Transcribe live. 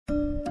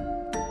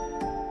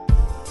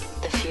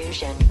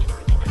fusion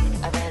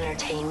of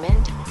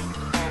entertainment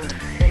and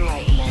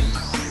enlightenment.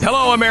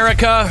 Hello,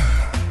 America.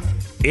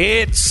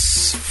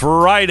 It's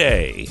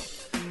Friday.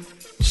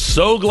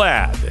 So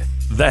glad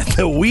that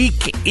the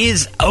week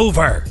is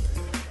over.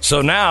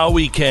 So now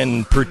we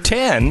can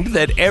pretend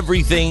that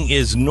everything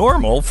is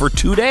normal for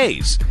 2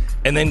 days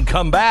and then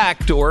come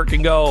back to work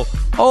and go,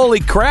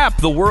 holy crap,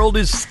 the world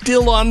is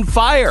still on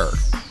fire.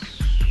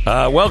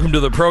 Welcome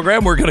to the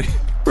program. We're gonna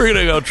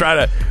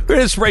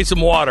spray some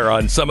water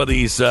on some of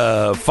these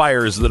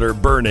fires that are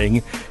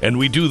burning, and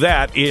we do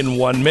that in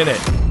 1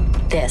 minute.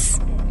 This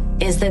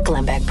is the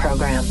Glenn Beck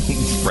Program.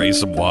 Spray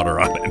some water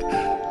on it.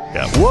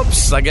 Yeah.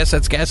 Whoops, I guess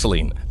that's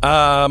gasoline.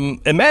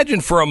 Imagine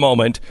for a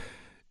moment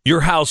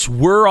your house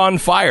were on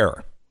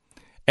fire.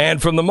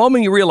 And from the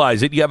moment you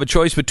realize it, you have a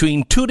choice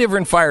between two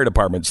different fire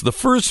departments. The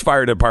first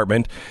fire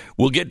department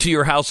will get to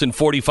your house in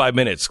 45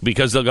 minutes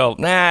because they'll go,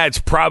 nah, it's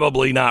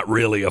probably not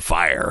really a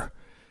fire.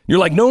 You're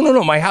like, no,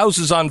 my house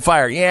is on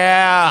fire.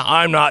 Yeah,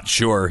 I'm not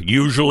sure.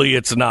 Usually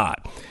it's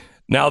not.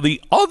 Now,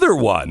 the other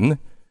one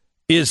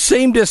is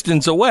same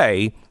distance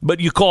away, but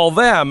you call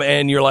them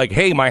and you're like,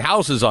 hey, my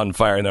house is on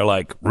fire. And they're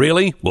like,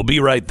 really? We'll be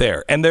right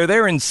there. And they're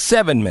there in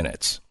 7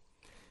 minutes.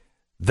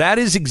 That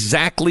is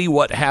exactly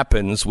what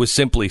happens with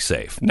Simply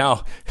Safe.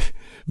 Now,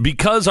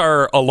 because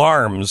our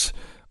alarms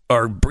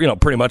are,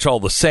 pretty much all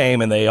the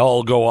same and they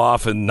all go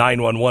off and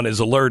 911 is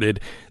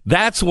alerted,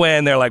 that's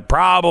when they're like,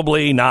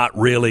 probably not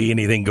really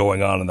anything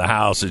going on in the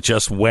house. It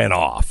just went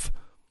off.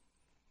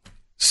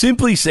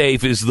 Simply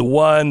Safe is the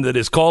one that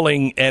is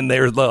calling and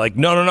they're like,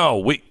 no,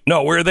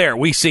 we're there.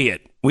 We see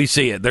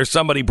it. There's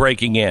somebody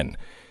breaking in.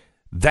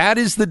 That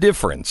is the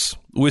difference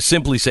with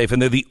Simply Safe,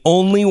 and they're the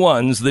only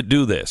ones that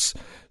do this.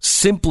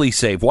 Simply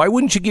Safe. Why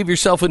wouldn't you give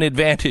yourself an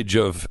advantage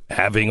of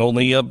having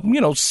only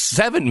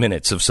 7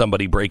 minutes of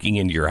somebody breaking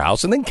into your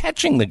house and then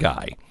catching the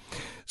guy?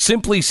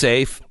 Simply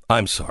Safe.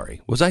 I'm sorry.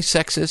 Was I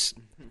sexist?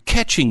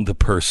 Catching the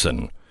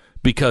person,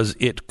 because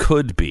it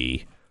could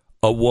be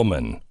a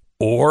woman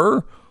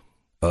or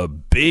a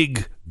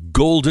big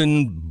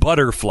golden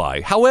butterfly,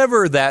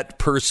 however that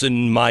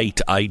person might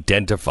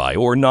identify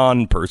or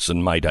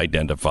non-person might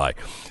identify.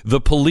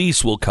 The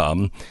police will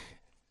come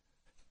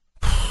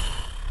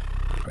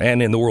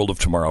and in the world of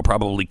tomorrow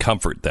probably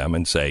comfort them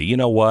and say, you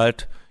know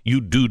what? You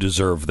do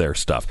deserve their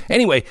stuff.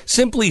 Anyway,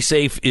 Simply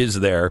Safe is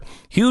there.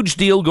 Huge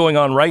deal going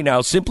on right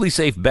now.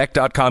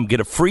 SimplySafeBeck.com.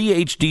 Get a free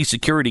HD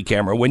security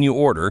camera when you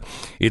order.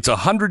 It's a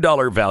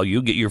 $100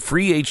 value. Get your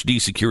free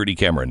HD security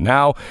camera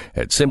now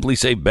at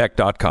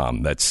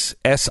SimplySafeBeck.com. That's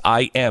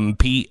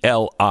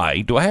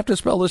SIMPLI. Do I have to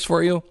spell this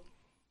for you?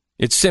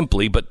 It's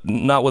Simply, but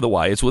not with a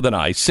Y. It's with an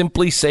I.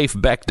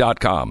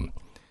 SimplySafeBeck.com.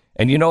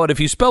 And you know what? If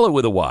you spell it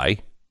with a Y,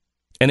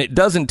 and it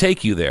doesn't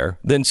take you there,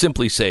 then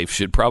Simply Safe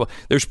should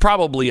there's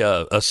probably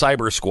a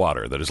cyber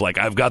squatter that is like,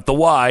 I've got the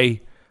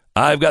Y.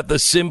 I've got the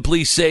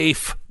Simply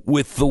Safe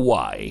with the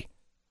Y.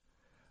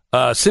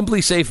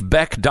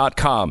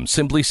 SimplySafeBeck.com.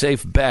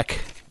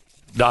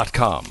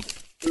 SimplySafeBeck.com.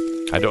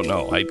 I don't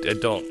know. I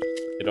don't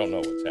know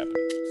what's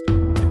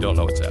happening. I don't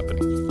know what's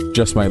happening.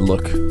 Just my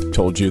look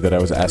told you that I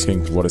was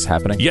asking what is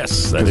happening?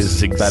 Yes, that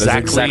is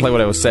exactly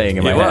what I was saying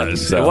in my head.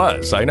 It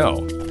was, I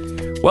know.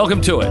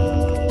 Welcome to it.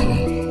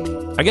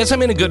 I guess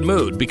I'm in a good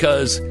mood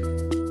because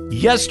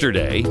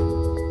yesterday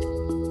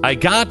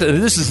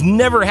this has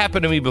never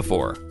happened to me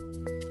before.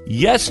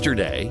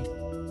 Yesterday,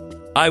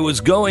 I was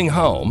going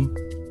home,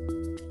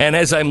 and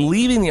as I'm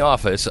leaving the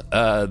office,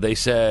 they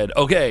said,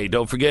 okay,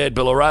 don't forget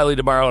Bill O'Reilly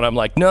tomorrow. And I'm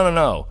like,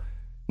 no,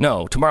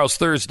 tomorrow's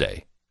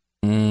Thursday.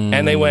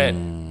 And they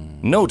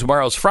went, no,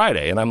 tomorrow's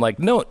Friday. And I'm like,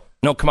 no,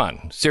 come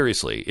on,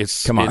 seriously,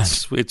 it's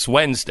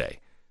Wednesday.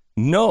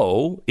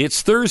 No,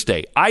 it's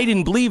Thursday. I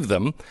didn't believe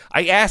them.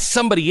 I asked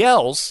somebody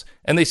else,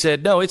 and they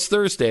said, no, it's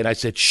Thursday. And I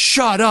said,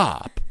 shut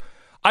up.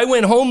 I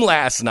went home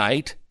last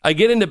night. I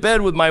get into bed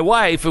with my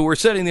wife, and we're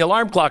setting the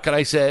alarm clock, and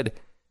I said,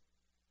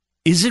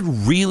 is it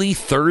really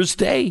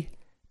Thursday?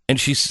 And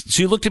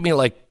she looked at me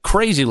like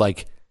crazy,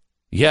 like,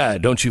 yeah,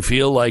 don't you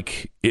feel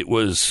like it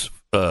was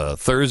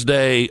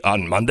Thursday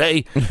on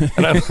Monday?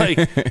 And I'm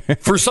like,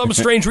 for some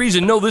strange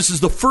reason, no, this is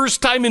the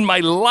first time in my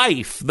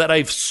life that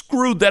I've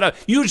screwed that up.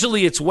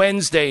 Usually it's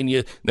Wednesday and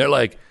you're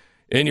like,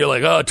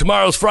 oh,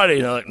 tomorrow's Friday.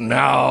 And you're like,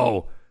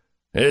 no,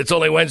 it's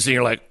only Wednesday.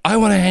 You're like, I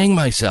want to hang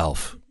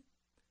myself.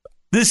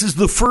 This is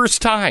the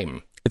first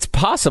time. It's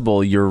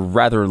possible your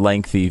rather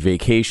lengthy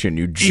vacation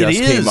you just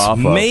came off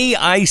of. May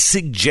I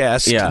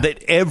suggest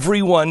that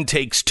everyone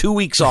takes 2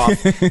 weeks off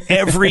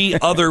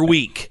every other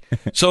week?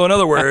 So in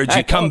other words,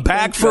 you come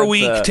back for a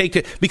week,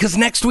 because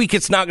next week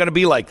it's not going to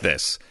be like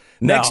this.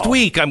 Next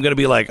week I'm going to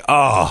be like,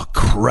 oh,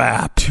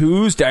 crap.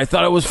 Tuesday. I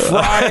thought it was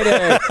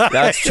Friday.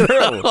 That's true.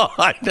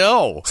 I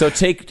know. So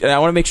I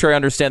want to make sure I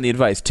understand the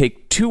advice.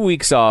 Take 2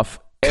 weeks off.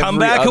 Come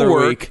back to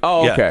work. Week.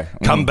 Oh, okay.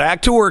 Come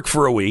back to work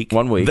for a week.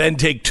 1 week. Then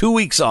take 2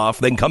 weeks off.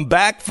 Then come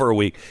back for a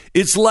week.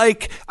 It's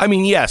like,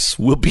 yes,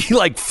 we'll be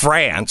like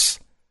France,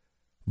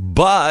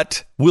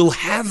 but we'll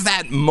have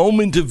that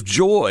moment of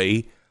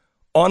joy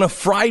on a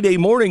Friday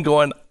morning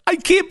going, I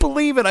can't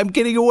believe it. I'm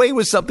getting away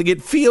with something.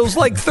 It feels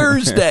like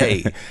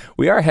Thursday.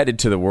 We are headed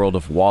to the world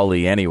of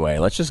Wall-E anyway.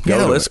 Let's just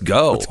go. Let's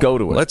go. Let's go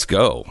to it. Let's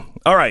go.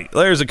 All right.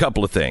 There's a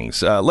couple of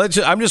things. I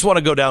just want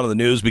to go down to the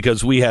news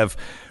because we have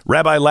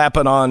Rabbi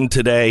Lapin on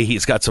today.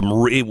 He's got some.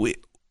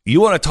 You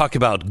want to talk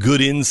about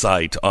good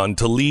insight on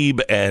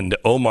Tlaib and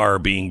Omar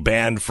being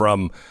banned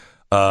from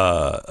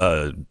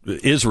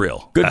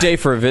Israel. Good day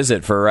for a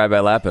visit for Rabbi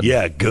Lapin.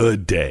 Yeah,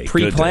 good day.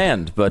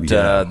 Pre-planned, but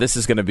this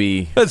is going to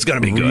be good.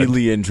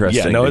 Really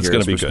interesting. Yeah, no, it's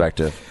going to be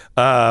perspective.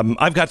 Good.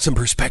 I've got some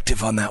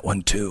perspective on that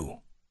one too.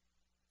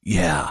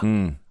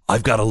 Yeah,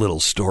 I've got a little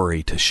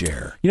story to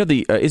share. You know,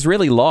 the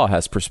Israeli law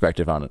has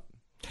perspective on it.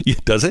 Yeah,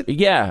 does it?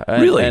 Yeah,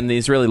 really. And the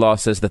Israeli law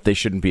says that they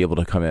shouldn't be able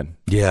to come in.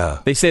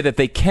 Yeah, they say that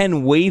they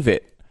can waive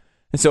it.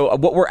 And so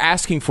what we're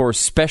asking for is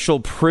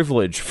special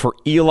privilege for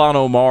Ilhan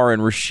Omar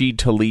and Rashida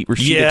Tlaib.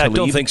 I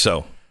don't think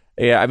so.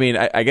 Yeah, I mean,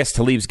 I guess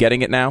Tlaib's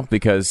getting it now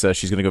because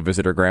she's going to go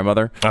visit her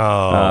grandmother,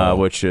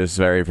 which is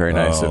very, very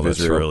nice of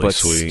Israel. Really but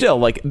sweet. Still,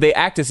 like, they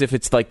act as if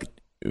it's like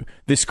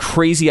this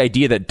crazy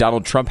idea that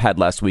Donald Trump had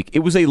last week. It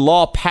was a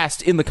law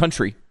passed in the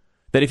country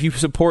that if you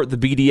support the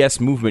BDS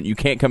movement, you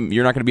can't come.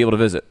 You're not going to be able to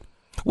visit.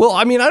 Well,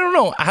 I mean, I don't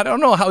know. I don't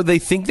know how they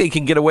think they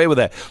can get away with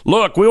that.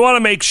 Look, we want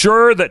to make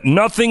sure that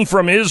nothing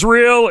from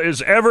Israel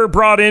is ever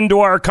brought into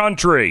our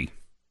country.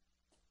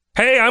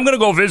 Hey, I'm going to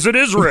go visit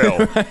Israel.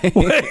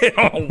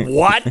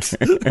 What?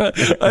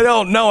 I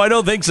don't know. I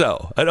don't think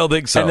so. And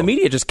the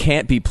media just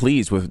can't be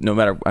pleased with no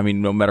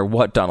matter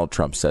what Donald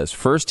Trump says.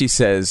 First, he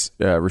says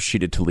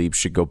Rashida Tlaib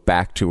should go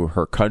back to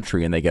her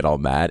country, and they get all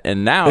mad.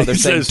 And now they're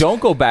saying,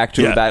 don't go back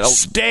to that.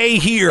 Stay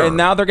here. And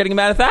now they're getting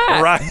mad at that.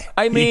 Right.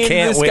 I mean,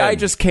 this guy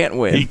just can't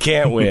win. He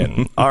can't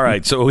win. All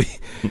right. So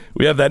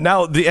we have that.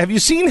 Now, have you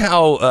seen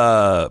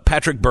how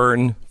Patrick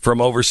Byrne from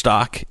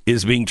Overstock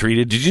is being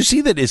treated? Did you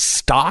see that his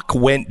stock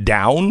went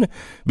down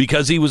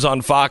because he was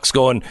on Fox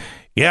going,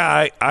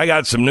 yeah, I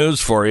got some news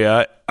for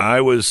you.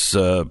 I was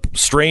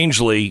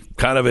strangely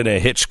kind of in a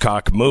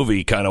Hitchcock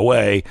movie kind of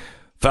way,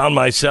 found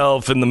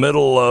myself in the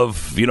middle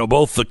of,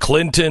 both the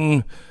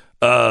Clinton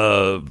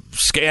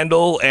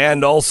scandal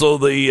and also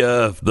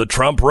the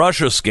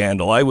Trump-Russia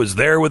scandal. I was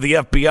there with the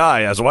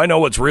FBI, so I know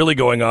what's really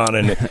going on,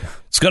 and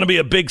it's going to be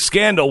a big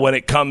scandal when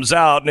it comes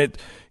out. And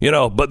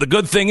but the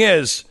good thing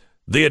is,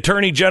 the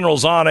Attorney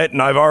General's on it,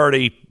 and I've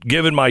already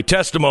given my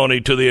testimony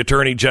to the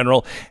Attorney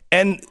General.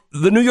 And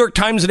the New York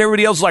Times and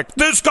everybody else is like,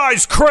 this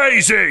guy's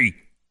crazy.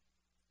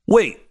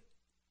 Wait,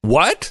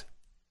 what?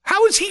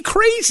 How is he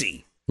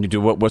crazy? You do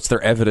what's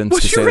their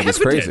evidence to say that he's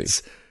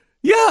crazy?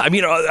 Yeah, I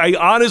mean, I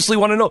honestly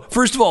want to know.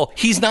 First of all,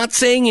 he's not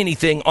saying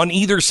anything on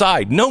either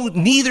side. No,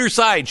 neither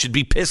side should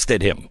be pissed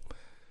at him.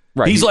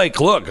 Right. He's like,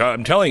 look,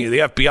 I'm telling you, the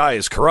FBI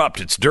is corrupt.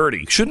 It's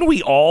dirty. Shouldn't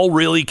we all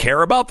really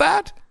care about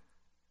that?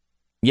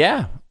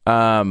 Yeah.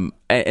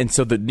 And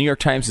so the New York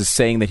Times is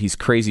saying that he's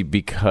crazy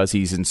because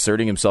he's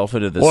inserting himself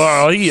into this.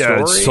 Well, he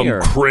had some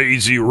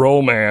crazy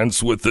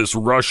romance with this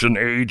Russian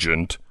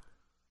agent.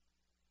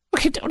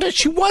 Okay,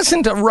 she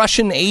wasn't a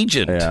Russian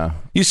agent. Yeah.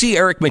 You see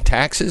Eric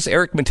Metaxas?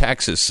 Eric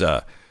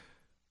Metaxas,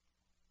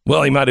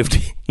 well, he might have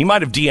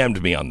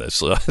DM'd me on this,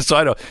 so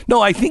I don't.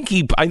 No, I think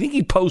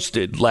he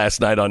posted last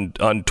night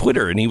on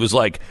Twitter, and he was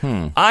like,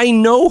 I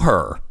know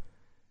her.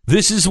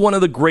 This is one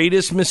of the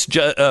greatest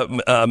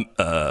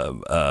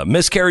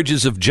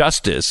miscarriages of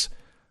justice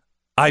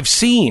I've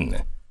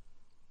seen.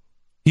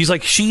 He's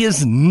like, she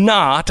is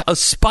not a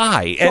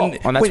spy. And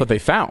that's what they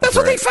found. That's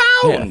what they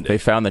found. Yeah, they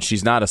found that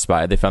she's not a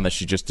spy. They found that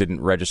she just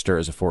didn't register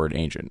as a foreign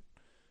agent.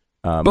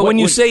 But when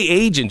you say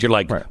agent, you're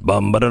like,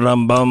 bum,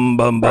 ba-da-dum, bum,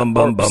 bum, bum,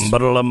 bum, bum,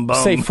 ba-da-dum,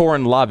 bum. Say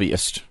foreign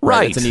lobbyist.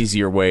 Right. It's an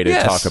easier way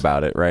to talk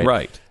about it, right?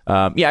 Right.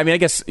 Yeah, I mean, I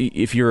guess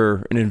if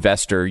you're an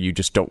investor, you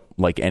just don't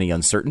like any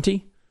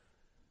uncertainty.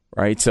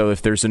 Right. So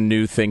if there's a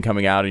new thing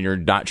coming out and you're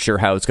not sure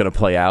how it's going to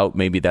play out,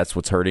 maybe that's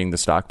what's hurting the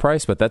stock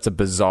price. But that's a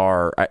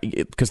bizarre,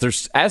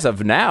 because as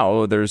of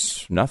now,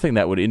 there's nothing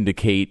that would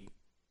indicate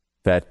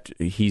that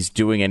he's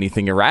doing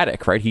anything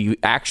erratic. Right. He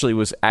actually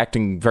was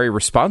acting very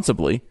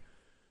responsibly.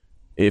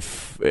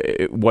 If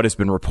what has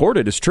been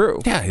reported is true.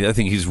 Yeah, I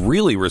think he's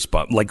really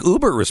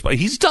uber responsible.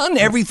 He's done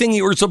everything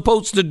he was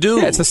supposed to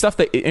do. Yeah, it's the stuff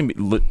that,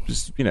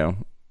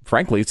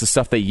 frankly, it's the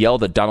stuff they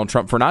yelled at Donald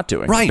Trump for not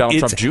doing. Right. Donald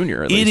Trump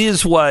Jr., at least. It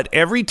is what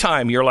every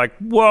time you're like,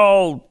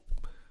 well,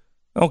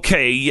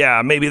 okay,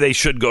 yeah, maybe they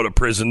should go to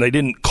prison. They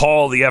didn't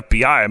call the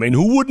FBI. I mean,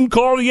 who wouldn't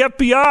call the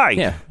FBI?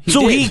 Yeah,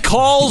 he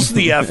calls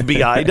the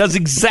FBI, does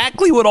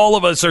exactly what all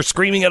of us are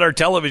screaming at our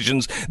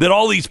televisions that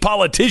all these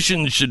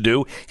politicians should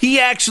do. He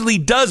actually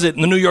does it,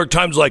 and the New York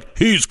Times is like,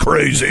 he's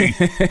crazy.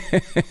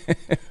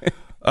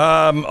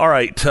 All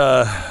right.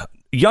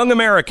 Young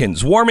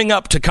Americans warming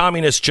up to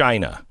communist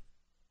China.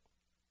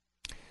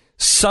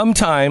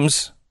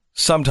 Sometimes.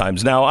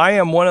 Now, I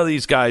am one of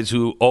these guys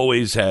who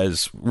always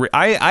has...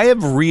 I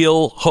have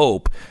real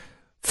hope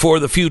for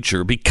the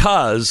future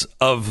because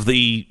of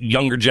the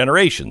younger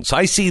generations.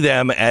 I see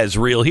them as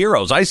real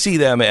heroes. I see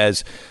them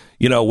as,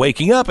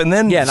 waking up and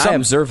then and I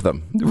observe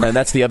them, and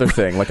that's the other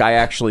thing. Like I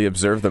actually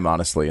observe them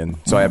honestly, and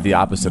so I have the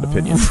opposite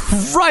opinion.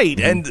 Right,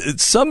 and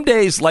some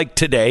days like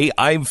today,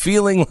 I'm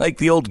feeling like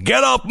the old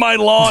 "get off my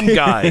lawn"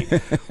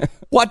 guy.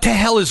 What the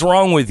hell is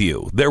wrong with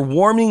you? They're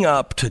warming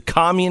up to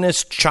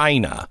communist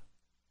China.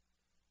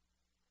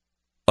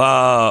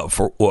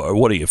 For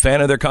what are you, a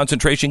fan of their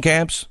concentration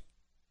camps?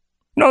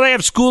 No, they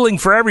have schooling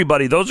for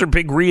everybody. Those are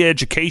big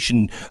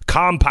re-education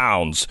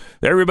compounds.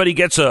 Everybody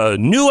gets a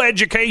new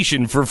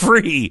education for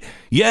free.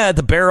 Yeah,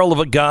 the barrel of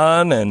a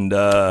gun and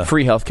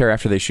free healthcare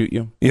after they shoot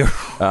you. Yeah,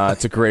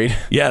 it's a great.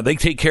 Yeah, they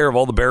take care of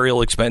all the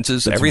burial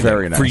expenses, That's everything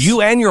very nice. for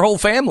you and your whole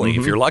family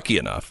if you're lucky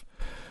enough.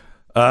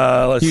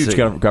 Let's Huge see.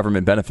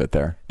 Government benefit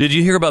there. Did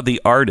you hear about the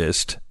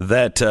artist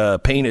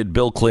that painted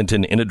Bill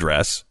Clinton in a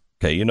dress?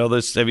 Okay, you know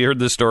this? Have you heard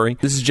this story?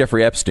 This is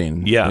Jeffrey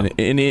Epstein. Yeah,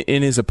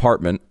 in his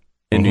apartment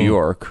in New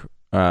York.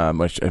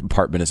 Which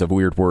apartment is a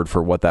weird word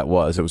for what that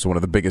was. It was one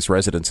of the biggest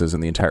residences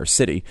in the entire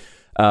city.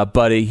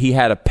 But he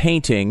had a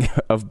painting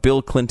of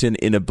Bill Clinton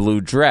in a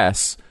blue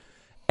dress,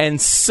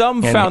 and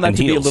some found that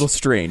to be a little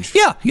strange.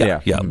 Yeah.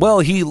 Well,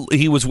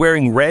 he was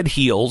wearing red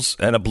heels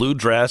and a blue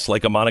dress,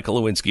 like a Monica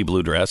Lewinsky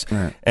blue dress,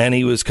 right. And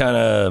he was kind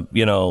of,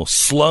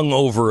 slung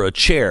over a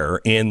chair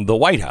in the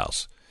White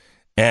House.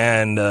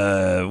 And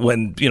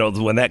when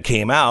that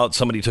came out,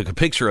 somebody took a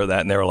picture of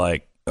that, and they were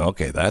like,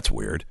 "Okay, that's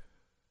weird.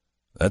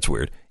 That's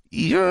weird."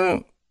 Yeah,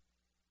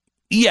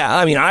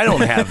 I mean, I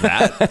don't have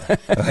that.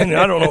 I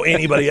don't know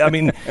anybody. I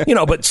mean,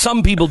 but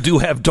some people do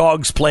have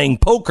dogs playing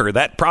poker.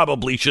 That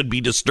probably should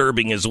be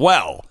disturbing as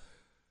well.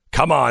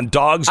 Come on,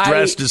 dogs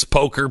dressed as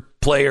poker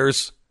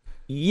players.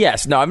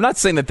 Yes. No, I'm not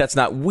saying that that's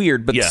not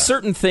weird, but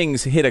certain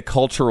things hit a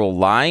cultural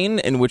line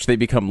in which they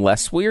become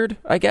less weird,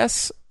 I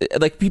guess.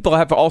 Like people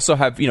also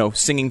have,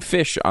 singing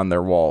fish on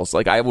their walls.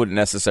 Like I wouldn't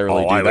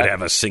necessarily do that. I would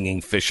have a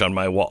singing fish on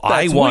my wall.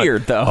 That's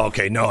weird, though.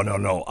 Okay, no.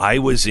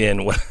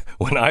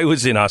 When I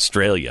was in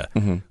Australia,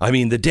 I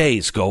mean, the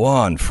days go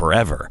on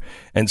forever.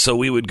 And so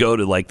we would go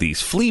to like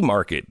these flea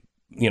market,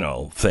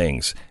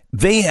 things.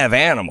 They have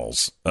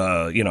animals,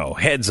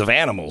 heads of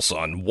animals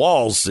on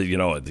walls,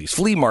 at these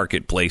flea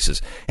market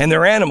places. And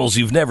they're animals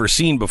you've never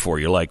seen before.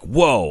 You're like,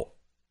 whoa,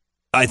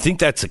 I think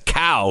that's a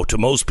cow to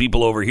most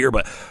people over here,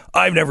 but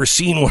I've never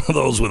seen one of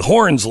those with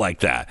horns like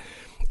that.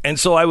 And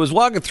so I was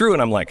walking through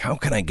and I'm like, how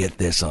can I get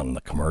this on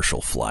the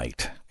commercial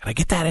flight? Can I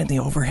get that in the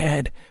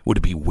overhead? Would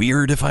it be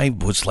weird if I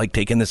was like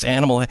taking this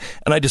animal? And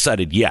I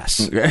decided,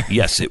 yes.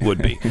 Yes, it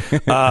would be.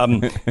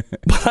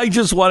 But I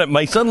just wanted,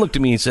 my son looked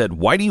at me and said,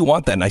 why do you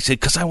want that? And I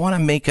said, because I want to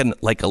make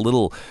a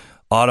little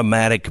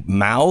automatic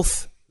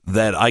mouth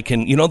that I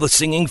can, the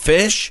singing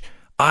fish.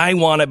 I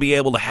want to be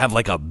able to have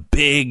like a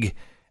big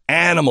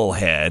animal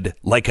head.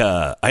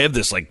 I have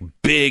this like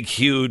big,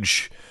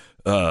 huge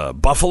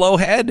buffalo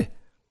head.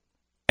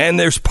 And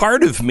there's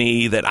part of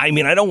me that, I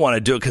don't want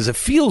to do it because it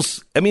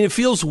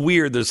feels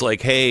weird. There's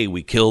like, hey,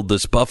 we killed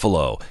this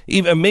buffalo.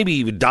 Maybe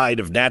even died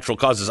of natural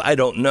causes. I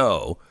don't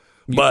know.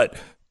 But,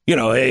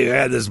 hey, I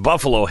had this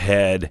buffalo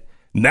head.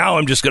 Now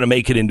I'm just going to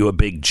make it into a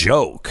big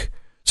joke.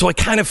 So I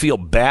kind of feel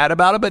bad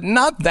about it, but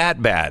not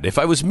that bad. If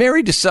I was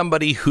married to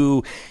somebody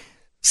who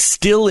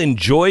still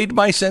enjoyed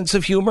my sense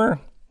of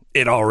humor,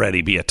 it'd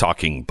already be a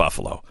talking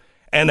buffalo.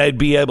 And I'd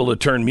be able to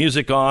turn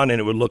music on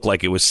and it would look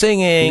like it was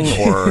singing,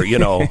 or,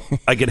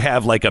 I could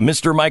have like a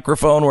Mr.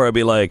 Microphone where I'd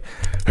be like,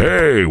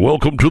 hey,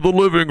 welcome to the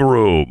living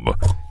room.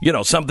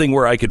 Something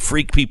where I could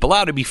freak people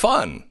out. It'd be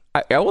fun.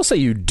 I will say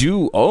you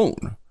do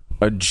own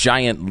a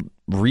giant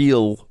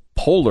real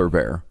polar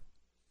bear.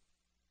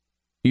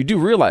 You do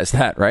realize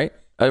that, right?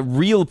 A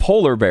real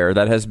polar bear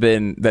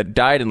that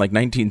died in like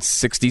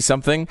 1960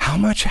 something. How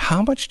much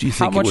do you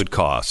think it would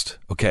cost?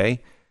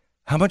 Okay.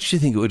 How much do you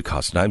think it would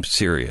cost? And I'm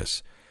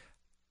serious.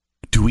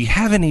 Do we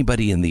have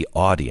anybody in the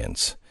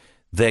audience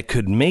that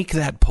could make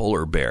that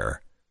polar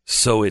bear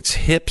so its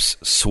hips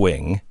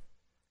swing?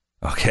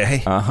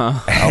 Okay. Okay,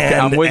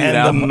 I'm with you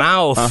now. And the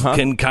mouth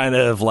can kind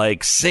of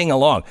like sing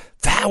along.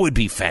 That would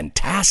be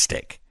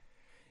fantastic.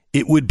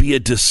 It would be a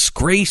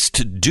disgrace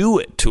to do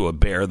it to a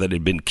bear that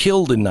had been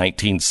killed in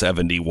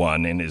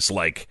 1971 and is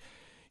like,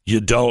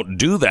 you don't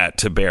do that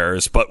to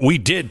bears, but we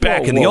did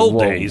back in the old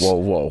days.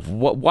 Whoa.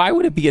 Why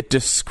would it be a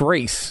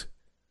disgraise?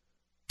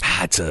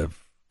 That's a...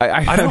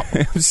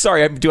 I'm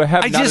sorry. Do I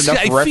have enough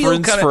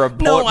reference for a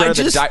polar bear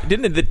that died?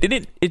 Didn't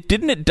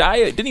it die?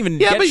 It didn't even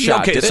get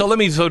shot. Okay, so let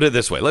me put it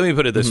this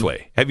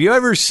way. Have you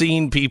ever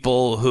seen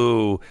people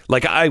who,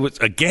 like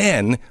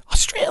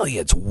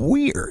Australia, it's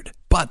weird,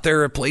 but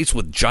they're a place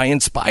with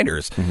giant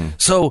spiders.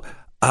 So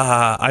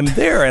I'm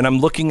there and I'm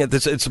looking at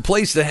this. It's a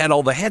place that had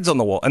all the heads on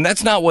the wall. And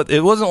that's not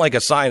it wasn't like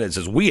a sign that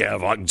says, we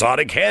have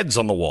exotic heads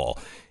on the wall.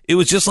 It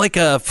was just like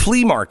a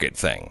flea market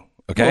thing.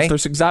 Okay. Well, if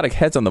there's exotic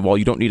heads on the wall,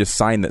 you don't need a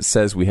sign that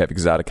says we have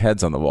exotic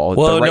heads on the wall. It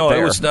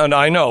was. No,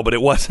 I know, but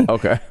it wasn't.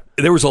 Okay.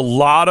 There was a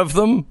lot of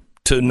them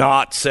to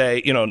not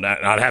say,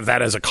 not have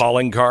that as a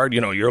calling card.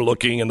 You're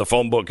looking in the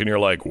phone book and you're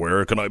like,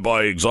 where can I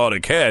buy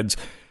exotic heads?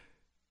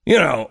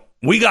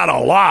 We got a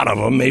lot of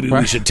them. Maybe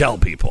we should tell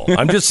people.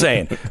 I'm just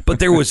saying. But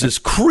there was this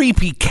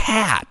creepy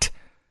cat.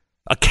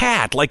 a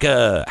cat, like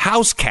a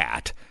house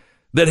cat,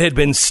 that had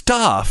been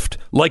stuffed,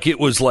 like it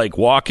was like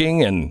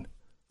walking and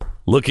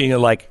looking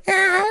and like,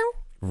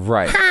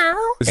 right.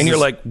 And you're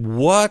like,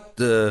 what?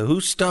 Who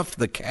stuffed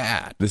the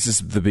cat? This is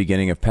the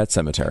beginning of Pet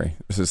Sematary.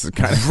 This is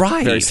kind of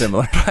very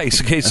similar.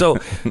 Right. Okay.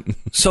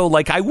 So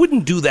like, I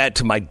wouldn't do that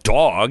to my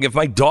dog. If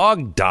my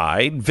dog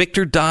died,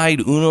 Victor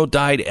died, Uno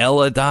died,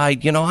 Ella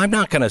died, I'm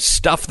not going to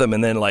stuff them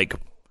and then like,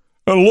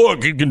 and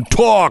look, he can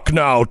talk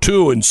now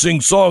too and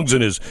sing songs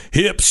and his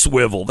hips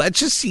swivel. That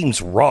just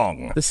seems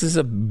wrong. This is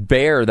a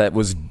bear that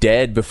was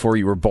dead before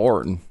you were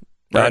born.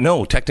 Right?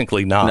 No,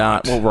 technically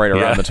not. Right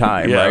around the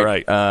time,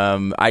 right?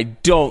 I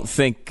don't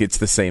think it's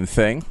the same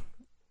thing.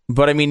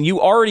 But, I mean, you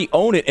already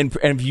own it and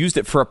have used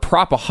it for a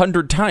prop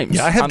 100 times.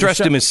 Yeah, I have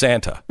dressed him as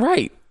Santa.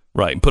 Right.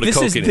 Right, and put a Coke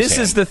in his hand. This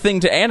is the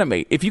thing to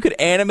animate. If you could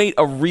animate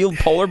a real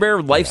polar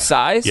bear life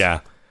size. Yeah.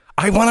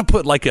 I want to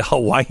put, like, a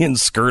Hawaiian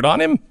skirt on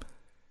him.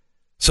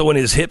 So when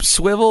his hips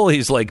swivel,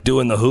 he's, like,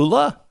 doing the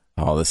hula.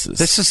 Oh, this.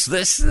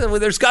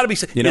 There's got to be.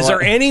 Is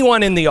there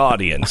anyone in the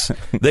audience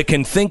that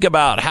can think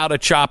about how to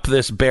chop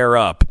this bear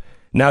up?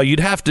 Now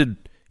you'd have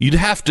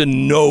to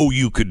know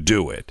you could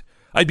do it.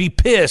 I'd be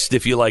pissed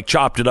if you like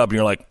chopped it up and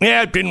you're like,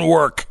 yeah, it didn't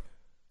work.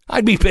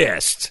 I'd be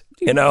pissed.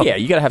 Yeah,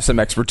 you got to have some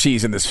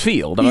expertise in this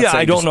field.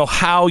 I don't know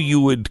how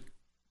you would.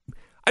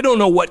 I don't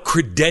know what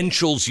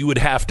credentials you would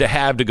have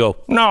to go.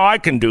 No, I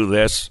can do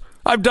this.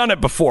 I've done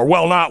it before.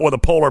 Well, not with a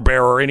polar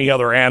bear or any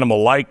other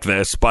animal like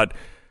this, but.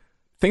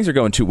 Things are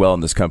going too well in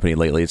this company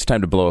lately. It's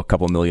time to blow a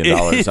couple $1 million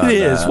on, it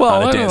is.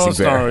 On a dancing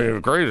bear. Not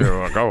even crazy.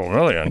 A couple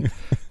million.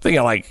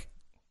 Thinking like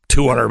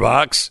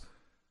 $200.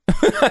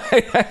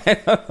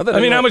 I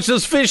mean, how much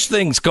does fish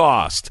things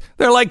cost?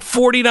 They're like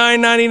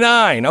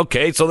 $49.99.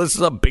 Okay, so this is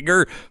a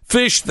bigger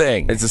fish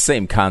thing. It's the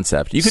same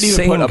concept. You could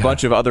even put a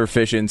bunch of other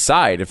fish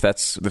inside if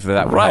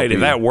that right. If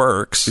that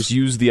works, just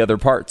use the other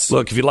parts.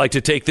 Look, if you'd like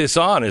to take this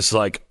on, it's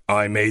like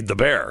I made the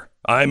bear.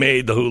 I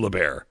made the hula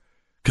bear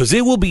because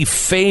it will be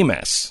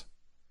famous.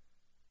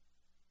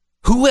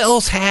 Who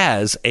else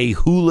has a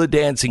hula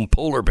dancing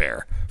polar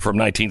bear from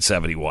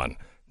 1971?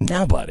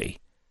 Nobody.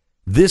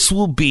 This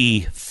will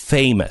be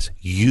famous.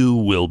 You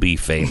will be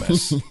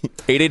famous.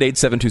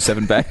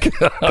 888-727-BECK.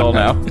 Call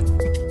now.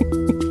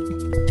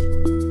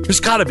 There's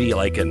got to be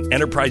like an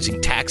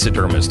enterprising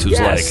taxidermist who's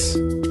like,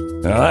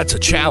 oh, that's a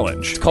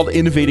challenge. It's called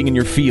innovating in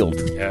your field.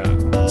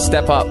 Yeah.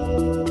 Step up.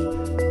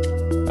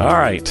 All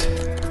right.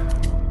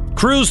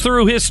 Cruise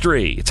through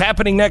history. It's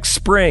happening next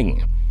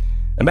spring.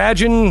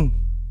 Imagine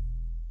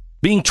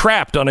being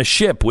trapped on a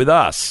ship with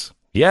us.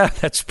 Yeah,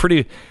 that's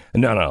pretty...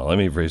 No, let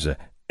me rephrase that.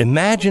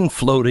 Imagine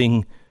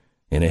floating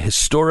in a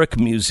historic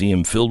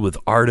museum filled with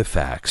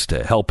artifacts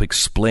to help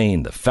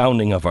explain the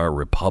founding of our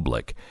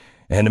republic.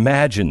 And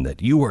imagine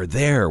that you are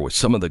there with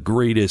some of the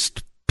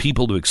greatest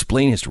people to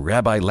explain history.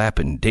 Rabbi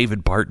Lapin,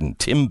 David Barton,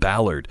 Tim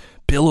Ballard,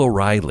 Bill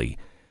O'Reilly.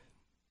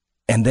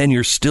 And then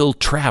you're still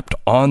trapped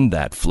on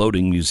that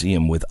floating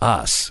museum with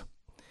us.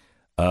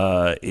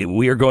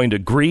 We are going to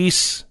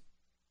Greece...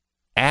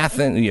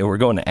 Athens, we're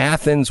going to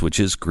Athens, which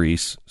is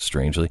Greece,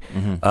 strangely.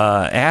 Mm-hmm.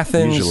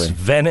 Athens, usually.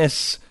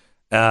 Venice,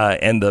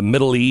 and the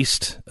Middle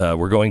East.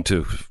 We're going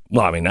to,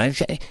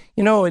 hey,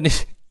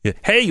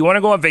 you want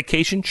to go on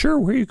vacation? Sure,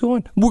 where are you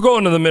going? We're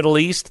going to the Middle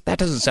East. That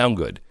doesn't sound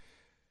good.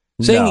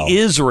 Saying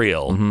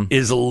Israel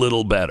is a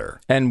little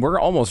better. And we're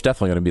almost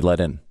definitely going to be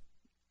let in.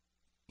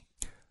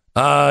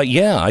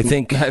 I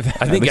think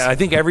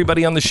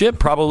everybody on the ship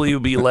probably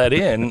would be let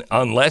in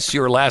unless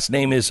your last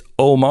name is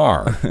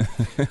Omar.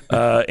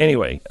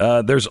 Anyway,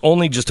 there's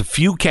only just a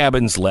few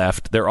cabins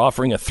left. They're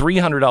offering a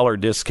 $300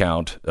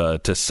 discount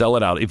to sell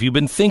it out. If you've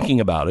been thinking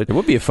about it, it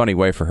would be a funny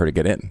way for her to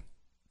get in,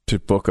 to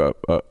book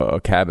a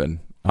cabin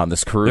on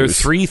this cruise.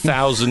 There's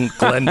 3,000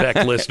 Glenn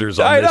Beck listeners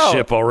on this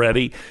ship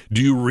already.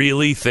 Do you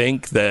really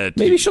think that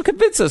maybe she'll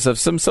convince us of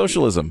some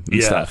socialism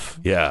and stuff?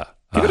 Yeah.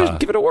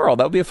 Give it a whirl.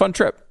 That would be a fun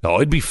trip. Oh,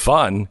 it'd be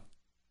fun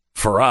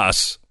for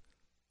us.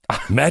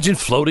 Imagine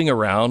floating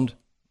around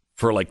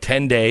for like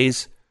 10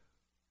 days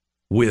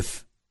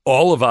with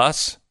all of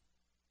us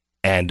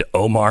and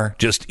Omar,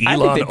 just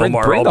Elon,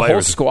 Omar, bring the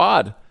whole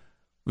squad.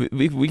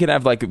 We can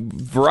have like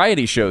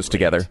variety shows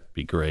together.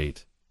 Be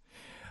great.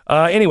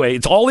 Anyway,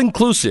 it's all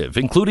inclusive,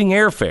 including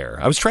airfare.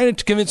 I was trying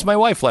to convince my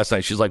wife last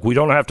night. She's like, we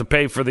don't have to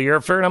pay for the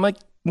airfare. And I'm like,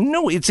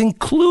 no, it's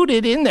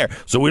included in there.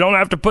 So we don't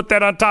have to put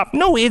that on top.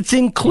 No, it's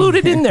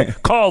included in there.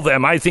 Call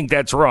them. I think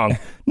that's wrong.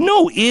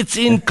 No, it's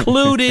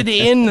included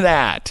in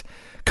that.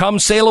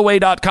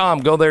 ComeSailAway.com.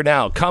 Go there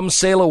now.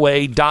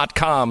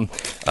 ComeSailAway.com.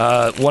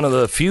 One of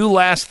the few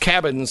last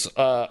cabins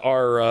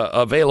are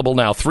available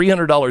now.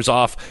 $300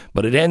 off,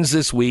 but it ends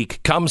this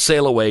week.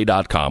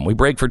 ComeSailAway.com. We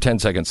break for 10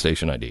 seconds.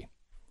 Station ID.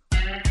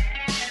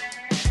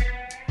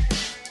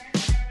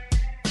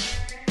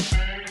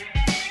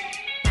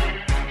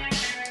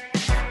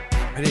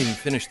 I didn't even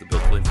finish the Bill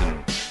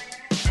Clinton.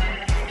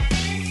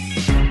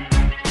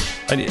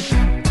 I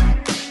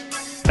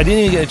didn't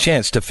even get a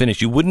chance to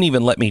finish. You wouldn't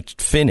even let me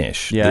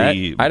finish. Yeah,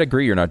 I'd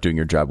agree you're not doing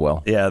your job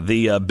well. Yeah,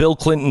 the Bill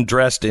Clinton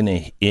dressed in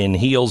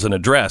heels and a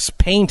dress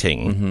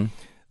painting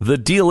the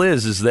deal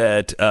is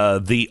that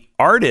the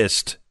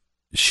artist,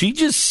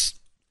 she's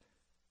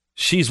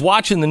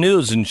watching the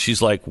news and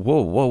she's like,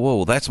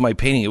 whoa, that's my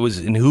painting. It was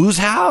in whose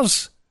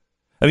house?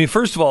 I mean,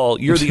 first of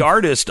all, you're the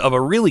artist of a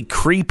really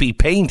creepy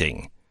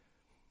painting.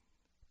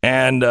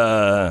 And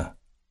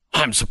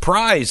I'm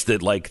surprised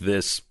that like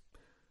this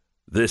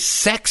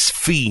sex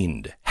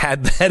fiend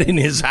had that in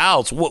his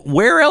house.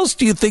 Where else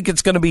do you think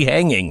it's going to be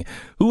hanging?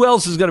 Who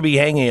else is going to be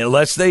hanging it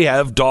unless they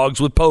have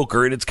dogs with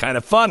poker and it's kind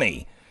of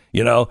funny?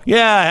 You know,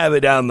 yeah, I have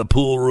it down in the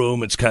pool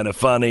room. It's kind of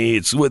funny.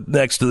 It's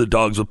next to the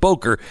dogs with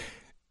poker.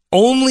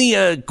 Only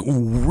a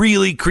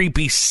really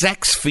creepy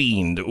sex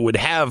fiend would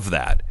have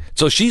that.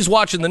 So she's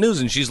watching the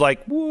news and she's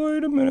like,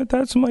 wait a minute,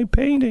 that's my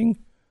painting.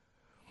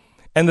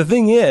 And the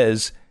thing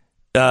is,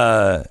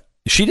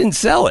 she didn't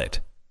sell it.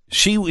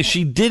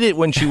 She did it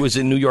when she was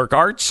in New York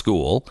art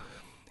school,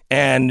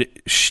 and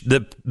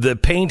the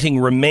painting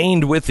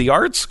remained with the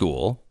art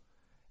school.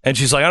 And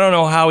she's like, I don't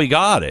know how he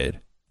got it.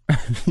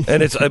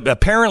 And it's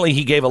apparently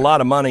he gave a lot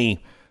of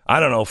money,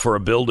 I don't know, for a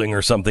building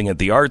or something at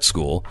the art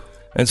school.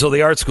 And so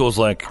the art school's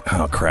like,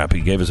 oh, crap,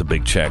 he gave us a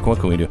big check. What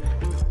can we do?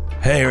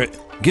 Hey,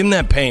 give him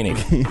that painting.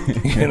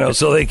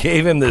 So they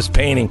gave him this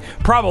painting,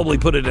 probably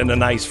put it in a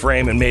nice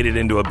frame and made it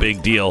into a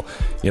big deal,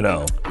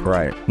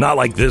 Right. Not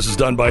like this is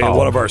done by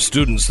one of our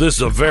students. This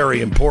is a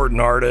very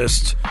important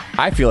artist.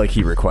 I feel like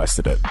he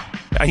requested it.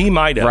 He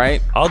might have.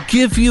 Right? I'll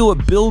give you a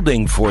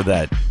building for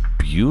that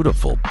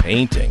beautiful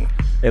painting.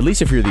 At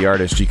least if you're the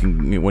artist, you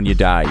can, when you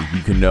die,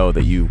 you can know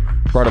that you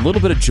brought a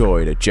little bit of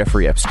joy to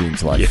Jeffrey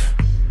Epstein's life. Yeah.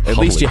 At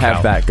least you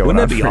have that going on.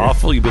 Wouldn't that be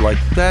awful? You'd be like,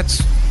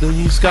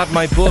 he's got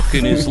my book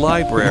in his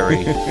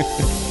library.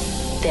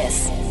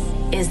 This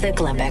is the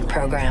Glenn Beck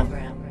Program.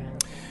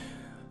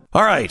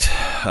 All right.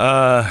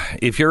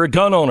 If you're a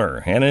gun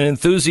owner and an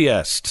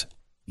enthusiast,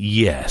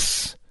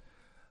 yes,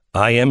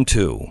 I am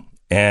too.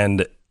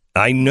 And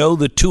I know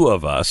the two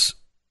of us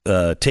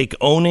take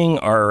owning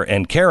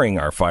and carrying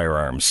our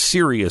firearms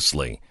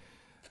seriously.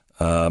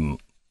 You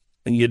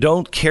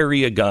don't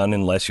carry a gun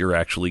unless you're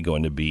actually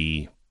going to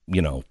be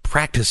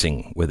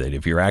practicing with it.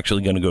 If you're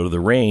actually going to go to the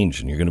range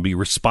and you're going to be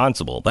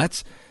responsible,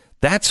 that's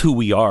who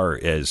we are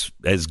as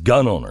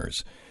gun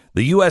owners.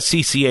 The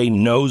USCCA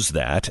knows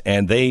that,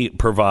 and they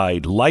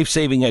provide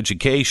life-saving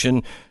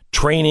education,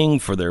 training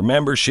for their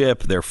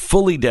membership. They're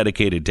fully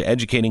dedicated to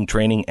educating,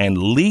 training, and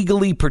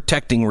legally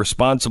protecting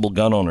responsible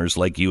gun owners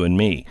like you and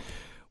me.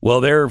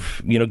 Well, they're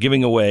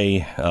giving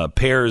away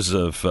pairs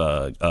of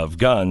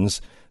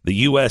guns.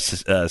 The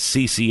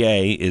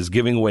USCCA is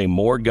giving away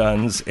more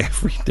guns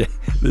every day.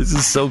 This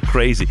is so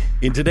crazy.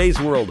 In today's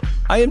world,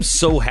 I am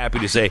so happy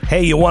to say,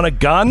 hey, you want a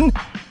gun?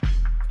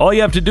 All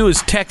you have to do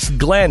is text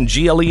Glenn,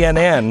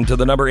 Glenn, to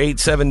the number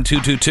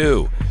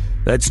 87222.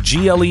 That's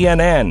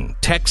Glenn.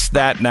 Text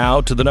that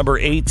now to the number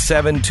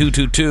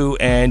 87222,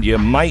 and you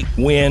might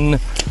win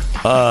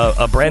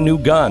a brand new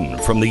gun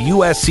from the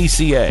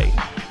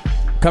USCCA.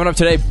 Coming up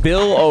today,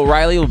 Bill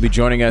O'Reilly will be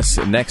joining us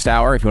next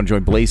hour. If you want to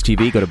join Blaze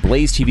TV, go to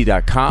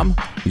blazetv.com.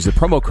 Use the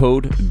promo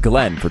code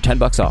GLENN for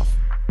 $10 off.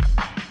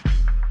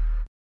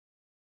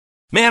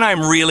 Man,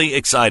 I'm really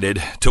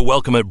excited to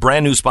welcome a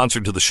brand new sponsor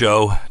to the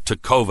show,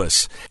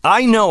 Tecovas.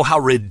 I know how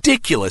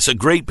ridiculous a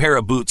great pair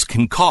of boots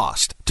can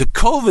cost.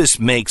 Tecovas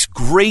makes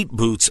great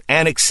boots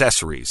and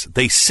accessories.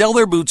 They sell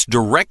their boots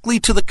directly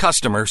to the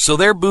customer, so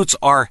their boots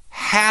are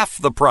half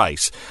the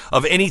price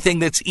of anything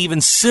that's even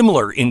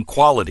similar in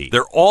quality.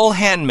 They're all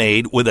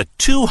handmade with a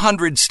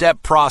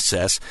 200-step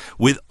process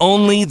with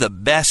only the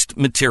best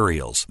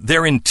materials.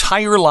 Their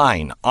entire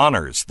line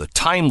honors the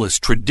timeless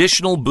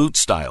traditional boot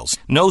styles.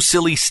 No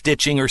silly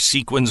stitching or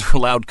sequins or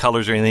loud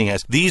colors or anything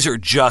else. These are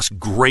just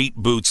great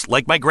boots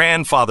like my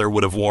grandfather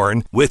would have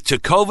worn. With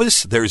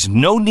Tecovas, there's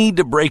no need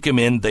to break them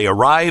in. They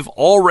arrive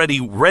already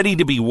ready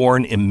to be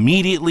worn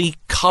immediately,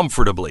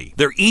 comfortably.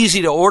 They're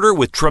easy to order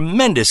with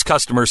tremendous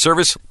customer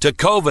service.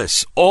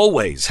 Tecovas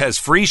always has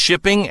free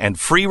shipping and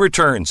free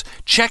returns.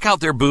 Check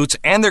out their boots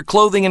and their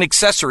clothing and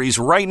accessories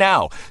right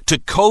now.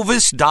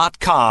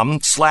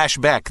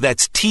 Tecovas.com/Beck.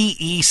 That's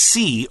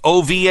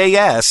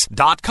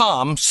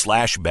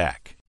TECOVAS.com/Beck.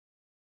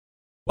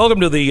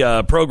 Welcome to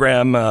the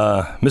program,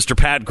 Mr.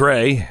 Pat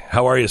Gray.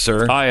 How are you,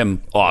 sir? I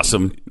am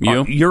awesome.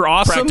 You? You're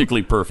awesome?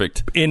 Practically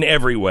perfect. In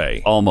every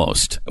way.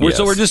 Almost.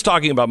 So we're just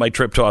talking about my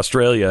trip to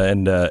Australia,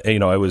 and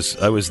I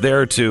was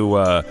there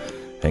to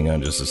hang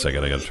on just a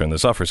second. I got to turn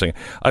this off for a second.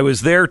 I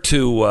was there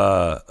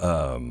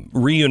to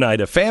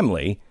reunite a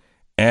family,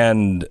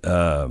 and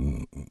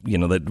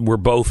that were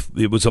both.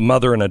 It was a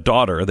mother and a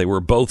daughter. They were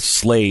both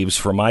slaves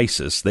from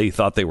ISIS. They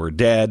thought they were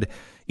dead.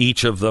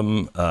 Each of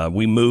them,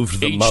 we moved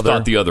the mother. Each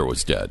thought the other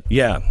was dead.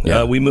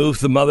 Yeah. We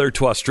moved the mother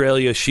to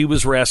Australia. She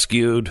was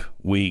rescued.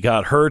 We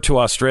got her to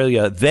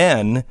Australia.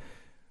 Then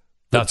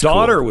the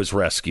daughter was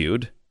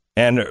rescued,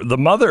 and the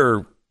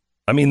mother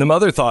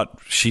thought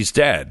she's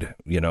dead.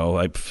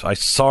 I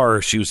saw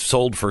her. She was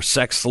sold for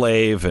sex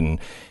slave, and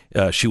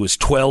she was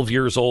 12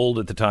 years old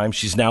at the time.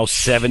 She's now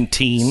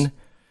 17.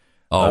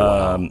 Oh,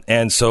 wow.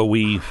 And so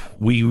we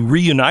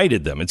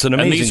reunited them. It's an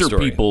amazing story. And these are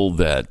people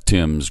that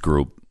Tim's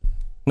group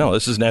No,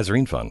 this is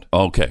Nazarene Fund.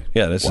 Okay.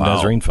 Yeah, this is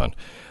Nazarene Fund.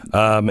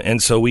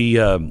 And so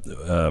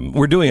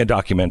we're doing a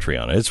documentary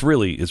on it. It's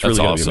really going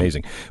to be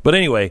amazing. But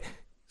anyway,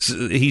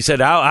 he said,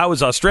 how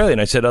was Australia?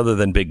 And I said, other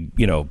than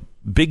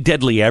big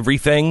deadly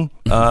everything,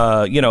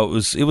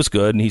 it was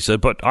good. And he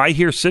said, but I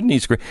hear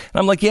Sydney's great. And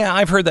I'm like, yeah,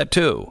 I've heard that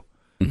too.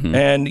 Mm-hmm.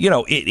 And,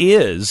 it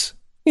is,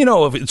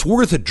 if it's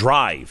worth a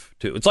drive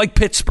to. It's like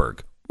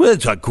Pittsburgh. Well,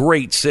 it's a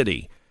great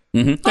city.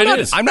 Mm-hmm.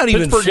 I'm not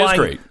even Pittsburgh flying. Is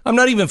great. I'm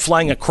not even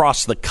flying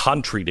across the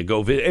country to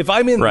go visit. If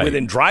I'm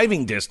within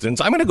driving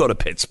distance, I'm going to go to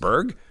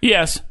Pittsburgh.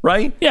 Yes.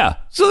 Right? Yeah.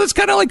 So that's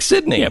kind of like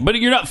Sydney. Yeah, but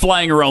you're not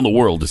flying around the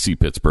world to see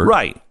Pittsburgh.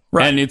 Right.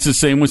 And it's the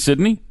same with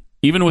Sydney?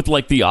 Even with,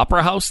 like, the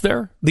Opera House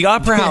there? The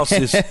Opera House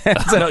is...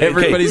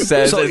 everybody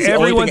says. So it's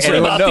everyone the says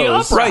only thing anyone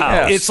knows. The Opera right.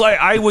 House. It's like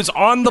I was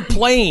on the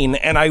plane,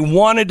 and I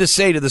wanted to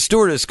say to the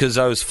stewardess, because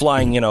I was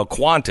flying,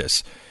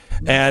 Qantas,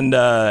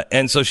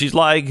 and so she's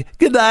like,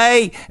 good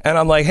day. And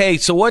I'm like, hey,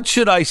 so what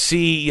should I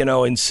see,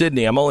 in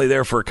Sydney? I'm only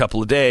there for a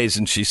couple of days.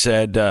 And she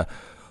said...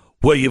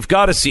 well, you've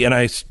got to see, and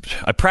I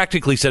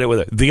practically said it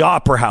with her, the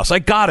Opera House. I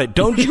got it.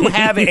 Don't you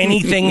have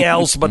anything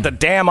else but the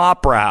damn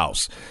Opera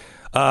House?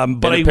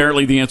 But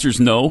apparently the answer is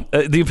no.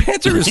 The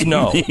answer is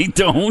no. They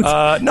don't.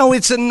 No,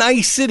 it's a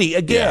nice city.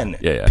 Again,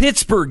 Yeah.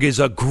 Pittsburgh is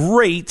a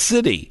great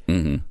city.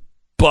 Mm-hmm.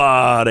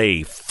 But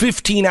a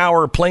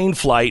 15-hour plane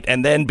flight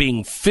and then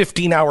being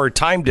 15-hour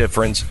time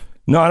difference,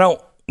 no, I don't.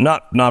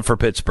 Not for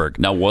Pittsburgh.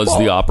 Now, was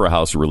the Opera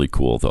House really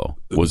cool, though?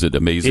 Was it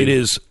amazing? It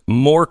is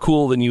more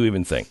cool than you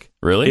even think.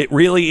 Really?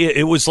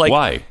 It was like...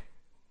 Why?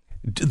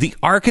 The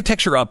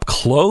architecture up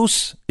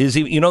close is,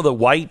 the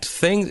white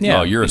thing. Yeah.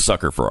 Oh, you're a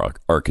sucker for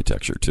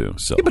architecture, too.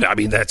 So. Yeah, but I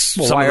mean, that's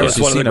why else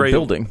one of the in a great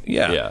building?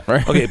 Yeah.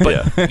 Right? Okay,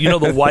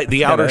 but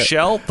the outer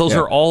shell, those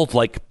are all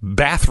like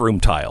bathroom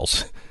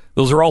tiles.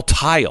 Those are all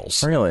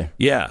tiles. Really?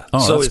 Yeah. Oh,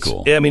 so that's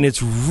cool. I mean,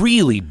 it's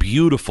really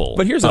beautiful.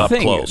 But here's the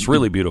thing. Close,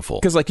 really beautiful.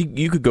 Because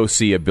you could go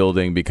see a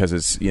building because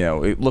it's,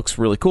 it looks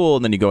really cool,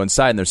 and then you go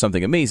inside and there's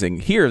something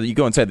amazing. Here, you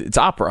go inside, it's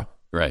opera.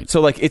 Right.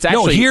 So, it's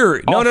actually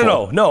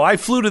No. I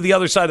flew to the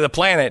other side of the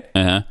planet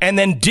and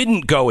then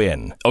didn't go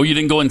in. Oh, you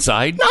didn't go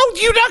inside? No,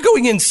 you're not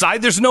going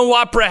inside. There's no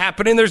opera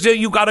happening.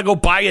 You got to go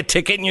buy a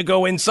ticket and you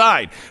go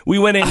inside. We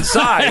went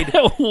inside.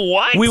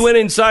 What? We went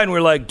inside and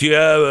we're like, do you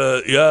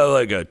have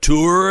like a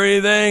tour or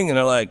anything? And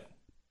they're like,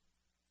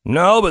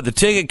 no, but the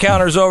ticket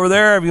counter's over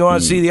there if you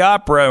want to see the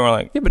opera. And we're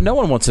like, yeah, but no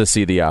one wants to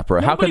see the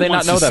opera. How could they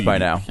not know that by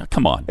now?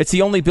 Come on. It's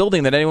the only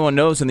building that anyone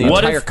knows in the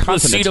entire continent.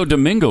 What if Placido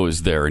Domingo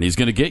is there and he's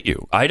going to get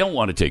you? I don't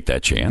want to take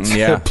that chance.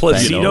 Yeah.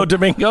 Placido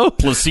Domingo?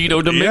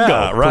 Placido Domingo.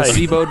 Yeah, right.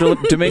 Placido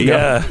Domingo.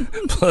 Yeah.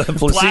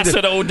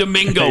 Placido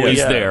Domingo is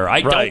there.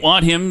 I don't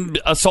want him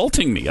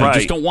assaulting me. I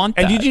just don't want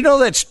that. And did you know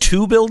that's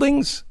 2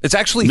 buildings? It's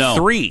actually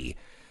 3.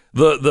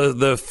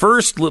 The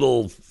first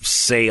little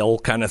sale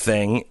kind of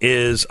thing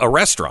is a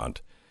restaurant.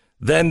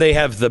 Then they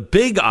have the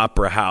big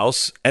opera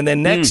house, and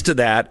then next to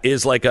that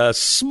is like a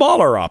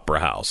smaller opera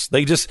house.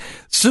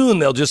 Soon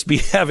they'll just be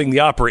having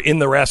the opera in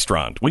the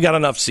restaurant. We got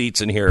enough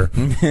seats in here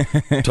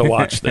to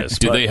watch this.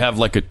 Do they have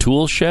like a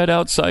tool shed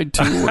outside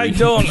too? I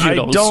don't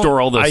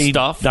store all the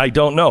stuff. I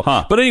don't know.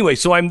 Huh. But anyway,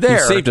 so I'm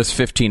there. You saved us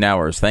 15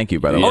 hours. Thank you,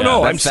 by the way. Oh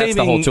no, that's saving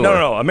the whole tour.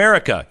 No,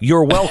 America,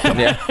 you're welcome.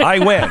 I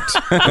went.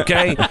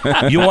 Okay,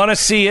 you want to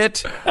see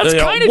it? That's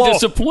kind of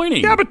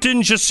disappointing. Yeah, but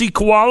didn't you see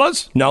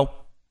koalas? No,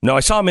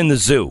 I saw them in the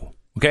zoo.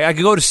 Okay, I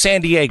could go to San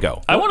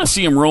Diego. I want to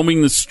see him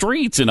roaming the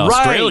streets in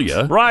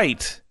Australia.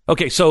 Right.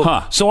 Okay, so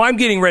I'm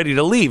getting ready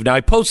to leave. Now, I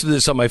posted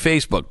this on my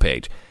Facebook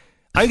page.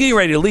 I'm getting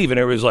ready to leave, and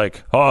everybody's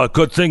like, oh,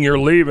 good thing you're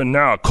leaving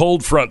now.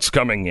 Cold front's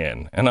coming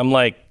in. And I'm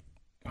like,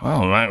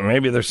 oh,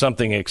 maybe there's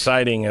something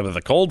exciting with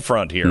the cold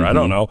front here. I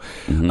don't know.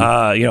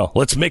 Mm-hmm.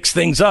 Let's mix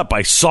things up.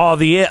 I saw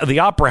the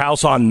Opera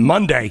House on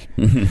Monday.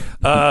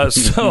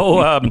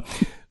 So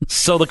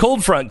the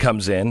cold front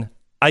comes in.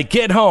 I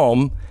get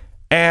home.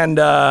 And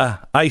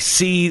I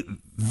see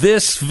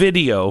this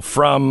video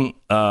from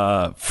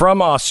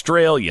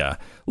Australia.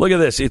 Look at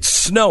this. It's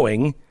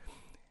snowing.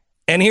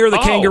 And here are the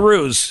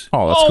kangaroos.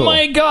 Oh, that's cool. Oh,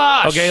 my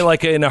gosh. Okay,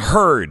 like in a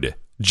herd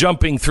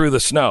jumping through the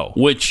snow.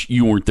 Which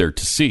you weren't there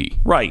to see.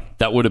 Right.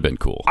 That would have been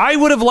cool. I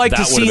would have liked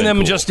to see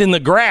them just in the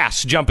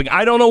grass jumping.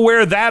 I don't know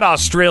where that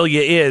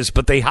Australia is,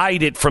 but they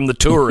hide it from the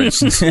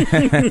tourists.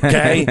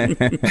 Okay?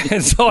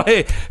 And so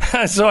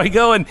I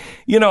go and,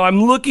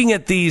 I'm looking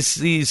at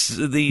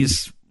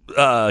these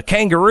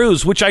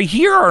kangaroos, which I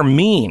hear are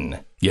mean.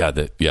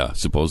 Yeah,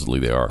 supposedly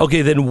they are.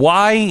 Okay, then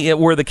why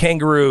were the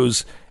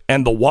kangaroos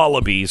and the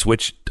wallabies,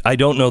 which I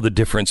don't know the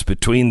difference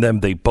between them,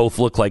 they both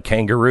look like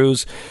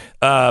kangaroos,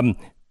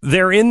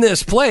 they're in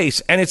this place,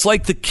 and it's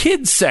like the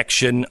kids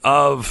section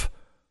of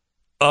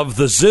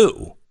the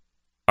zoo,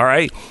 all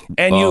right?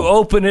 And you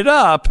open it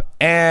up,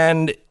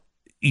 and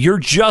you're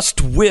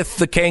just with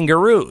the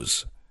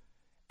kangaroos,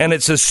 and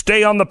it says,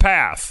 stay on the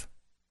path.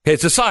 Okay,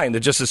 it's a sign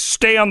that just says,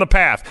 stay on the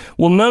path.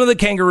 Well, none of the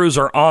kangaroos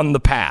are on the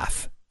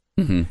path.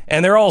 Mm-hmm.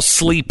 And they're all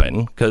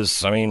sleeping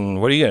because, what are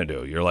you going to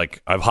do? You're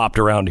like, I've hopped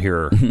around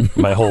here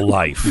my whole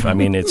life.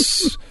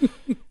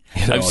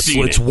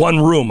 It's one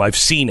room. I've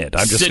seen it.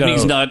 I'm just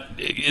Sydney's not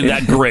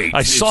that great.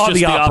 I saw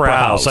the Opera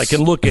House. I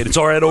can look at it. It's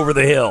right over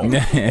the hill.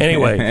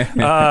 Anyway,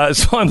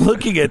 so I'm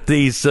looking at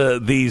these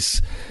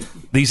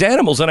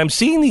animals, and I'm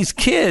seeing these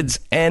kids,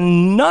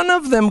 and none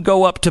of them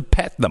go up to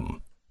pet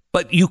them.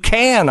 But you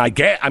can. I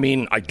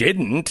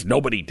didn't.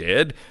 Nobody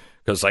did,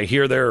 because I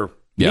hear they're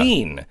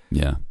mean.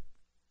 Yeah.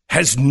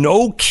 Has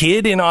no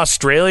kid in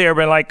Australia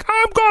been like,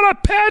 I'm going to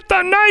pet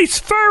the nice,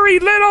 furry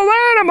little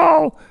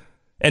animal,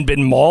 and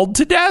been mauled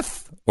to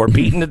death or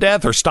beaten to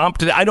death or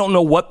stomped to death? I don't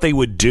know what they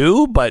would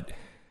do, but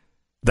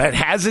that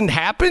hasn't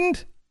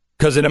happened.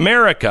 Because in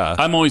America,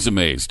 I'm always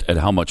amazed at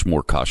how much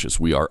more cautious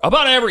we are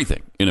about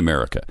everything in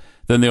America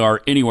than they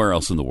are anywhere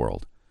else in the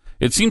world.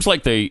 It seems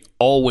like they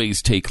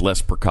always take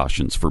less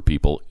precautions for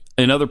people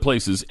in other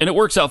places, and it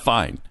works out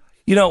fine.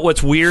 You know,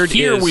 what's weird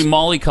here is... we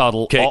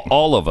mollycoddle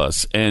all of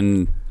us,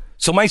 and...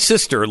 So my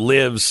sister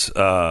lives,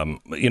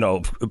 kind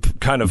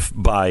of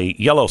by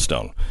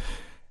Yellowstone.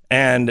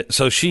 And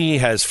so she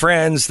has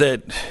friends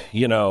that,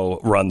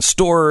 run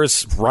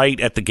stores right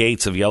at the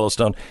gates of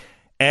Yellowstone.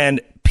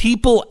 And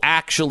people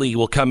actually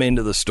will come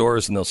into the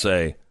stores and they'll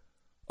say,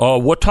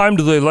 what time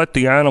do they let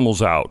the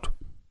animals out?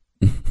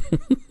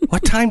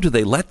 What time do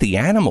they let the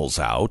animals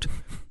out?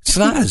 It's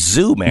not a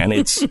zoo, man.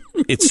 It's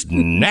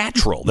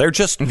natural. They're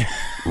just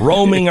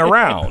roaming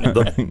around.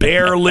 The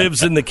bear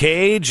lives in the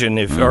cage in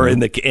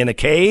a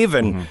cave,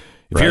 and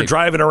if you're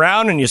driving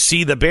around and you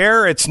see the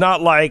bear, it's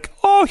not like,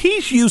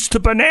 he's used to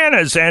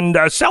bananas and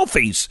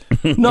selfies.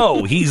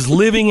 No, he's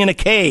living in a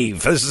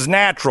cave. This is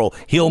natural.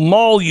 He'll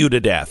maul you to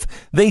death.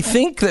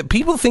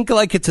 People think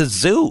like it's a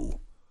zoo.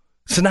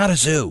 It's not a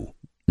zoo.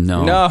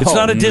 No, it's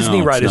not a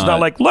Disney ride. It's not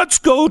like, let's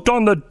go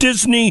on the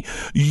Disney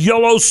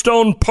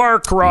Yellowstone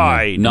Park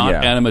ride. Not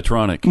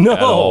animatronic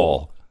at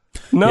all.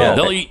 No. Yeah,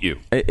 they'll eat you.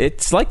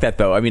 It's like that,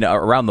 though. I mean,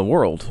 around the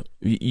world,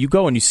 you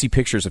go and you see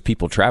pictures of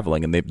people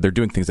traveling, and they're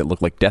doing things that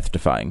look like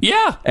death-defying.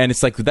 Yeah. And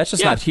it's like, that's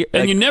just not here.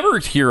 And you never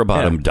hear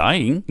about them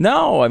dying.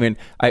 No, I mean,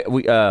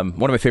 one of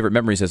my favorite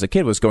memories as a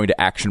kid was going to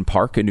Action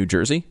Park in New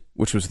Jersey,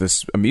 which was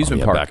this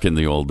amusement park. Back in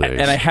the old days.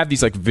 And I have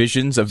these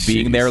visions of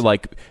being there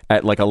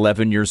at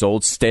 11 years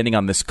old, standing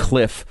on this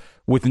cliff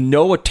with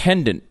no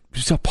attendant,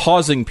 just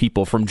pausing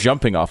people from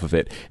jumping off of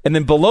it. And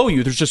then below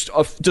you, there's just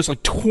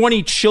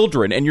 20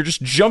 children, and you're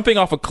just jumping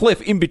off a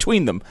cliff in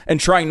between them and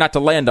trying not to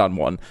land on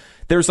one.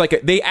 There's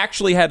they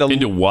actually had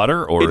into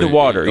water.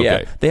 Okay.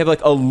 Yeah. They have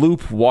a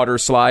loop water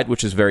slide,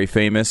 which is very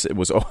famous. It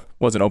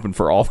wasn't open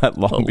for all that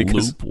long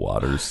because loop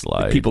water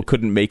slide. People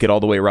couldn't make it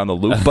all the way around the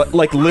loop, but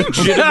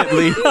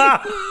legitimately,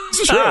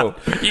 it's true.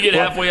 You get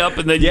halfway up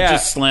and then you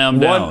just slam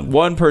down.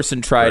 One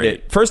person tried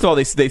it. First of all,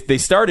 they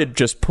started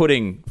just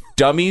putting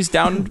dummies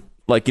down.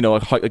 A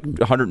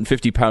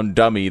 150-pound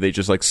dummy, they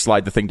just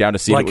slide the thing down to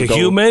see like if it would a go.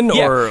 human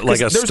or like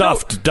a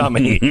stuffed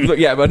dummy.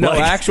 Yeah, but no,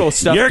 actual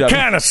stuffed You're dummy.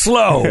 You're kind of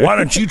slow. Why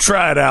don't you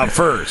try it out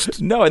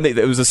first? No, and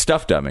it was a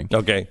stuffed dummy.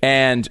 Okay,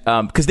 and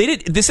because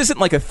this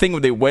isn't a thing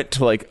where they went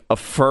to a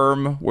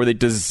firm where they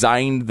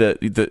designed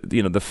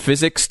the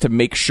physics to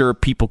make sure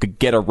people could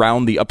get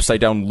around the upside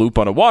down loop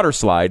on a water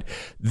slide.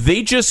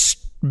 They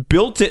just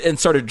built it and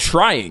started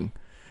trying.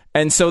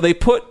 And so they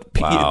put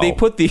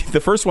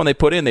the first one they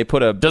put in. They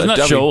put a doesn't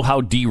that show how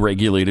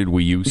deregulated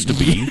we used to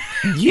be?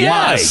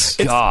 Yes,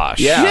 my gosh,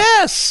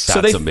 yes.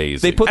 So that's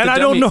amazing. They put and I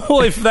don't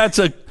know if that's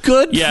a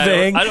good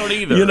thing. I don't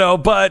either.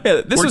 But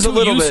this was a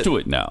little used bit to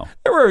it now.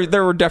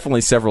 There were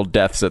definitely several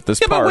deaths at this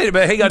park. But wait a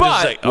minute, hang on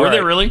just a second. Were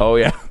they really? Oh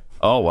yeah.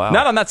 Oh wow.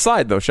 Not on that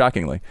side though.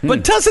 Shockingly.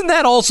 But doesn't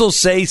that also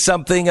say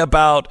something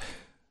about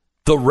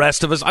the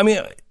rest of us? I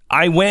mean,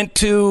 I went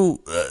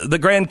to the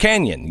Grand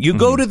Canyon. You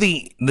go to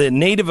the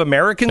Native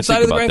American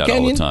side of the Grand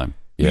Canyon all the time.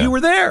 Yeah. You were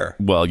there.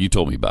 Well, you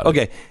told me about it.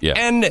 Okay. Yeah.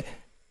 And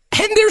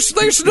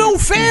there's no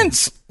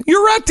fence.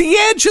 You're at the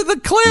edge of the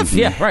cliff.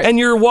 Yeah, right. And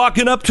you're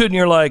walking up to it and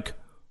you're like,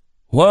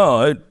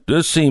 well,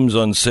 this seems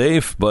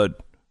unsafe, but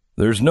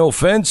there's no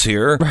fence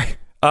here. Right.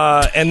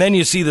 And then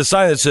you see the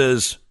sign that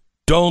says,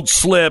 don't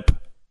slip,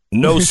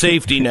 no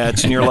safety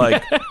nets. And you're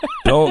like,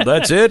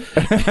 that's it?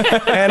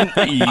 And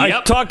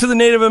I talked to the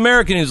Native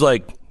American. He's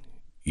like,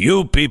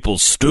 you people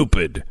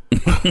stupid.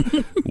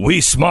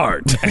 We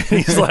smart. And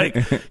he's like,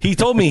 he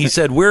told me, he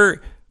said,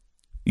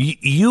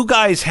 you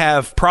guys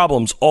have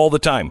problems all the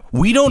time.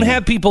 We don't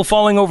have people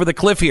falling over the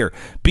cliff here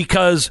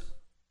because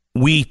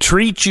we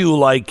treat you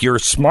like you're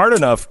smart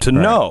enough to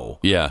know.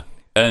 Yeah.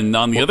 And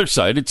on the other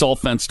side, it's all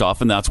fenced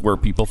off, and that's where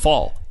people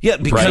fall. Yeah,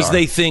 because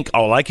they think,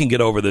 I can get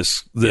over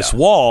this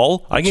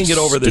wall. I can get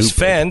over this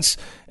fence.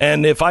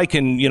 And if I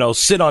can,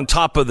 sit on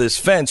top of this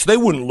fence, they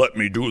wouldn't let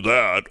me do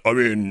that. I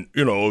mean,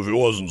 if it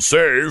wasn't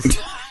safe.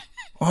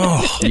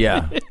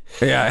 Yeah.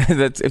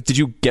 Did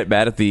you get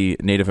mad at the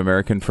Native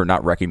American for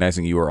not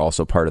recognizing you were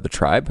also part of the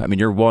tribe? I mean,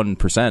 you're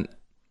 1%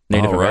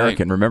 Native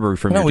American. Remember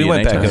from your we DNA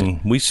went back test? and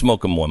we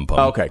smoke them one pump.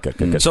 Oh, okay,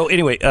 good. So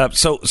anyway,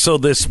 so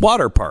this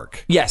water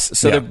park. Yes,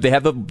 so they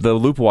have the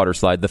loop water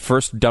slide. The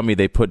first dummy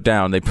they put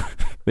down, they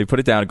put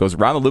it down. It goes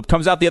around the loop,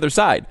 comes out the other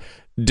side,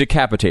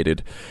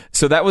 decapitated.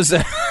 So that was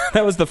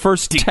the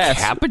first test.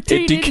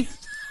 Decapitated?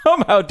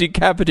 somehow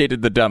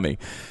decapitated the dummy.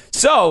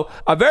 So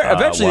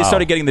eventually they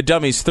started getting the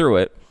dummies through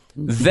it.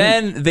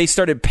 Then they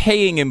started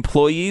paying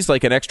employees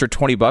like an extra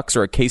 $20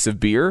 or a case of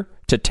beer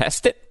to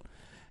test it.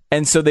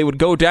 And so they would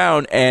go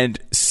down, and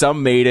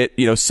some made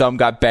it, some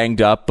got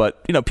banged up,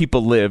 but,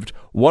 people lived.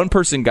 One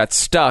person got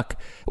stuck,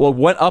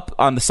 went up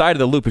on the side of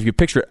the loop, if you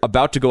picture it,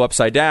 about to go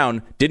upside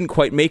down, didn't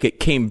quite make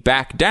it, came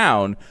back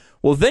down.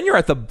 Well, then you're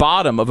at the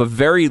bottom of a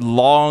very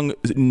long,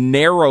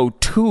 narrow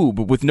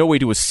tube with no way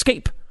to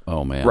escape.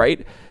 Oh, man.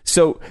 Right?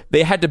 So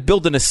they had to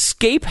build an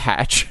escape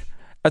hatch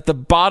at the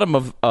bottom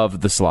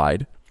of the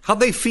slide. How'd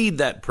they feed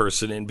that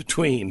person in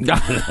between? I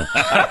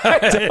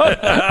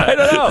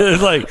don't know.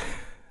 It's like...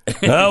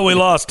 Oh, we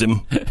lost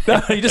him.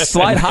 No, you just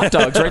slide hot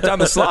dogs right down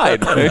the slide.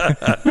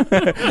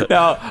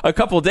 Now, a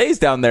couple of days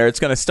down there,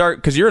 it's going to start,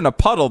 because you're in a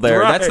puddle there.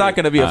 Right. That's not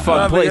going to be a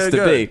fun place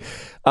to be.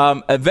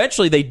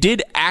 Eventually, they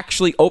did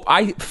actually...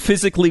 I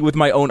physically, with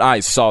my own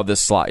eyes, saw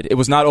this slide. It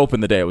was not open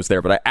the day I was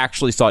there, but I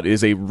actually saw it. It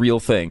is a real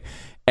thing.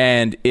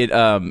 And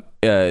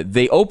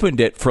they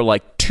opened it for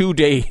like 2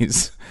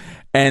 days.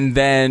 And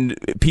then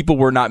people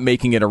were not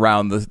making it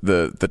around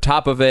the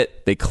top of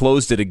it. They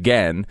closed it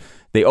again.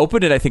 They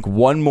opened it, I think,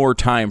 one more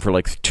time for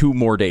like 2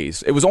 more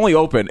days. It was only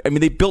open. I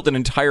mean, they built an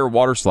entire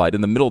water slide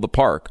in the middle of the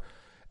park.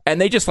 And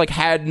they just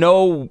had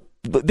no...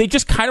 They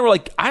just kind of were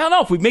like, I don't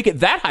know, if we make it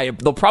that high,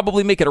 they'll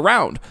probably make it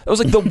around. That was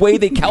like the way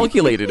they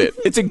calculated it.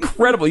 It's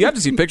incredible. You have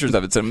to see pictures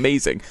of it. It's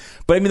amazing.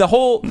 But I mean, the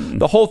whole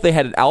they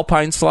had an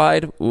alpine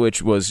slide,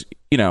 which was,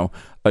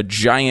 a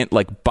giant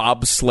like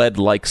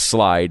bobsled-like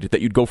slide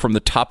that you'd go from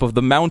the top of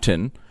the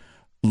mountain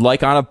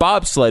like on a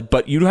bobsled,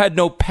 but you had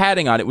no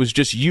padding on it. It was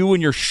just you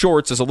and your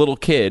shorts as a little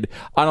kid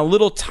on a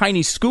little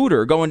tiny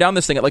scooter going down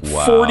this thing at like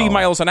 40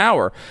 miles an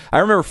hour. I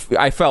remember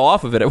I fell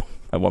off of it at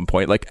one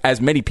point, like as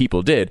many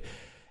people did,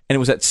 and it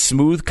was at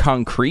smooth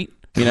concrete.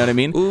 You know what I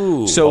mean?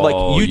 Ooh.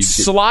 So you'd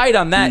slide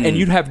on that, and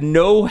you'd have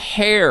no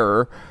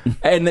hair,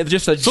 and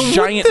just a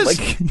giant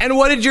And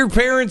what did your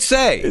parents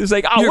say? It was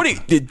like, what are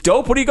you,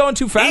 dope? What are you going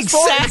too fast for?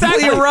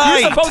 Exactly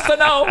right. You're supposed to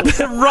know.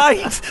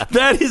 Right.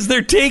 That is,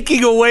 they're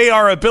taking away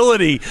our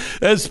ability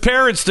as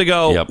parents to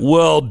go,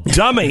 well,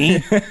 dummy,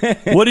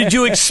 what did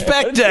you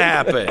expect to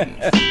happen?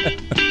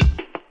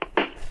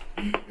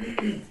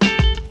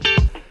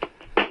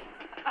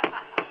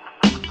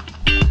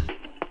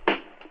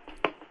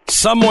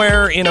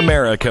 Somewhere in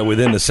America,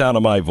 within the sound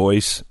of my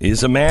voice,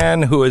 is a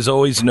man who has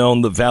always known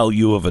the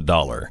value of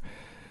 $1.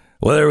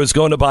 Whether it was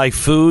going to buy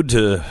food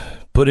to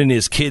put in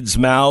his kids'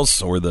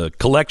 mouths, or the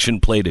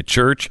collection plate at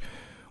church,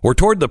 or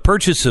toward the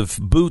purchase of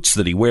boots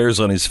that he wears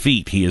on his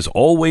feet, he has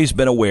always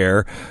been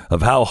aware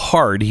of how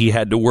hard he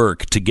had to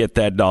work to get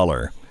that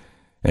 $1,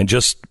 and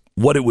just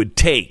what it would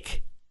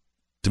take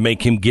to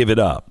make him give it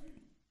up.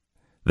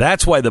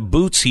 That's why the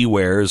boots he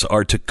wears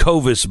are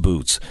Tecovas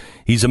boots.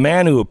 He's a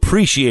man who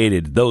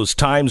appreciated those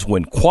times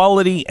when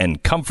quality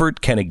and comfort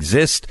can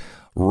exist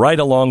right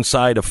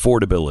alongside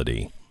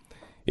affordability.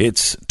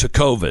 It's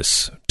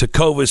Tecovas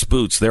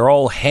boots. They're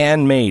all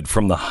handmade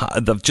from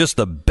just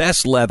the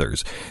best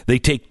leathers. They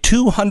take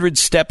 200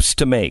 steps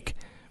to make.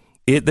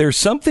 There's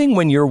something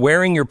when you're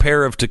wearing your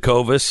pair of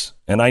Tecovas,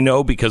 and I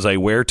know because I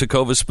wear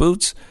Tecovas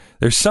boots,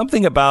 there's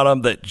something about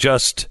them that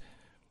just,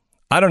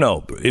 I don't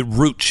know, it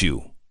roots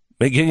you.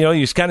 You're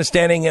just kind of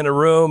standing in a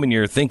room and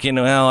you're thinking,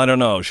 well, I don't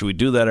know, should we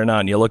do that or not?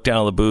 And you look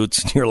down at the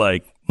boots and you're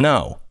like,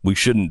 no, we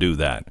shouldn't do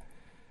that.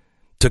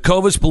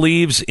 Tecovas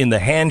believes in the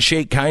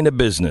handshake kind of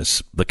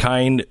business, the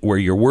kind where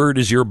your word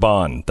is your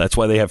bond. That's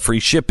why they have free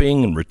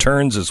shipping and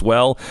returns as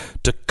well.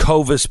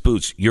 Tecovas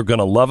boots. You're going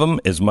to love them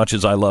as much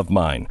as I love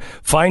mine.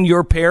 Find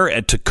your pair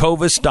at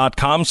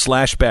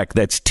tecovas.com/Beck.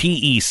 That's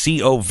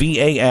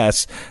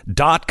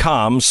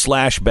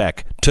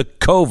TECOVAS.com/Beck.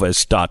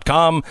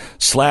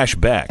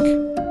 Tecovas.com/Beck.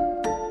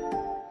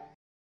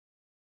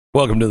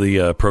 Welcome to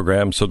the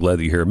program. So glad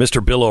that you're here.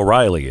 Mr. Bill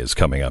O'Reilly is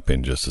coming up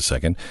in just a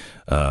second.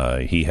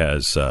 He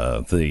has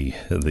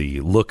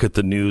the look at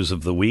the news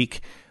of the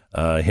week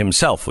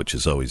himself, which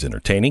is always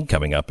entertaining,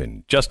 coming up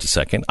in just a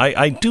second.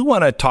 I do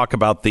want to talk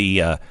about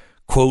the,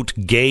 quote,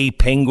 gay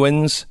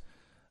penguins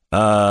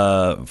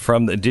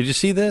did you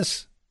see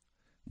this?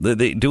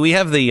 Do we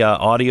have the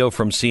audio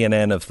from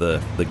CNN of the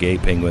gay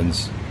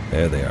penguins?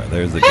 There they are.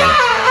 There's the gay.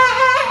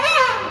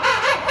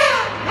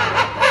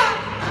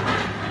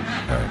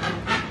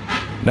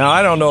 Now,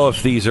 I don't know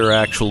if these are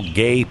actual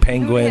gay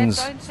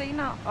penguins.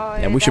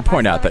 And we should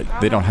point out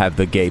that they don't have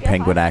the gay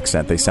penguin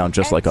accent. They sound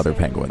just like other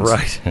penguins.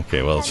 Right.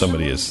 Okay, well,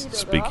 somebody is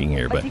speaking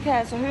here. But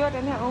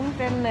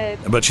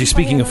she's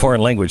speaking a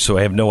foreign language, so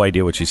I have no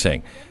idea what she's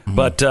saying. Mm-hmm.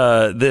 But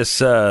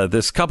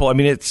this couple, I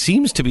mean, it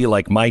seems to be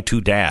like My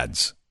Two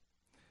Dads.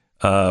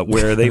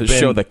 Where they've been,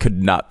 show that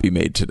could not be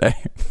made today.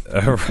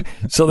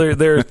 So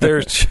they're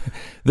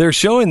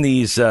showing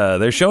these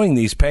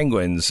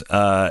penguins,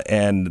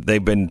 and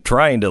they've been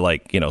trying to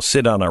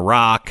sit on a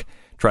rock,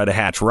 try to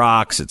hatch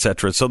rocks,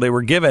 etc. So they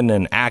were given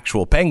an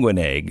actual penguin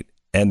egg,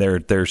 and they're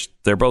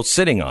both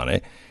sitting on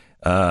it,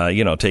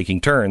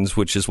 taking turns,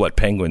 which is what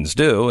penguins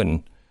do,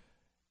 and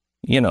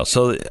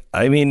so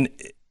I mean,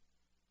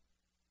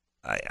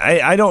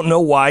 I don't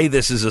know why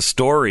this is a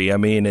story. I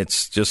mean,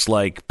 it's just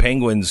like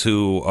penguins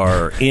who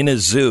are in a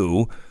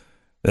zoo.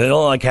 They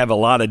don't like have a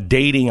lot of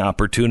dating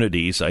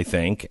opportunities, I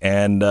think.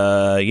 And,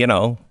 you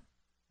know,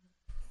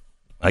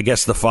 I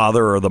guess the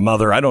father or the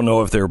mother, I don't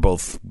know if they're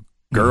both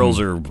girls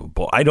or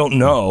I don't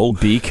know.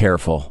 Be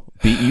careful.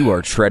 You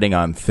are treading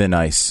on thin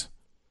ice.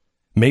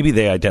 Maybe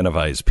they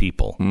identify as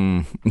people.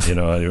 You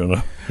know, I don't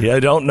know. Yeah, I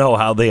don't know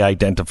how they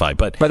identify.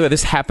 But by the way,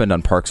 this happened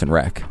on Parks and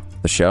Rec,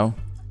 the show.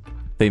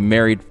 They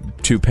married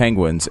 2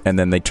 penguins, and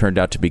then they turned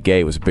out to be gay.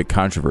 It was a big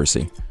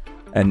controversy.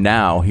 And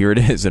now, here it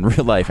is in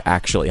real life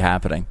actually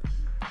happening.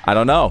 I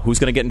don't know. Who's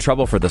going to get in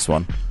trouble for this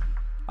one?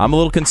 I'm a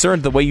little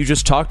concerned the way you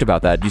just talked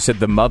about that. You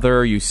said the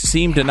mother, you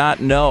seem to not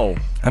know.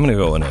 I'm going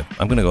to go in a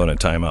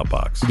timeout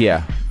box.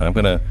 Yeah. We're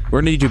going to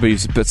need you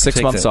but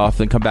 6 months off,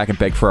 then come back and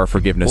beg for our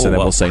forgiveness, and then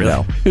we'll say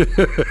no.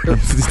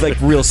 It's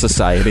like real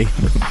society.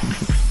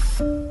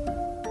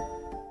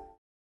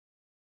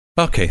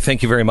 Okay,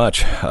 thank you very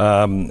much.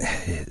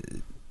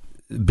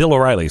 Bill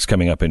O'Reilly's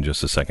coming up in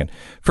just a second.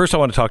 First, I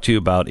want to talk to you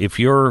about if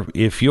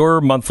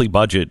your monthly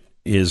budget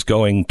is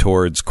going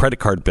towards credit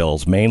card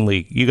bills,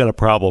 mainly, you got a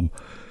problem.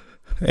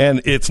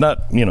 And it's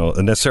not,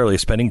 necessarily a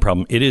spending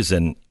problem. It is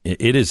an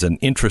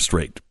interest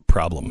rate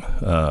problem.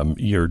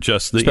 You're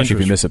just especially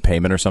if you miss a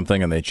payment or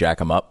something and they jack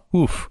them up.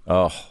 Oof.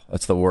 Oh,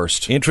 that's the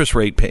worst. Interest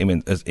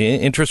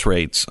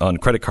rates on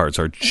credit cards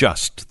are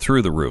just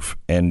through the roof,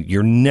 and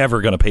you're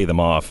never going to pay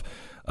them off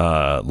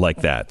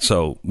like that.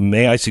 So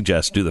may I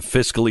suggest do the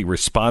fiscally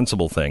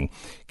responsible thing.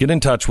 Get in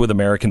touch with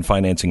American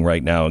Financing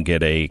right now and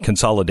get a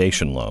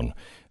consolidation loan.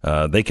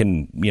 They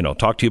can,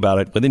 talk to you about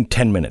it within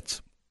 10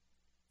 minutes.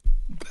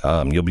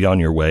 You'll be on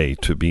your way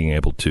to being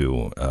able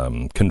to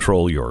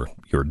control your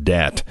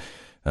debt,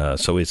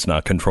 so it's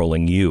not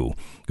controlling you.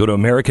 Go to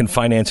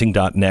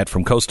AmericanFinancing.net.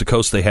 From coast to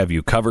coast, they have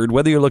you covered.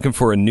 Whether you're looking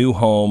for a new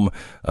home,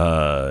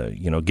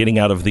 getting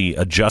out of the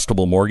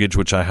adjustable mortgage,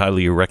 which I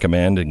highly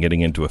recommend, and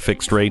getting into a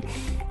fixed rate,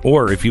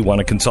 or if you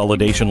want a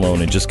consolidation loan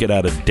and just get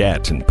out of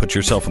debt and put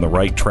yourself on the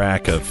right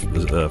track of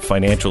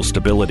financial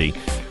stability,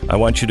 I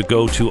want you to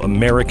go to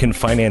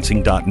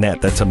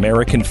AmericanFinancing.net. That's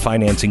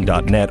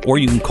AmericanFinancing.net, or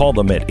you can call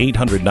them at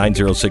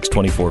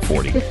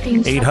 800-906-2440.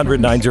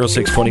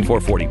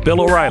 800-906-2440.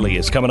 Bill O'Reilly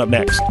is coming up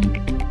next.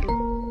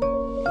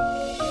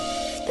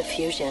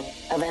 Fusion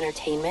of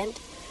entertainment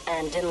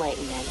and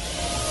enlightenment.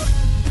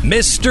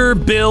 Mr.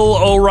 Bill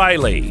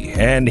O'Reilly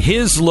and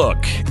his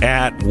look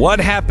at what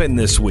happened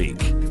this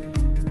week.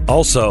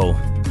 Also,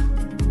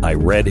 I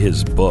read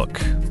his book.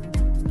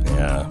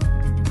 Yeah.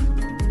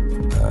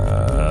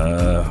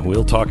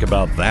 We'll talk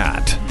about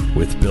that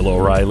with Bill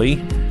O'Reilly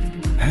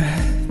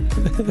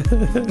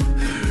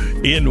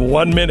in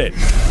 1 minute.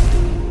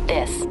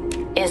 This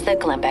is the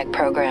Glenn Beck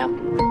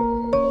Program.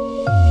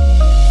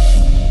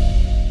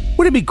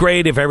 Would it be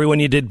great if everyone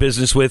you did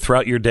business with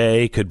throughout your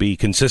day could be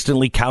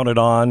consistently counted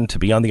on to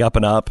be on the up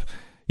and up?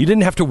 You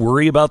didn't have to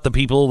worry about the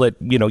people that,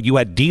 you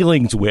had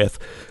dealings with,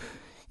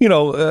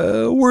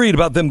 worried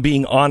about them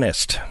being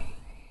honest.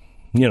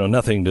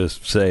 Nothing to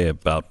say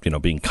about,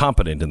 being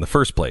competent in the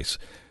first place.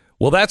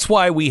 Well, that's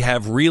why we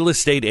have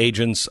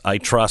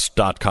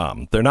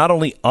realestateagentsitrust.com. They're not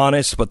only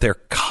honest, but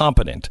they're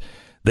competent.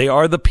 They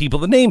are the people,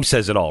 the name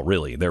says it all,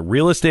 really. They're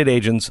real estate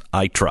agents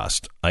I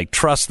trust. I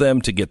trust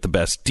them to get the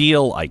best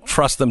deal. I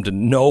trust them to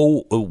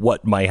know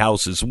what my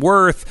house is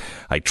worth.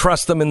 I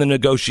trust them in the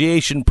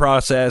negotiation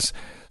process.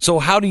 So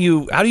how do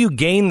you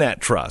gain that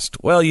trust?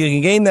 Well, you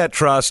can gain that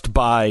trust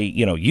by,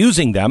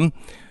 using them,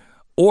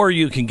 or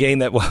you can gain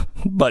that,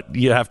 but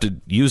you have to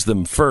use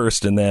them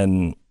first and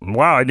then,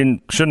 wow,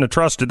 shouldn't have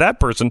trusted that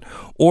person.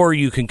 Or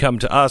you can come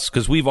to us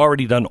because we've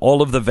already done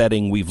all of the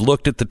vetting. We've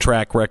looked at the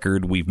track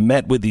record. We've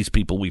met with these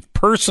people. We've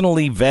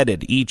personally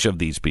vetted each of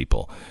these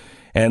people.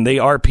 And they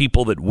are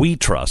people that we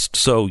trust.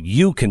 So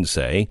you can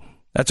say,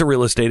 that's a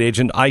real estate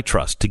agent I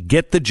trust to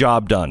get the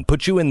job done,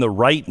 put you in the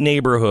right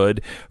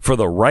neighborhood for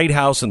the right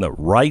house in the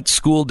right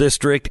school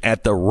district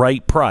at the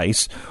right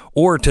price,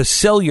 or to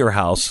sell your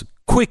house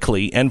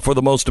quickly and for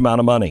the most amount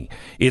of money.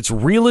 It's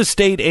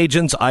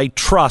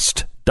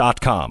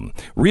realestateagentsitrust.com.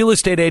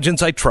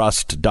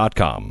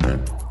 realestateagentsitrust.com.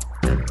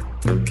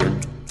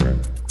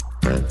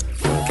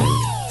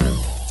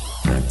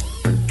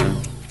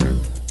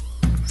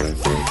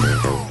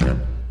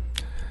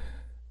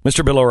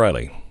 Mr. Bill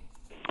O'Reilly.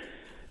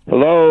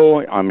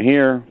 Hello, I'm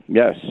here.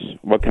 Yes.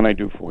 What can I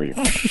do for you?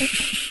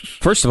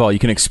 First of all, you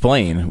can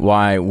explain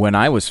why when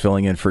I was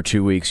filling in for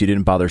 2 weeks, you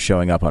didn't bother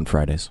showing up on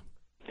Fridays.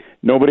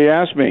 Nobody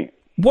asked me.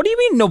 What do you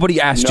mean nobody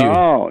asked you?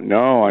 No,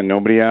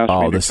 nobody asked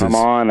me to come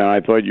on, and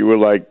I thought you were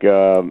like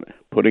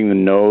putting the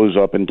nose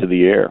up into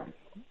the air.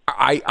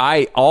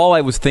 All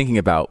I was thinking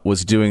about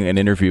was doing an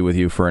interview with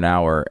you for an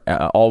hour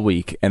all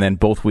week, and then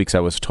both weeks I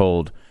was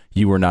told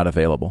you were not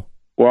available.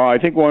 Well, I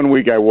think 1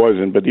 week I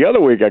wasn't, but the other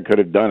week I could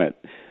have done it.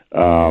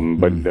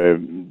 But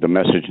the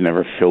message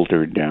never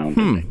filtered down.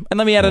 And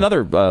let me add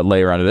another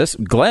layer onto this.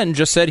 Glenn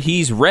just said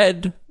he's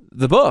read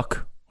the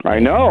book. I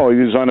know.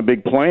 He was on a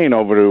big plane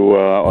over to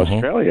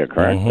Australia,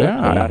 correct?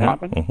 Yeah. That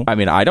happened? I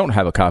mean, I don't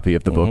have a copy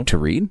of the book to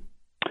read.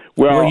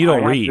 Well, you don't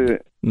I have read. to,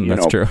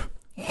 That's true.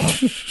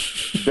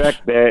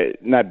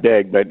 not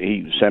beg, but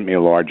he sent me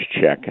a large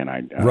check, and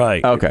I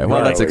Right. Okay,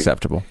 well, that's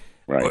acceptable.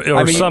 Right.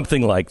 Or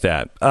something like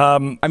that.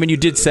 I mean, you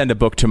did send a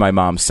book to my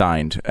mom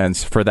signed, and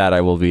for that I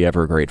will be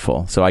ever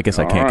grateful. So I guess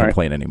I can't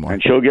complain anymore.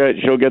 And she'll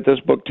get this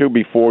book too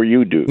before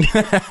you do.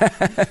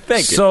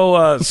 Thank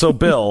you. So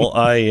Bill,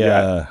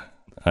 I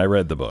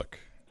read the book.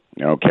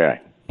 Okay.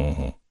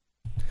 Mm-hmm.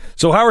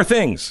 So how are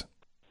things?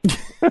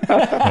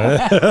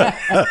 I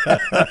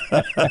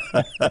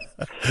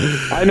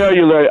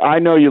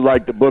know you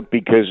like the book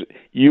because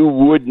you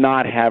would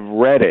not have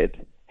read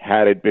it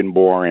had it been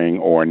boring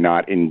or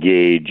not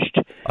engaged.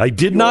 I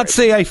did not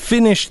say I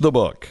finished the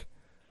book.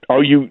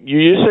 Oh, you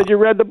said you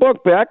read the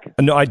book, Beck.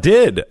 No, I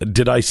did.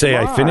 Did I say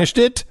I finished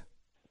it?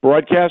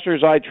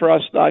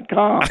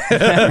 BroadcastersITrust.com.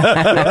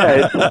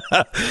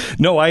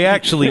 No, I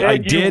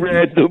did. You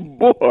read the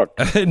book.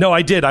 No,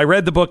 I did. I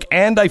read the book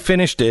and I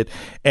finished it,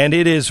 and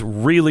it is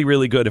really,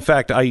 really good. In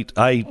fact,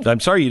 I'm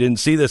sorry you didn't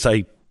see this.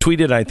 I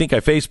tweeted, and I think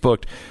I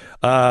Facebooked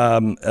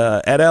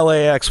at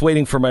LAX,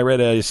 waiting for my red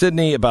out of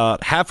Sydney,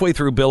 about halfway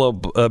through Bill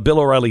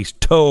O'Reilly's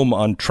tome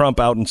on Trump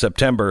out in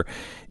September.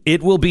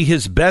 It will be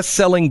his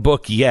best-selling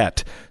book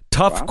yet.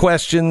 Tough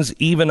questions,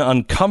 even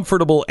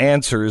uncomfortable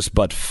answers,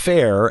 but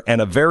fair and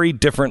a very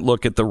different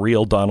look at the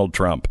real Donald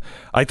Trump.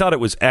 I thought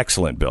it was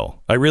excellent,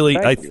 Bill. I really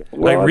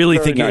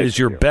think it is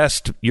your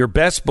best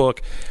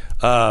book,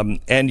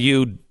 and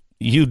you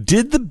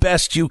did the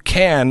best you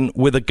can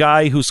with a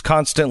guy who's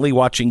constantly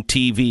watching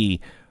TV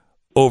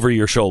over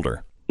your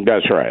shoulder.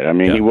 That's right. I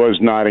mean, he was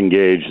not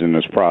engaged in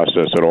this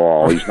process at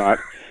all. He's not.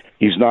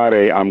 He's not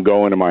a I'm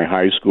going to my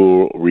high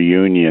school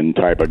reunion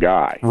type of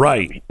guy.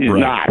 Right. He's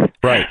not.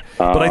 Right.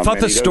 But I thought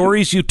the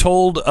stories you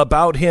told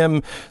about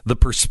him, the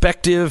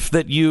perspective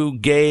that you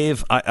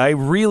gave, I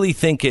really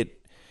think it,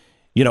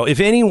 if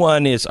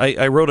anyone is,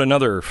 I wrote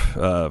another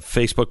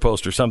Facebook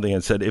post or something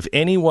and said, if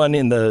anyone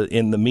in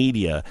the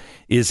media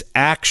is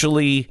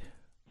actually,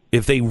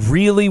 if they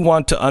really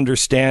want to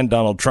understand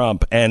Donald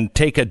Trump and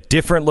take a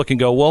different look and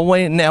go, well,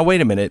 wait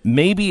a minute,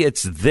 maybe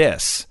it's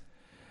this.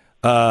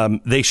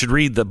 They should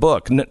read the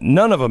book.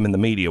 None of them in the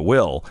media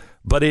will,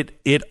 but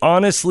it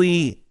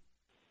honestly,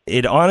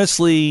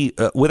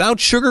 without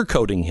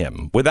sugarcoating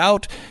him,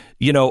 without,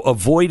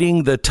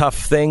 avoiding the tough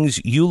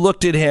things, you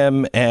looked at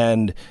him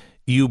and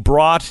you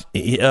brought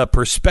a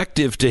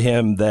perspective to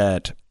him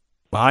that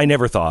I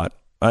never thought.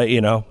 I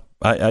thought.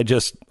 Well,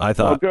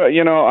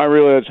 good. I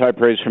really, that's high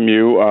praise from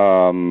you.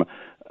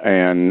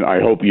 And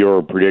I hope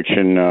your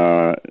prediction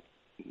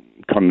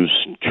comes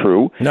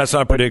true. No, it's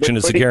not a prediction;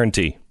 it's a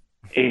guarantee.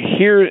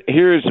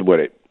 Here's what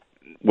it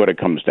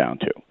comes down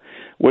to.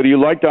 Whether you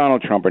like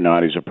Donald Trump or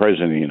not, he's a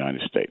president of the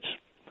United States.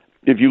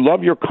 If you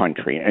love your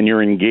country and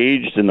you're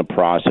engaged in the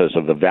process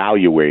of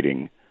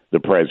evaluating the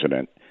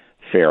president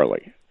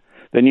fairly,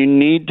 then you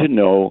need to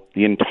know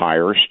the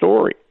entire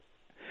story.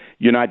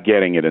 You're not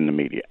getting it in the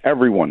media.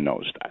 Everyone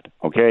knows that,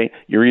 okay?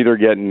 You're either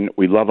getting,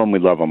 we love him,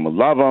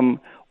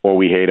 or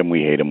we hate him,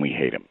 we hate him, we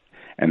hate him.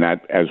 And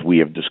that, as we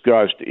have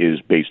discussed,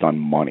 is based on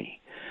money.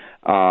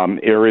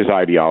 There is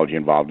ideology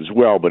involved as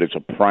well, but it's a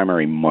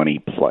primary money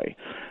play.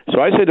 So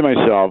I said to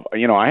myself,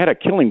 I had a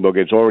killing book.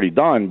 It's already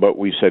done, but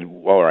we said,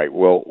 all right,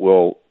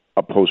 we'll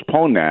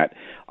postpone that.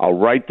 I'll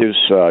write this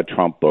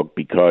Trump book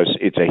because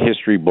it's a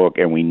history book,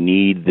 and we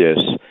need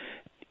this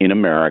in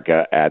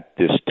America at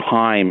this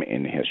time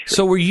in history.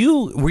 So were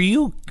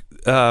you?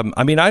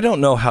 I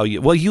don't know how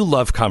you. Well, you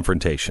love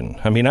confrontation.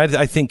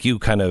 I think you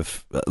kind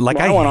of like.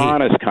 I want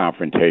honest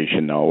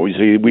confrontation, though.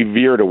 We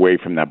veered away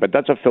from that, but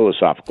that's a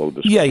philosophical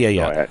discussion.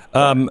 Yeah.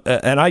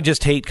 And I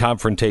just hate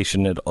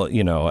confrontation.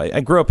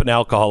 I grew up in an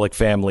alcoholic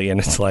family, and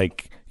it's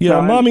like,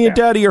 mommy and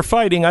daddy are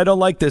fighting. I don't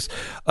like this.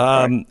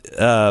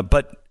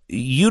 But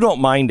you don't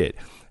mind it.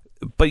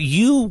 But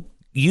you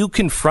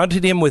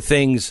confronted him with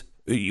things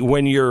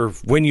when you're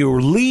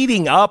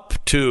leading up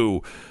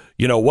to.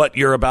 What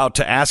you're about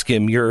to ask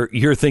him,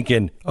 you're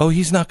thinking, oh,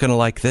 he's not going to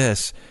like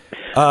this.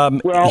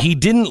 He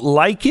didn't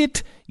like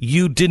it.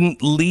 You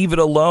didn't leave it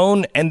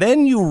alone. And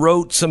then you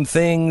wrote some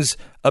things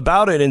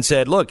about it and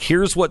said, look,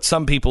 here's what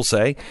some people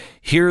say.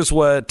 Here's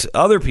what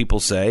other people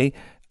say.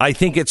 I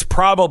think it's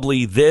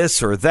probably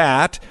this or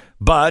that,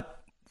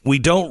 but we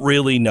don't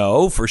really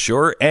know for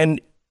sure.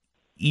 And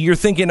you're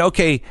thinking,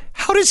 okay,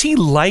 how does he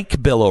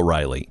like Bill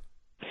O'Reilly?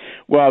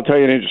 Well, I'll tell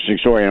you an interesting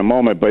story in a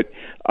moment, but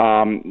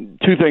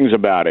two things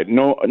about it.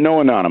 No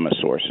anonymous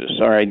sources.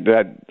 All right,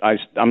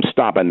 I'm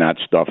stopping that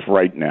stuff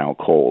right now,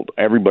 cold.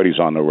 Everybody's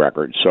on the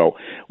record. So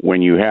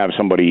when you have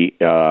somebody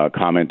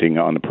commenting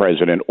on the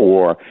president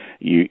or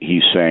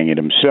he's saying it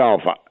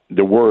himself,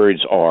 the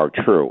words are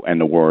true,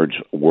 and the words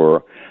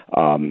were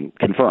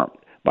confirmed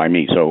by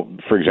me. So,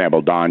 for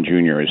example, Don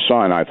Jr., his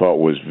son, I thought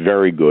was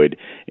very good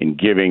in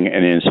giving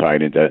an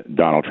insight into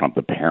Donald Trump,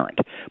 the parent.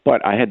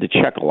 But I had to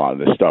check a lot of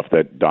the stuff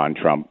that Don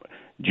Trump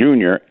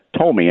Jr.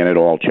 told me, and it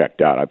all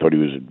checked out. I thought he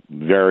was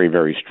very,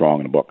 very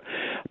strong in the book.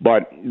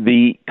 But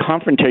the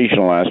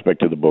confrontational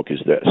aspect of the book is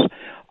this.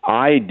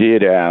 I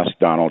did ask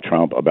Donald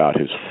Trump about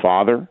his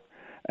father,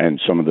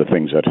 and some of the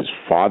things that his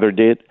father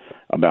did,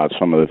 about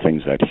some of the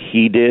things that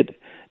he did,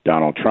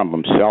 Donald Trump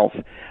himself,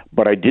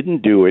 but I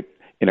didn't do it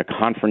in a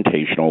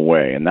confrontational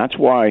way. And that's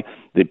why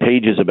the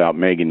pages about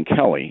Megyn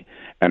Kelly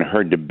and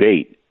her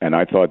debate, and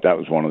I thought that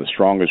was one of the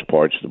strongest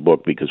parts of the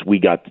book, because we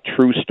got the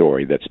true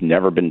story that's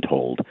never been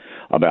told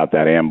about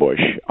that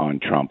ambush on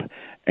Trump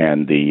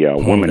and the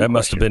woman. That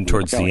must have been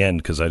towards the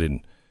end, because I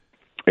didn't.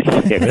 You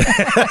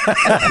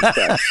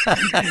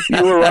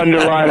were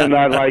underlining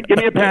that, like, give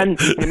me a pen.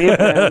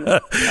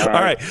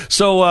 All right.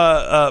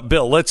 So,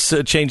 Bill, let's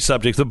change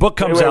subject. The book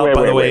comes out,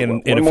 by the way,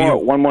 in a few.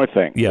 One more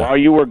thing. Yeah. While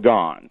you were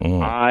gone,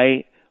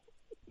 I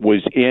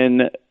was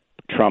in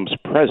Trump's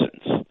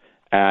presence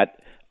at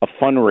a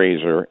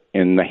fundraiser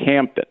in the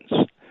Hamptons.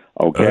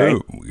 Okay.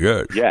 Oh,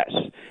 yes. Yes.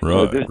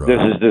 Right. So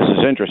this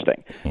is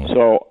interesting.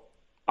 So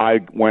I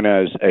went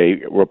as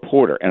a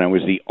reporter, and I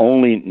was the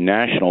only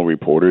national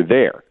reporter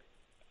there.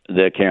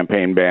 The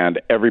campaign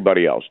banned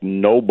everybody else.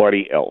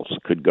 Nobody else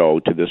could go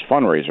to this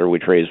fundraiser,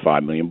 which raised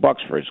 $5 million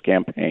for his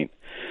campaign.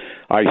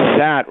 I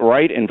sat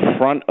right in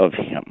front of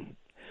him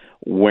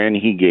when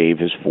he gave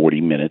his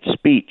 40-minute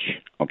speech.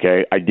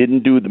 Okay, I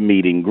didn't do the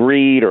meet and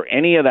greet or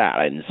any of that.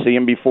 I didn't see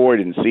him before. I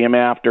didn't see him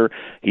after.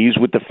 He's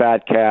with the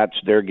fat cats.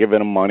 They're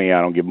giving him money. I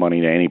don't give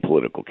money to any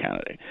political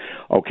candidate.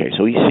 Okay,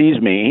 so he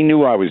sees me. He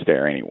knew I was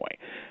there anyway,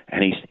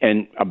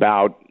 and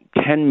about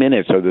 10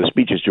 minutes of the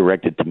speech is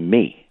directed to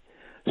me.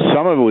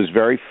 Some of it was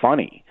very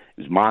funny.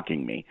 He was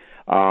mocking me.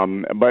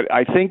 But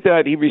I think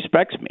that he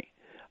respects me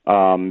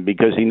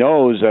because he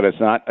knows that it's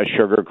not a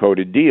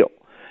sugar-coated deal.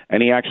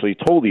 And he actually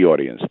told the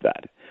audience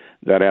that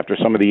after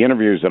some of the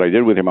interviews that I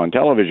did with him on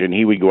television,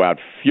 he would go out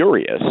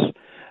furious.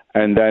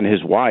 And then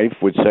his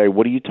wife would say,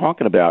 "What are you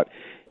talking about?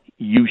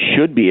 You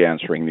should be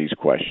answering these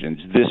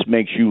questions. This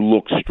makes you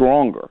look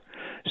stronger."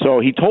 So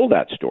he told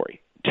that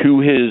story to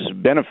his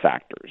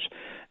benefactors.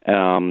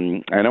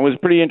 And it was a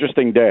pretty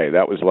interesting day.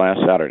 That was last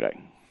Saturday.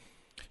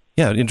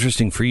 Yeah,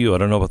 interesting for you. I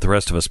don't know about the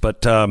rest of us,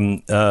 but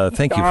thank you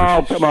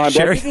for come on,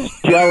 sharing. You're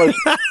just jealous.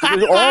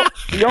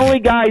 The only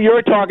guy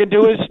you're talking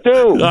to is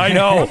Stu. I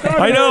know.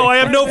 I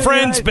have no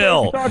friends,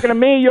 Bill. You're talking to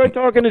me. You're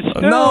talking to Stu.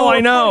 No,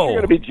 I know.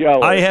 You're going to be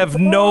jealous. I have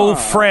no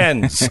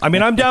friends. I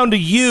mean, I'm down to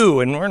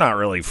you, and we're not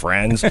really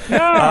friends.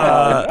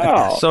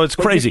 No. So it's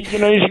crazy.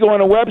 You should go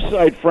on a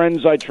website,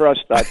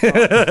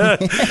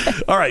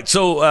 friendsitrust.com. All right,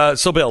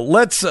 so Bill,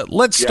 let's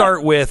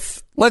start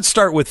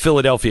with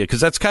Philadelphia, because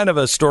that's kind of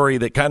a story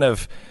that kind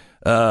of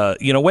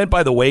went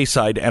by the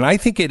wayside, and I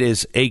think it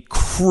is a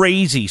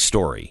crazy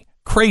story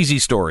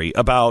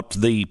about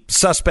the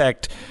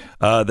suspect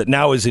that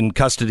now is in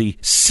custody.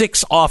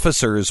 6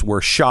 officers were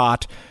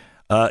shot.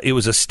 It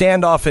was a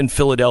standoff in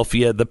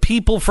Philadelphia. The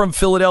people from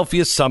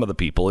Philadelphia, some of the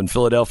people in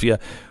Philadelphia,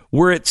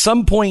 were at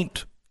some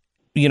point,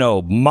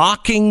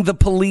 mocking the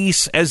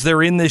police as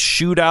they're in this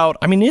shootout.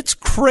 I mean, it's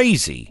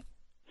crazy.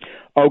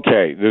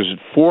 Okay, there's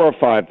 4 or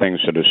 5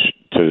 things to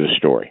the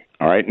story.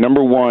 All right,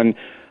 number one,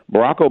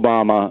 Barack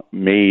Obama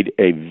made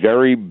a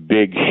very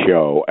big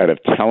show out of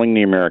telling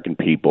the American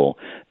people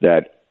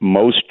that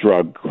most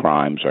drug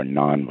crimes are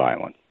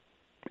nonviolent.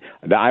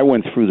 I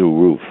went through the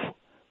roof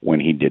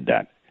when he did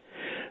that.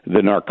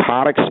 The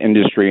narcotics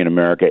industry in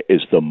America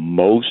is the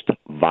most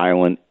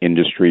violent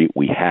industry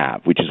we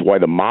have, which is why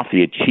the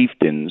mafia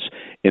chieftains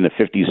in the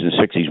 50s and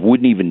 60s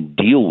wouldn't even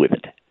deal with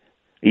it,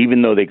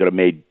 even though they could have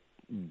made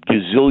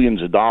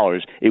gazillions of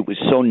dollars. It was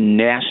so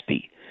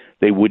nasty,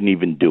 they wouldn't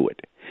even do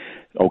it.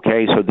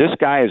 Okay, so this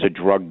guy is a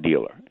drug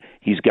dealer.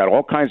 He's got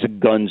all kinds of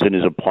guns in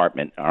his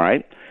apartment, all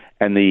right?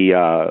 And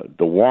the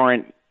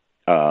warrant,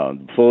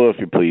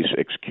 Philadelphia police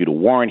execute a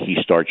warrant. He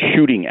starts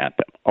shooting at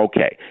them.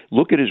 Okay,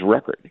 look at his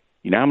record.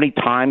 You know how many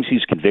times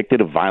he's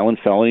convicted of violent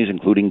felonies,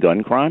 including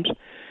gun crimes?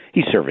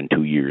 He's serving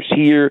 2 years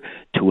here,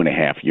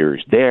 2.5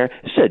 years there.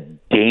 This is a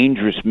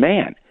dangerous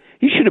man.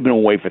 He should have been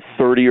away for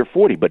 30 or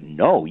 40, but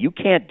no, you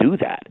can't do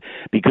that,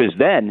 because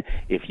then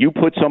if you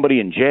put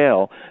somebody in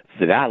jail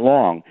for that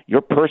long,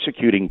 you're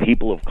persecuting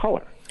people of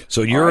color.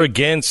 So you're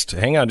against,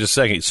 hang on just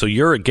a second, so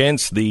you're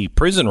against the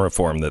prison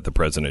reform that the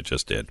president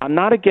just did? I'm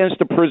not against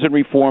the prison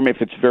reform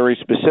if it's very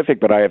specific,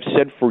 but I have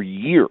said for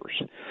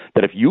years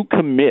that if you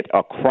commit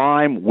a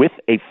crime with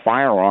a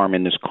firearm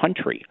in this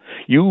country,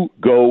 you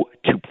go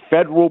to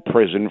federal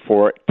prison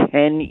for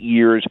 10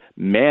 years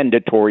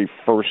mandatory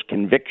first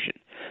conviction.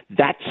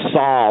 That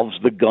solves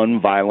the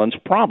gun violence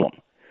problem.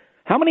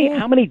 How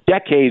many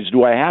decades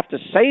do I have to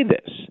say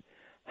this?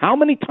 How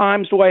many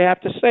times do I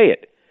have to say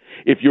it?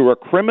 If you're a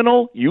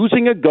criminal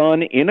using a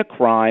gun in a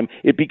crime,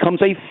 it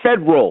becomes a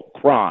federal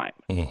crime,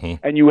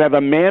 and you have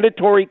a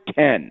mandatory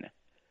 10.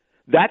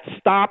 That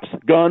stops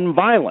gun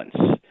violence.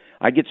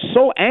 I get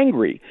so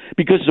angry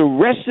because the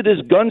rest of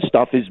this gun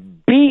stuff is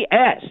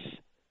BS.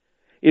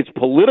 It's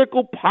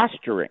political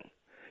posturing.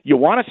 You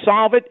want to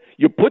solve it,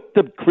 you put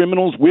the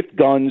criminals with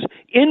guns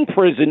in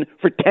prison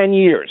for 10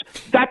 years.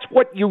 That's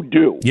what you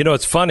do. You know,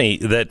 it's funny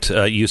that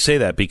you say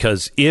that,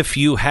 because if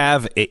you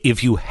have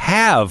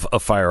a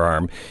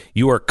firearm,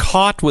 you are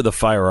caught with a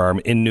firearm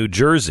in New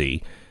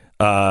Jersey,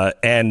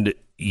 and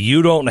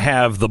you don't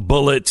have the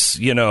bullets,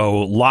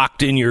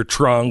 locked in your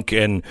trunk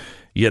and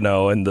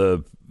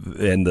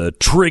the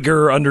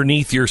trigger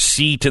underneath your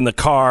seat in the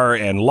car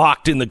and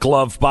locked in the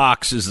glove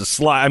box is a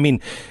slide. I mean,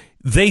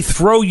 they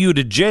throw you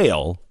in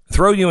jail.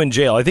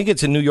 I think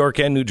it's in New York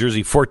and New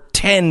Jersey for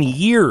 10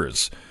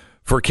 years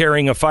for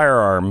carrying a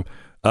firearm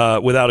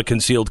without a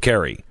concealed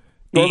carry.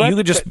 Well,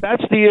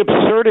 that's the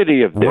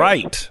absurdity of this.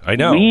 Right, I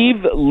know.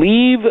 Leave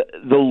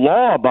the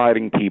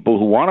law-abiding people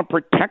who want to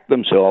protect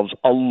themselves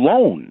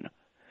alone,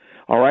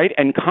 all right,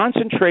 and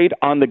concentrate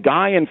on the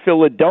guy in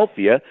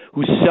Philadelphia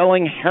who's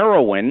selling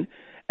heroin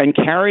and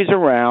carries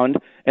around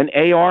an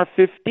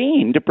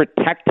AR-15 to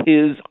protect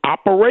his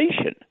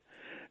operation.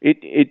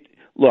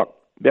 Look,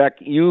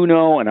 Beck,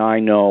 and I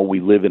know we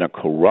live in a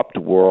corrupt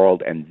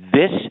world, and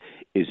this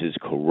is as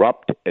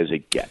corrupt as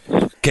it gets.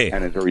 Okay.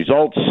 And as a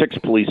result, 6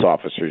 police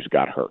officers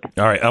got hurt.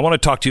 All right. I want to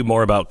talk to you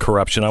more about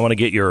corruption. I want to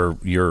get your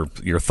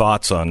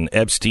thoughts on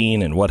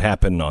Epstein and what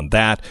happened on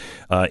that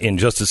in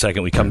just a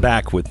second. We come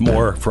back with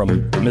more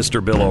from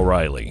Mr. Bill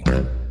O'Reilly.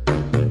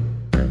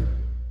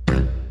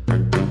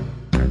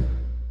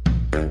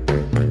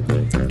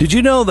 Did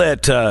you know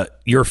that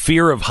your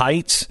fear of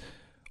heights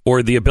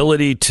or the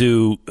ability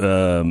to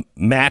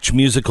match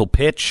musical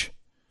pitch,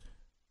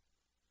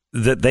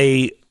 that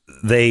they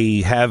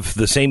have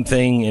the same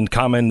thing in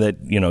common that,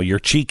 your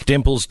cheek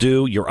dimples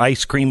do, your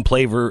ice cream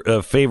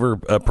favor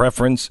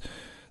preference,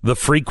 the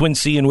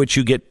frequency in which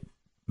you get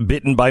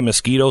bitten by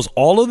mosquitoes,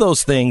 all of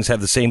those things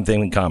have the same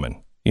thing in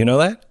common. You know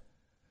that?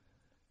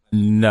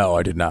 No,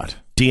 I did not.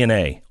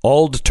 DNA,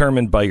 all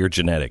determined by your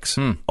genetics.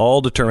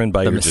 All determined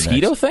by your genetics. The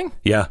mosquito thing?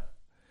 Yeah.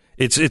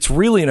 It's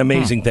really an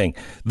amazing thing.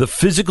 The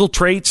physical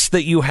traits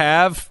that you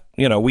have,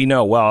 we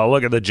know, well,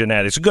 look at the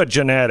genetics. Good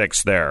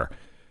genetics there.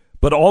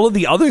 But all of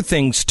the other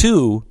things,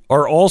 too,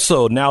 are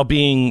also now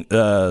being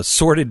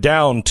sorted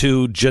down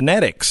to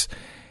genetics.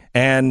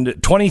 And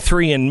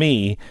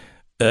 23andMe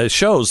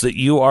shows that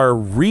you are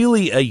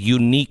really a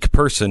unique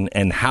person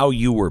and how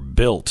you were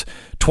built.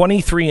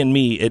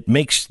 23andMe,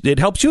 it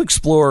helps you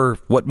explore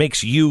what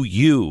makes you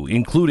you,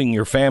 including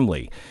your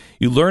family.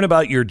 You learn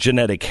about your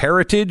genetic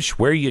heritage,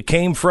 where you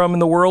came from in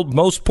the world.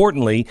 Most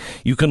importantly,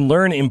 you can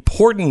learn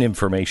important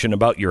information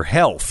about your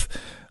health.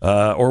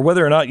 Or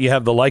whether or not you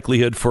have the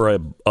likelihood for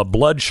a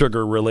blood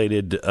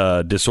sugar-related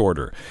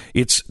disorder.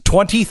 It's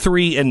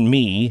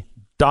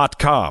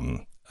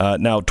 23andme.com.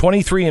 Now,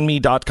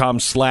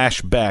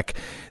 23andme.com/Beck.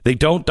 They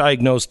don't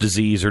diagnose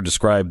disease or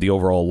describe the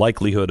overall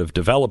likelihood of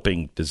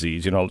developing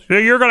disease.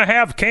 You're going to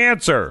have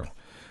cancer.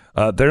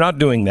 They're not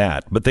doing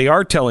that, but they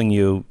are telling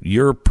you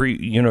you're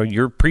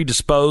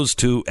predisposed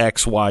to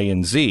X, Y,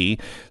 and Z,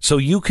 so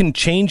you can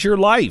change your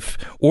life.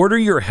 Order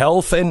your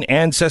health and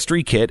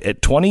ancestry kit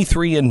at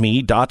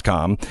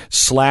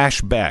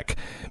 23andme.com/Beck.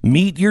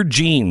 Meet your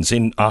genes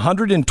in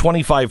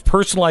 125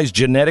 personalized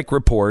genetic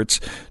reports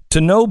to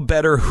know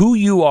better who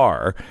you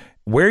are,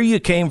 where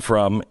you came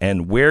from,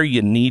 and where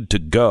you need to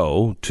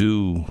go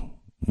to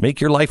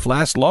make your life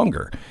last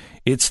longer.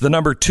 It's the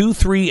number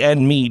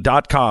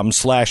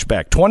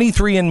 23andme.com/Beck.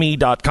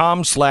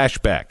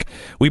 23andme.com/Beck.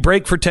 We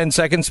break for 10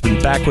 seconds. Be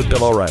back with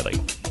Bill O'Reilly.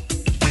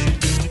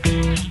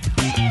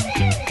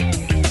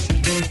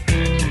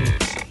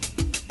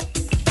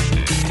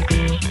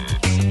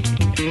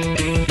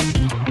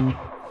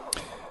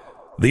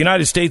 The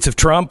United States of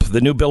Trump, the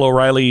new Bill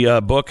O'Reilly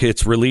book.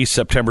 It's released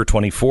September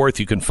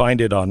 24th. You can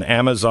find it on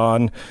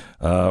Amazon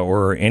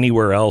or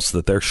anywhere else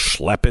that they're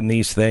schlepping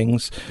these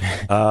things.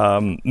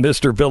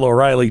 Mr. Bill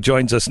O'Reilly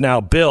joins us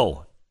now.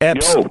 Bill,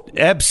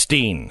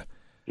 Epstein.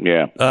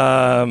 Yeah.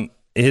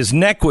 His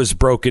neck was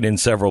broken in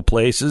several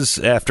places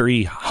after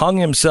he hung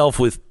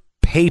himself with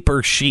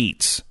paper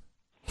sheets.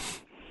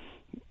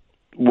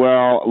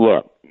 Well,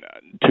 look,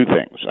 two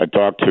things. I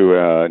talked to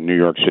a New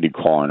York City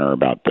coroner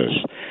about this.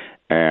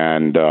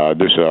 And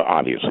this is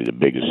obviously the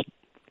biggest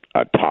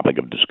topic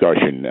of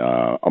discussion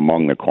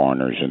among the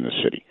coroners in the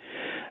city.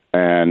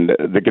 And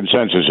the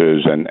consensus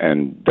is,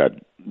 and that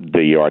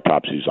the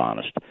autopsy is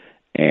honest,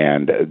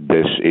 and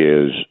this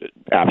is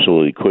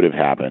absolutely could have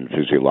happened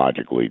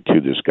physiologically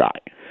to this guy.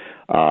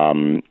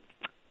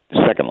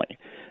 Secondly,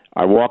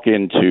 I walk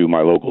into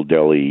my local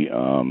deli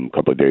a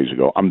couple of days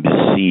ago. I'm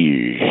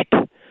besieged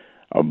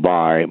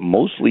by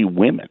mostly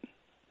women,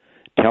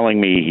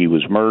 telling me he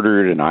was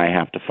murdered and I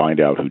have to find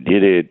out who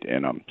did it.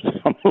 And I'm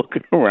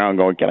looking around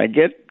going, can I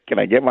get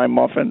my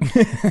muffin?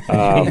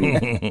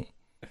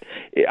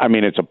 I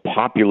mean, it's a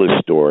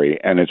populist story,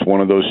 and it's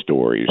one of those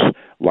stories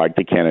like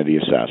the Kennedy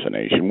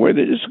assassination where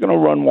they're just going to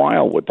run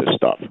wild with this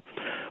stuff.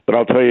 But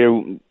I'll tell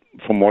you,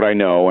 from what I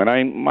know,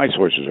 and my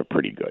sources are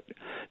pretty good,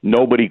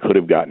 nobody could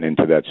have gotten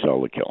into that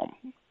cell to kill him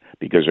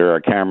because there are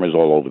cameras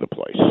all over the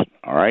place,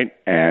 all right?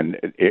 And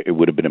it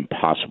would have been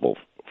impossible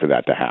for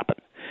that to happen.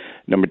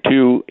 Number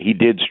two, he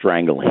did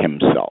strangle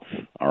himself,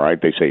 all right?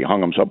 They say he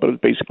hung himself, but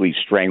it basically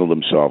strangled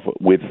himself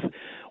with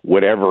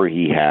whatever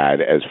he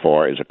had as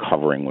far as a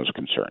covering was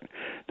concerned.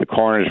 The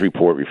coroner's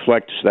report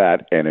reflects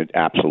that, and it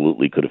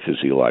absolutely could have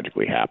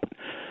physiologically happened.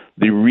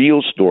 The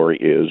real story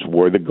is,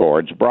 were the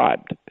guards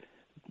bribed?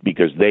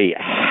 because they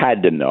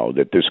had to know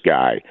that this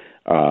guy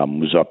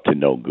was up to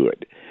no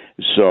good.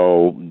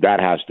 So that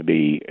has to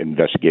be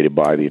investigated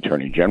by the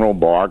Attorney General,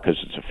 Barr, because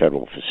it's a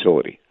federal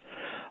facility.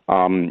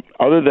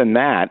 Other than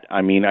that,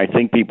 I mean, I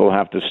think people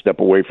have to step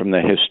away from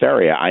the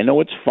hysteria. I know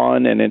it's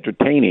fun and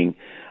entertaining,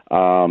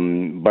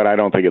 but I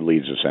don't think it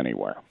leads us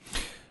anywhere.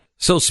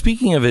 So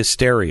speaking of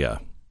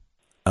hysteria,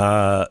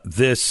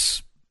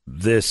 this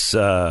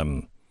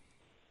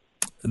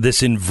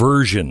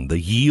inversion, the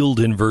yield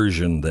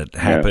inversion that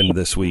happened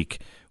this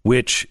week,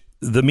 which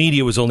the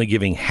media was only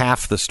giving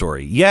half the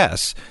story.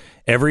 Yes,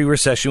 every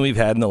recession we've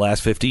had in the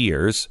last 50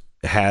 years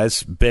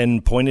has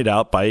been pointed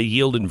out by a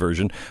yield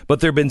inversion,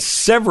 but there have been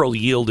several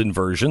yield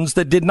inversions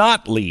that did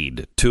not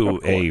lead to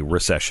a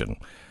recession.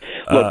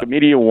 Look, the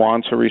media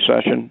wants a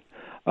recession.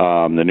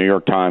 The New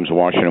York Times, the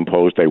Washington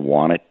Post, they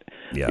want it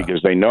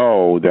because they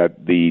know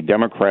that the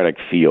Democratic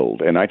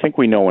field, and I think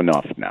we know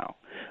enough now.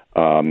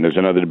 There's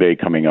another debate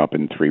coming up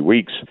in 3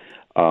 weeks,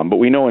 but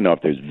we know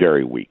enough that it's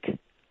very weak.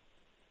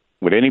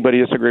 Would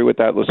anybody disagree with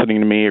that, listening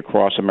to me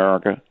across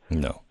America?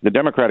 No. The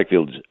Democratic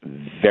field is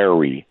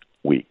very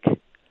weak.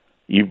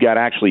 You've got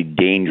actually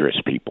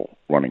dangerous people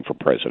running for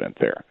president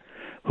there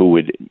who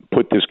would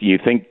put this. You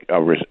think a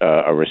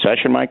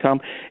recession might come?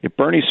 If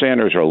Bernie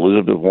Sanders or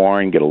Elizabeth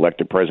Warren get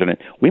elected president,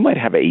 we might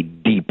have a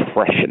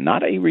depression,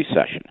 not a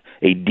recession,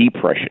 a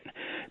depression,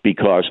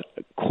 because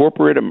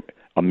corporate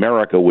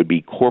America would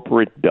be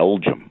corporate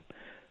Belgium.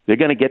 They're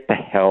going to get the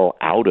hell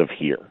out of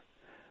here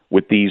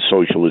with these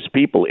socialist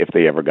people if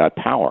they ever got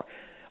power.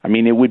 I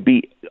mean, it would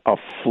be a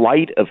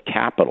flight of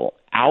capital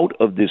out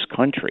of this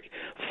country.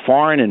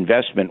 Foreign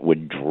investment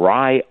would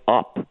dry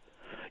up.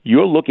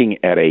 You're looking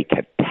at a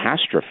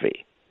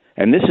catastrophe.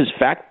 And this is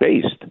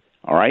fact-based,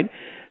 all right?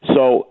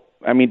 So,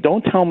 I mean,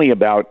 don't tell me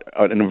about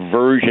an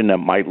inversion that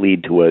might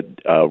lead to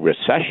a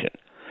recession.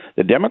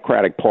 The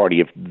Democratic Party,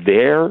 if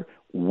their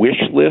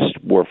wish list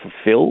were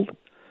fulfilled,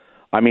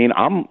 I mean,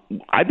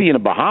 I'd be in the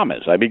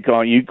Bahamas.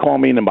 You'd call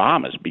me in the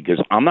Bahamas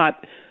because I'm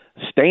not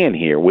staying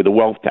here with a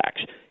wealth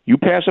tax. You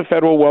pass a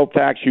federal wealth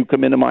tax, you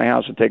come into my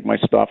house and take my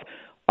stuff.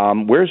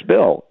 Where's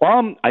Bill?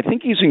 Well, I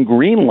think he's in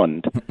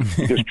Greenland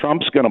because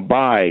Trump's going to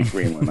buy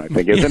Greenland, I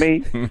think, isn't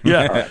he?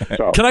 Yeah.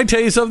 So, can I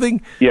tell you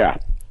something? Yeah.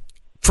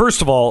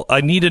 First of all,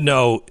 I need to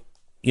know,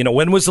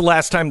 when was the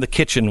last time the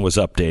kitchen was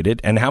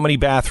updated and how many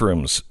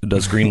bathrooms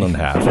does Greenland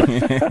have?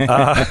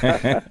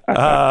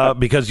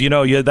 Because,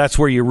 that's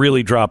where you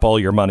really drop all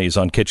your monies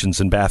on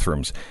kitchens and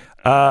bathrooms.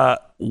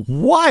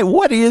 Why?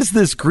 What is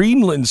this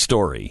Greenland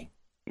story?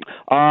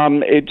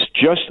 It's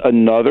just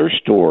another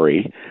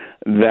story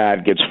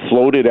that gets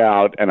floated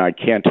out, and I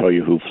can't tell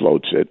you who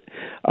floats it,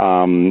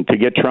 to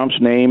get Trump's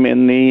name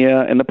in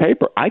the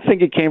paper. I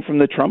think it came from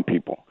the Trump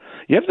people.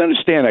 You have to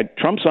understand that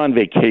Trump's on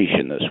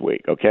vacation this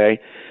week, okay?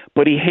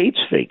 But he hates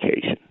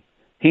vacation.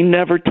 He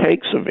never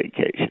takes a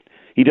vacation.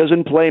 He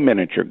doesn't play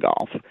miniature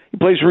golf. He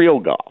plays real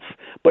golf.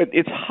 But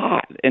it's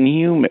hot and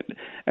humid,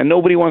 and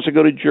nobody wants to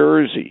go to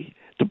Jersey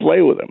to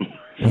play with him.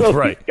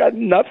 So He's got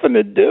nothing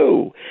to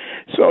do.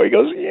 So he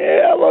goes,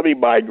 let me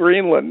buy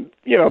Greenland.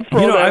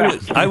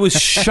 I was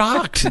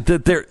shocked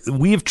that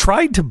we have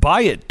tried to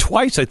buy it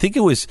twice. I think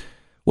was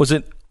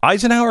it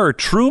Eisenhower or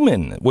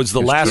Truman was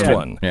the last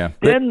one. Yeah.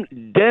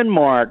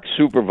 Denmark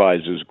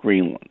supervises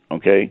Greenland,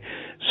 okay?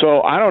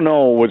 So I don't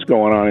know what's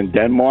going on in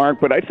Denmark,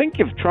 but I think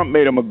if Trump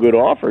made him a good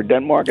offer,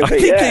 Denmark would say, I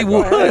think they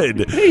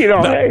would.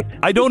 Hey.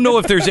 I don't know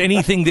if there's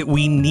anything that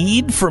we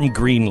need from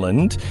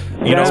Greenland.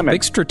 It's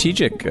big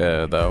strategic,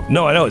 though.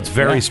 No, I know. It's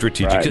very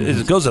strategic. Right.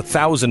 It goes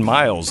 1,000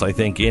 miles, I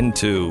think,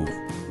 into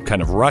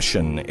kind of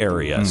Russian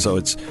area. So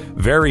it's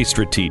very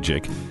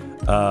strategic.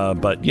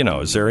 But,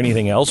 is there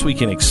anything else we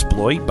can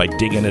exploit by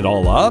digging it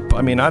all up?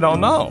 I mean, I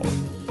don't know.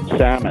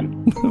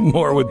 Salmon.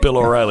 More with Bill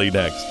O'Reilly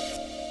next.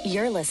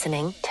 You're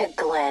listening to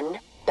Glenn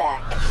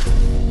Beck.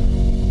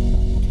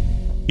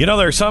 There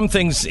are some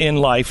things in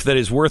life that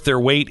is worth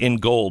their weight in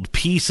gold.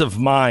 Peace of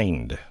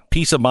mind.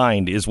 Peace of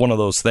mind is one of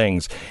those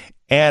things.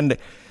 And,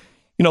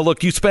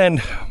 look, you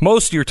spend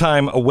most of your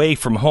time away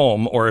from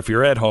home, or if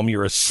you're at home,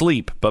 you're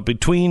asleep. But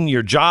between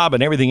your job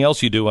and everything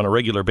else you do on a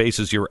regular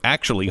basis, you're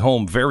actually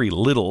home very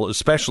little,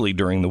 especially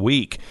during the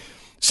week.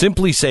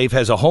 Simply Safe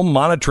has a home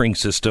monitoring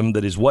system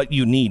that is what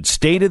you need.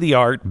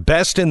 State-of-the-art,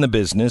 best in the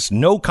business,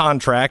 no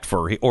contract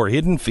or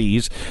hidden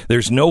fees.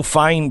 There's no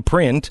fine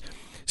print.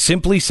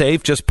 Simply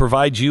Safe just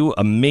provides you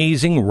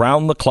amazing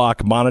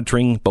round-the-clock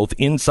monitoring, both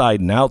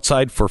inside and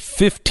outside, for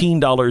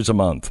 $15 a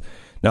month.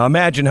 Now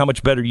imagine how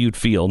much better you'd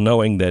feel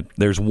knowing that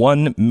there's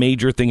one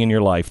major thing in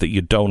your life that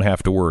you don't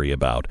have to worry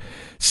about.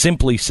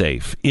 Simply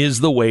Safe is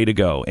the way to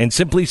go. And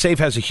Simply Safe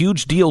has a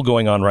huge deal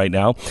going on right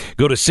now.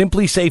 Go to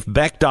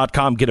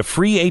simplysafebeck.com. Get a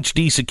free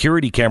HD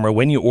security camera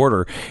when you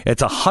order.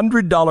 It's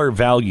 $100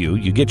 value.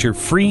 You get your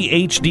free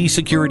HD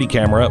security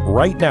camera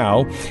right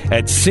now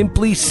at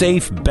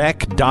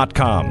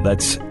simplysafebeck.com.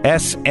 That's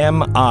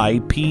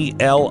SMIPLI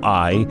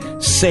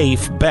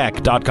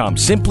safebeck.com.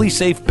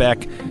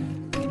 simplysafebeck.com.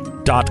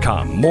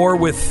 More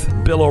with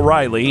Bill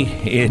O'Reilly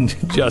in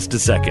just a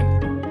second.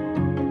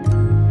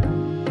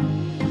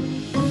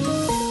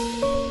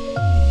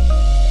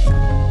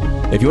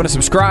 If you want to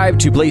subscribe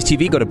to Blaze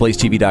TV, go to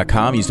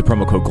blazetv.com. Use the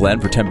promo code Glenn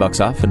for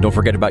 $10 off. And don't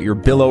forget about your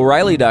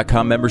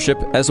BillO'Reilly.com membership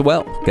as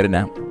well. Get it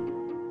now.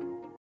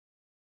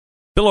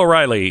 Bill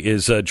O'Reilly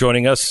is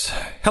joining us.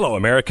 Hello,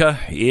 America.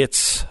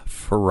 It's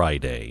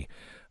Friday.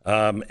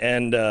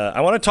 And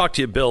I want to talk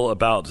to you, Bill,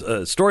 about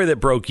a story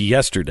that broke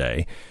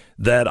yesterday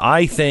that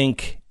I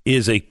think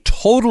is a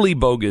totally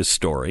bogus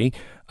story.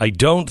 I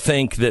don't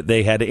think that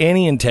they had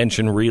any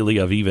intention really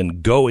of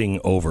even going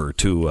over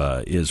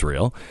to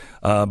Israel.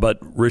 But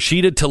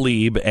Rashida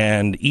Tlaib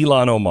and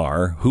Ilhan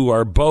Omar, who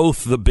are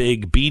both the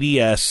big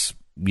BDS,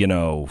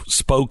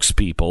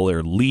 spokespeople,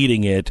 they're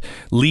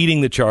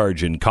leading the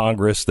charge in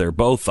Congress. They're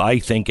both, I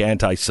think,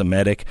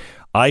 anti-Semitic.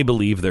 I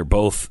believe they're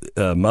both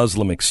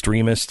Muslim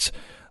extremists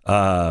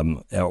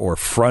or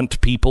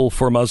front people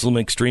for Muslim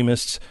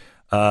extremists.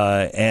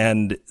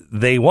 And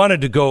they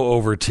wanted to go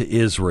over to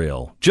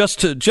Israel just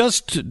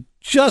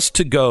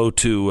to go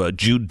to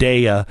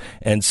Judea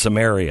and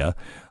Samaria,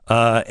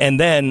 and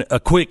then a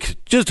quick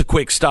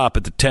stop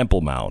at the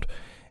Temple Mount.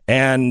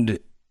 And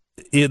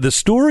the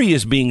story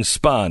is being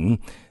spun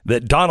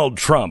that Donald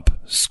Trump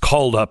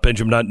called up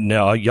Benjamin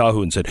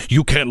Netanyahu and said,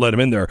 "You can't let him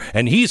in there."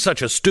 And he's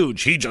such a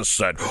stooge. He just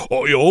said,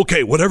 "Oh,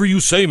 okay, whatever you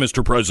say,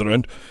 Mr.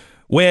 President."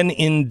 When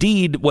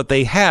indeed what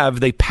they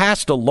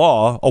passed a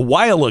law a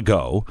while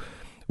ago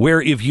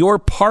where if you're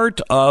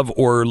part of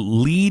or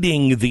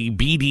leading the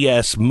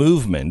BDS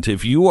movement,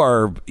 if you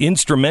are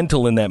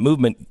instrumental in that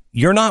movement,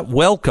 you're not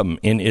welcome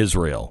in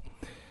Israel.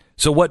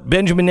 So what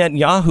Benjamin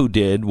Netanyahu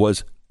did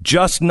was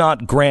just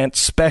not grant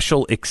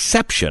special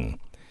exception.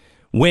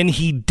 When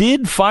he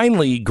did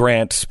finally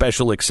grant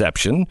special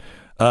exception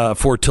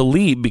for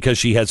Tlaib because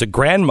she has a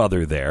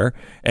grandmother there,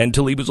 and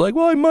Tlaib was like,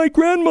 "Well, my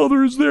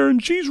grandmother is there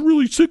and she's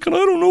really sick and I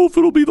don't know if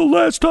it'll be the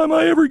last time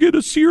I ever get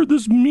to see her,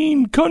 this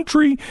mean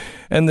country."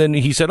 And then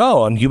he said,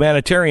 "Oh, on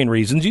humanitarian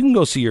reasons, you can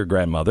go see your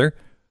grandmother."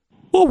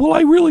 Well,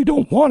 I really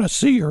don't want to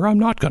see her. I'm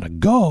not going to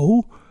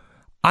go.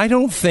 I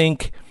don't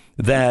think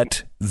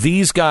that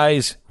these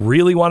guys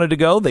really wanted to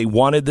go. They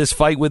wanted this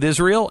fight with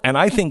Israel. And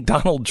I think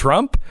Donald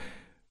Trump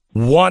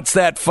wants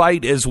that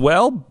fight as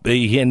well,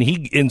 and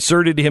he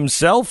inserted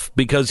himself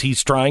because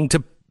he's trying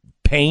to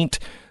paint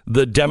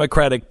the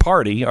Democratic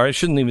Party, or I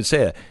shouldn't even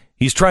say it.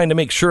 He's trying to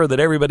make sure that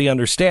everybody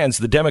understands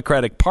the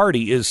Democratic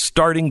Party is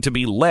starting to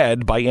be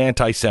led by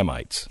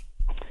anti-Semites.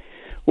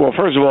 Well,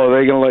 first of all, are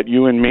they going to let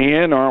you and me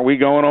in? Aren't we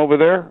going over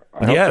there?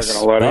 Yes,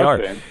 they are.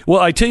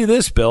 Well, I tell you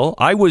this, Bill.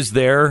 I was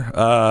there,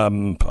 I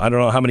don't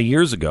know how many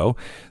years ago.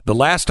 The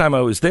last time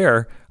I was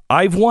there,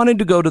 I've wanted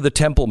to go to the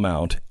Temple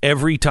Mount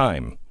every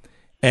time.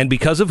 And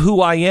because of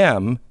who I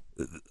am,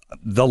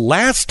 the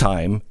last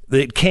time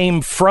it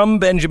came from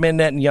Benjamin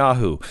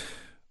Netanyahu,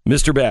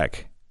 Mr.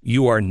 Beck,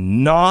 you are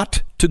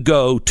not to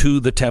go to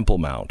the Temple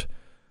Mount.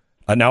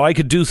 Now, I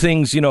could do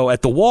things,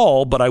 at the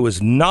wall, but I was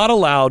not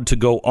allowed to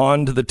go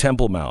on to the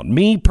Temple Mount.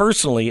 Me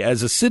personally,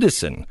 as a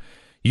citizen,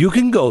 you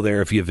can go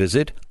there if you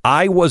visit.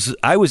 I was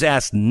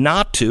asked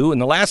not to,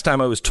 and the last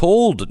time I was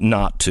told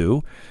not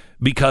to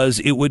because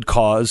it would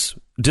cause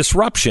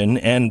disruption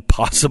and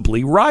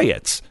possibly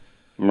riots.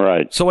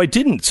 Right. So I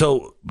didn't.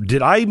 So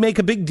did I make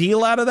a big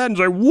deal out of that and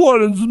say, what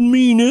does it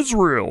mean,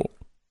 Israel?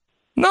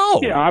 No.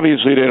 Yeah,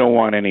 obviously they don't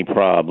want any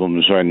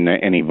problems or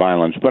any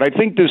violence. But I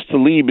think this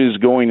Tlaib is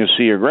going to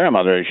see her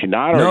grandmother. Is she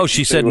not? No,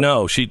 she said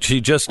no. She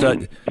just,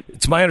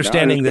 it's my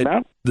understanding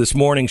that this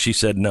morning she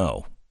said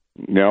no.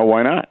 No,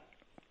 why not?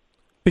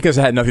 Because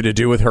it had nothing to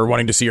do with her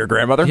wanting to see her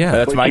grandmother? Yeah.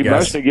 That's my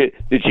guess. Did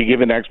she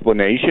give an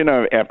explanation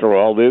after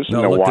all this?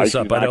 No, look why this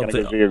up. She's not going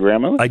to see her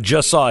grandmother? I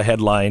just saw a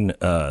headline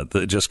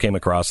that just came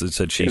across that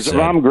said she said... If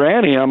I'm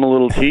Granny, I'm a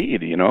little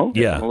teed,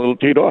 Yeah. I'm a little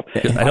teed off.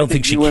 I don't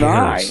think she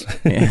cares.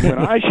 You and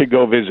I should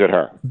go visit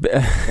her.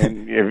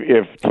 And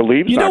if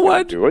Tlaib's not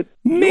going to do it...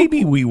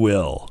 Maybe we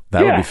will.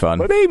 That would be fun.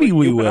 Maybe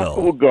we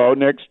will. We'll go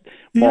next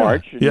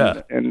March,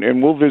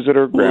 and we'll visit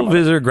her grandmother. We'll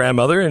visit her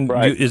grandmother, and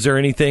is there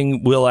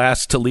anything we'll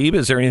ask Tlaib?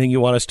 Is there anything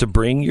you want us to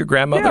bring your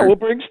grandmother? Yeah, we'll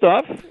bring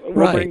stuff.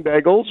 We'll bring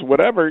bagels,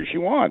 whatever she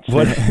wants.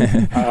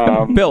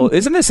 Bill,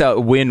 isn't this a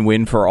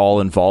win-win for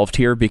all involved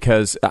here?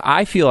 Because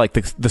I feel like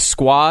the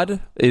squad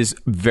is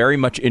very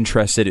much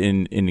interested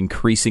in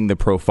increasing the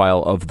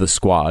profile of the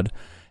squad.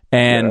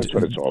 And that's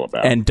what it's all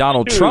about. And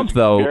Donald Trump,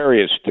 though,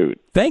 very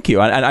astute. Thank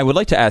you. And I would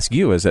like to ask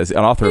you, as an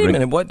author of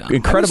an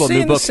incredible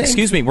new book.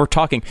 Excuse me, we're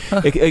talking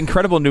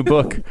incredible new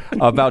book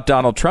about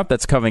Donald Trump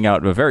that's coming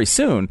out very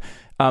soon.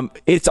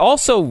 It's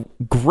also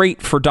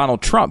great for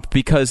Donald Trump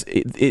because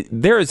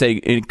there is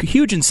a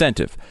huge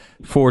incentive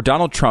for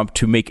Donald Trump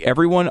to make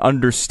everyone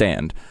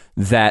understand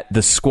that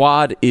the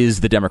squad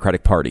is the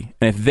Democratic Party,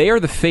 and if they are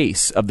the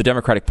face of the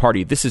Democratic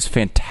Party, this is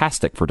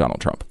fantastic for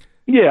Donald Trump.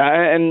 Yeah,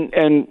 and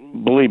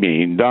believe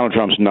me, Donald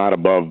Trump's not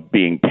above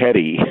being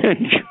petty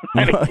and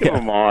trying to give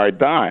him a hard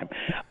time.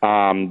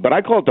 But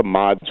I call it the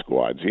mod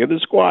squad. See, the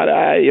squad,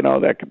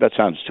 that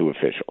sounds too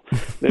official.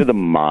 They're the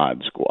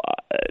mod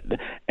squad.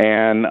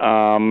 And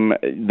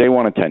they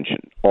want attention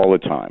all the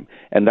time.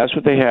 And that's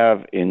what they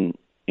have in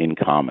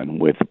common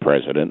with the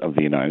President of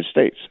the United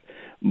States.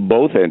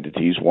 Both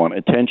entities want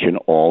attention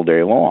all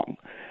day long.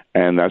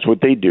 And that's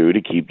what they do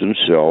to keep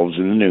themselves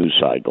in the news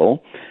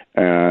cycle.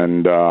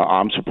 And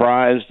I'm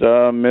surprised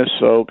Miss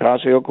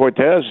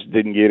Ocasio-Cortez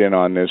didn't get in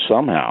on this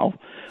somehow.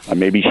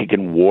 Maybe she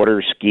can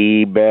water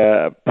ski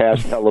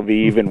past Tel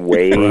Aviv and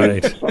wave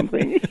Right. or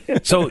something.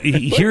 So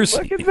here's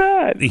Look at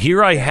that.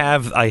 Here I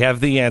have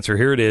the answer.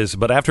 Here it is.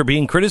 But after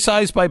being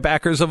criticized by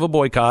backers of a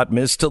boycott,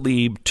 Ms.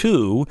 Tlaib,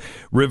 too,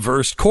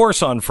 reversed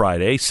course on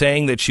Friday,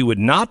 saying that she would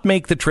not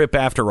make the trip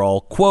after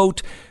all.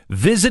 Quote,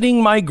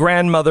 visiting my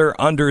grandmother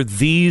under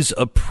these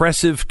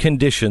oppressive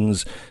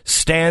conditions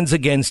stands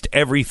against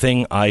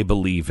everything I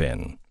believe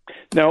in.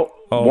 Now,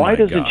 Oh, why my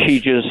doesn't gosh. she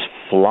just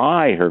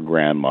fly her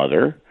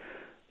grandmother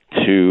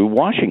to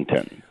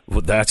Washington?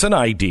 Well, that's an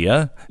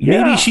idea.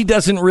 Yeah. Maybe she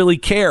doesn't really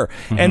care.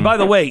 And by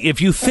the way,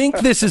 if you think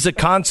this is a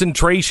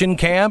concentration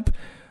camp,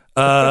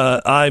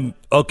 I'm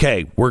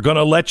okay. We're going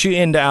to let you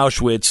into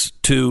Auschwitz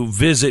to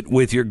visit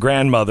with your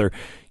grandmother.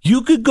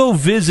 You could go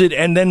visit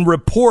and then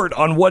report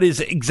on what is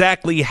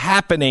exactly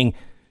happening.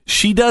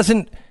 She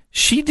didn't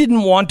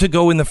want to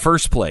go in the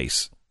first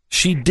place.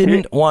 She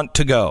didn't want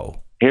to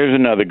go. Here's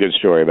another good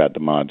story about the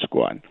Mod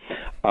Squad.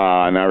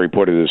 And I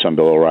reported this on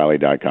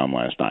BillO'Reilly.com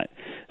last night.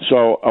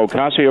 So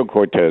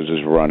Ocasio-Cortez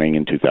is running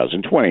in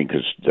 2020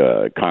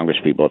 because Congress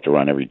people have to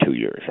run every 2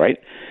 years, right?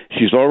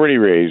 She's already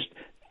raised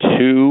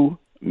 $2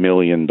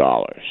 million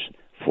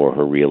for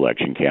her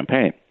reelection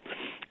campaign.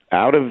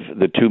 Out of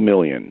the $2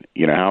 million,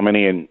 you know how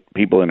many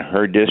people in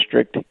her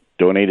district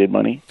donated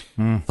money?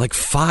 Like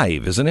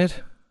 5, isn't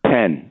it?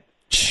 10.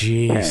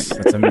 Jeez,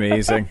 that's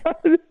amazing.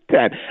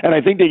 10. And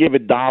I think they gave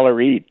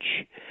 $1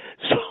 each.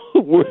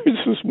 So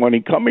where's this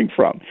money coming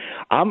from?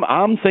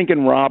 I'm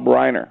thinking Rob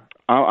Reiner.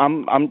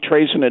 I'm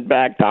tracing it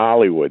back to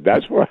Hollywood.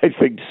 That's where I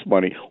think this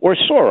money, or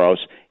Soros,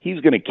 he's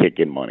going to kick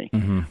in money.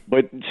 Mm-hmm.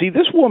 But see,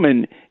 this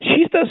woman,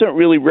 she doesn't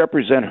really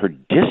represent her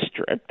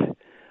district.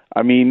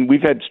 I mean,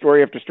 we've had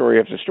story after story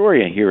after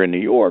story here in New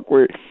York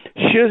where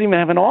she doesn't even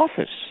have an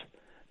office.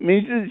 I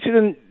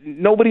mean,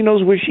 nobody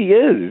knows where she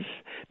is.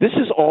 This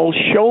is all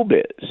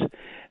showbiz.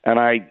 And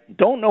I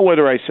don't know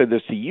whether I said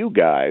this to you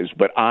guys,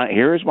 but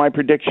here's my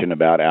prediction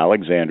about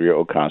Alexandria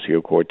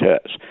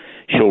Ocasio-Cortez.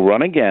 She'll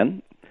run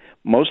again,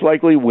 most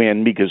likely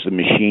win because the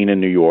machine in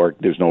New York,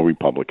 there's no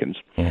Republicans,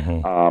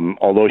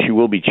 although she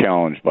will be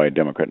challenged by a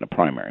Democrat in the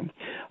primary.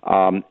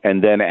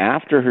 And then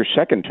after her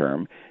second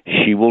term,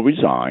 she will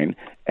resign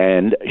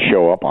and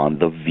show up on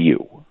The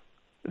View.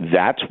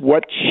 That's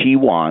what she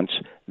wants.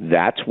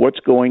 That's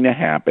what's going to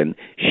happen.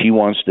 She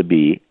wants to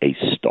be a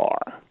star.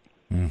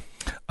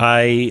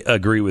 I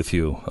agree with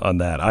you on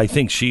that. I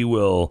think she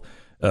will,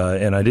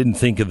 and I didn't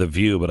think of The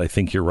View, but I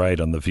think you're right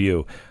on The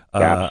View.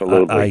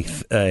 Absolutely.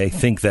 I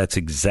think that's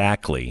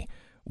exactly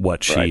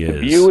what she is. The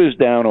View is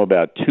down to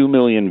about 2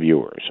 million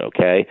viewers,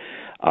 okay?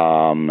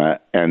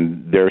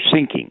 And they're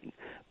sinking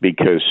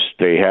because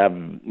they have,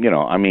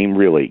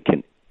 really,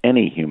 can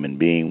any human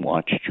being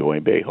watch Joy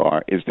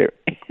Behar? Is there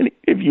any,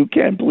 if you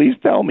can, please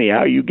tell me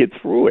how you get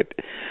through it.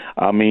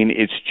 I mean,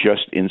 it's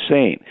just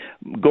insane.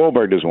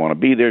 Goldberg doesn't want to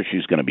be there.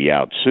 She's going to be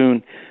out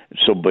soon.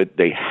 But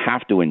they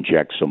have to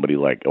inject somebody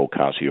like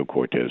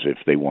Ocasio-Cortez if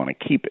they want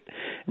to keep it.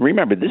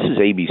 Remember, this is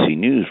ABC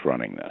News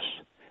running this.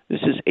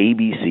 This is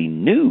ABC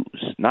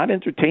News, not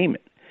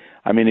entertainment.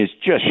 I mean, it's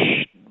just...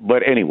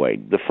 But anyway,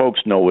 the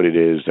folks know what it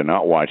is. They're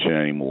not watching it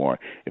anymore.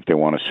 If they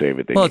want to save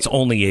it, it's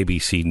only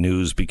ABC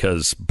News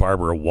because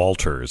Barbara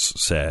Walters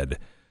said...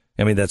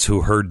 I mean, that's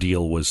who her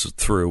deal was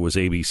through, was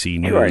ABC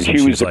News. Right.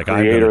 She was the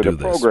creator of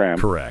the program.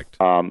 Correct.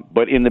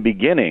 But in the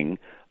beginning,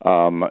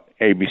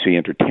 ABC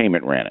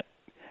Entertainment ran it.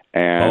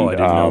 And, I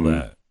didn't know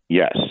that.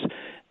 Yes.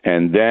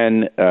 And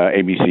then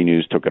ABC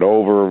News took it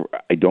over.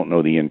 I don't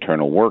know the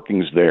internal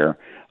workings there,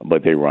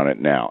 but they run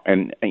it now.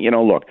 And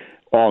look,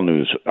 all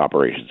news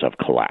operations have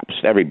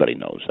collapsed. Everybody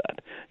knows that.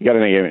 You got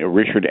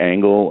Richard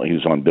Engel. He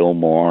was on Bill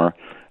Maher.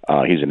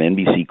 He's an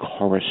NBC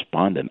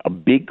correspondent, a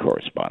big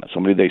correspondent,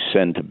 somebody they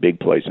send to big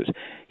places.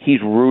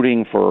 He's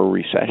rooting for a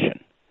recession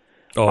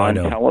on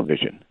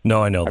television.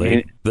 No, I know.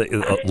 A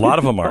lot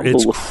of them are.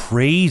 It's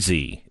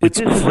crazy. It's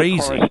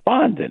crazy. A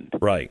correspondent.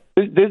 Right.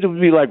 This would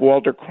be like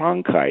Walter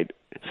Cronkite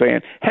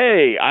saying,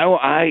 hey,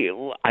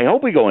 I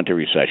hope we go into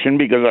recession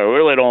because I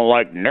really don't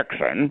like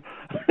Nixon.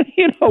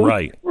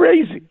 Right.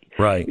 Crazy.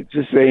 Right. It's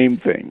the same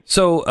thing.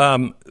 So,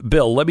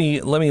 Bill, let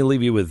me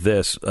leave you with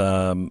this.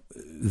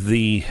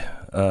 The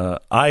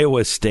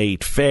Iowa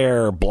State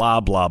Fair, blah,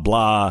 blah,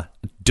 blah,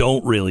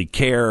 don't really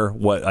care.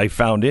 What I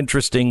found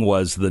interesting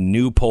was the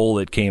new poll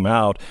that came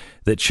out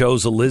that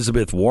shows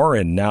Elizabeth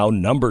Warren now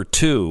number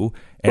 2.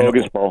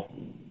 Bogus poll.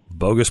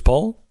 Bogus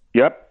poll?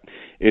 Yep.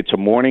 It's a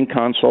morning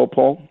consult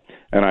poll,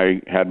 and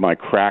I had my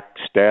crack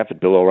staff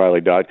at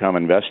BillO'Reilly.com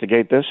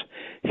investigate this.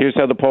 Here's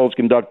how the poll is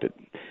conducted.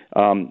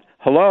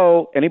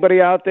 Hello, anybody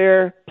out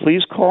there?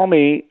 Please call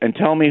me and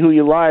tell me who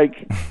you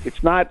like.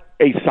 It's not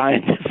a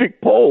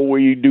scientific poll where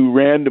you do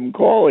random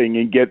calling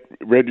and get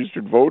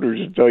registered voters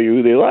to tell you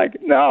who they like.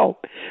 No.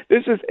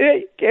 This is,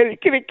 hey, can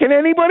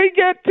anybody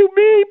get to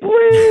me,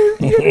 please?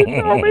 Can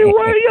you tell me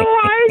what you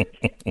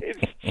like?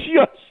 It's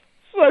just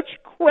such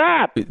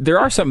crap. there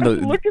are some.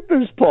 Look at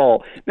this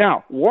poll.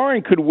 Now,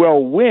 Warren could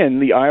well win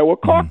the Iowa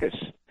caucus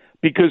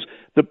because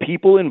the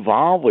people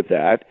involved with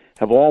that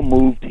have all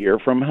moved here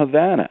from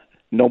Havana.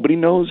 Nobody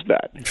knows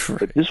that.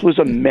 But this was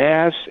a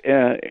mass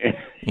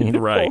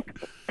right.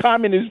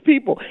 communist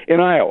people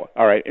in Iowa.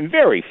 All right, and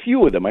very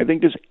few of them. I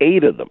think there's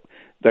 8 of them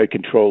that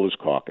control his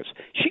caucus.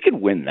 She could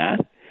win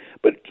that,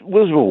 but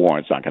Elizabeth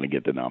Warren's not going to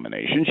get the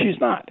nomination. She's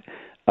not.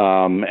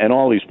 And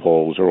all these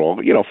polls are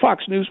all,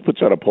 Fox News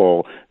puts out a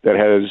poll that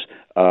has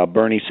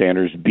Bernie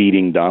Sanders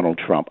beating Donald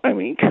Trump. I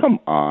mean, come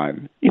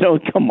on.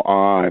 Come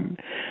on.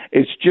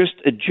 It's just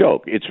a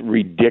joke. It's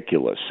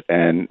ridiculous.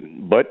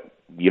 But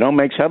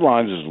makes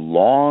headlines as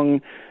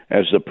long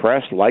as the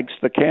press likes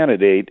the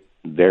candidate.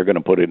 They're going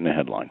to put it in the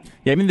headline.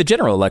 Yeah, I mean, the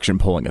general election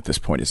polling at this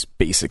point is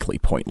basically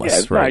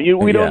pointless, right?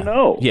 We don't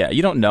know. Yeah,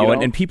 you don't know.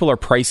 And people are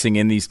pricing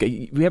in these.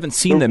 We haven't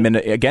seen them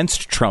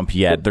against Trump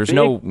yet. There's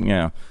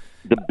The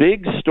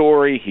big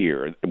story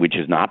here, which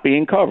is not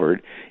being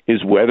covered,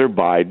 is whether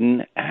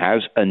Biden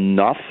has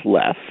enough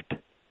left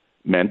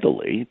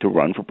mentally to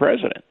run for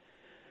president.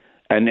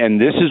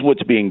 And this is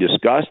what's being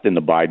discussed in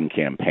the Biden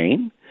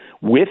campaign.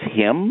 With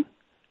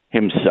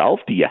himself,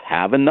 do you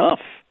have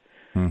enough?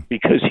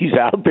 Because he's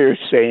out there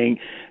saying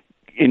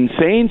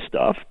insane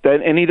stuff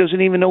and he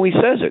doesn't even know he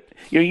says it.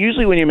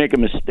 Usually when you make a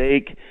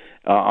mistake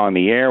on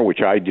the air,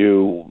 which I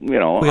do, we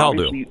all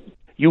do.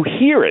 You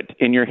hear it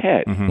in your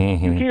head.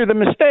 You hear the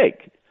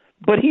mistake,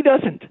 but he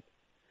doesn't.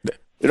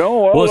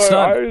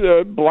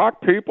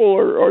 Black people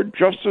are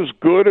just as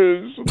good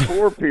as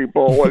poor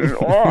people. And,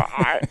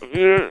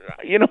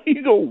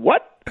 you go,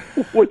 what?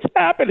 What's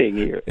happening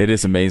here? It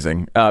is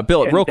amazing.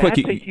 Bill, real quick.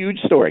 That's a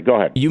huge story. Go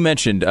ahead. You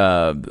mentioned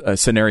a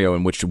scenario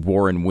in which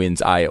Warren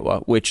wins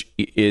Iowa, which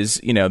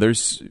is,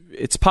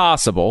 it's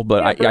possible.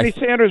 But Bernie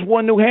Sanders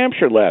won New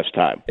Hampshire last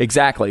time.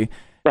 Exactly.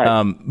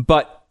 Right.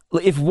 But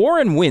if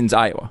Warren wins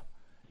Iowa,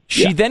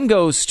 she then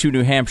goes to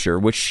New Hampshire,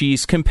 which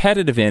she's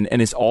competitive in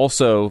and is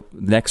also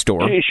next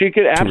door. She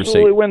could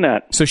absolutely win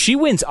that. So she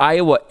wins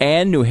Iowa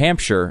and New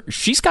Hampshire.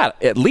 She's got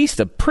at least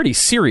a pretty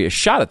serious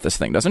shot at this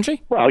thing, doesn't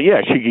she? Well, yeah,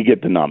 she could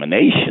get the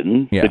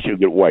nomination, but she'll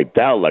get wiped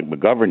out like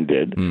McGovern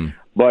did.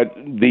 But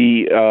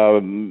the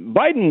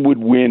Biden would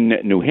win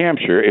New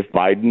Hampshire if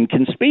Biden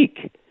can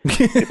speak.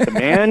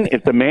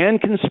 if the man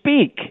can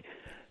speak.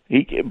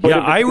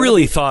 I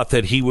really thought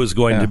that he was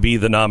going to be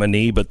the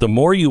nominee, but the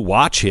more you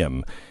watch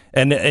him,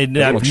 and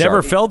I've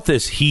never felt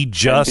this. These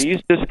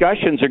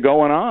discussions are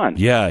going on.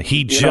 Yeah,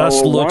 he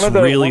just looks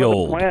really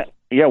old.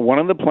 One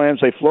of the plans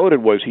they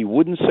floated was he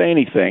wouldn't say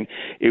anything.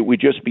 It would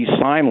just be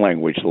sign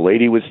language. The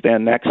lady would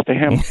stand next to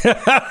him.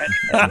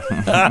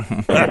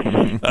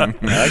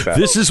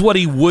 This is what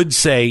he would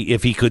say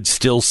if he could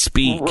still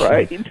speak.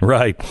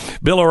 Right.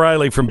 Bill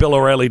O'Reilly from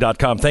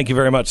BillO'Reilly.com. Thank you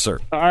very much, sir.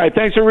 All right.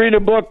 Thanks for reading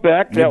a book,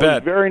 Beck. That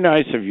was very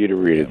nice of you to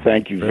read it.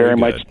 Thank you very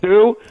much,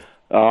 too.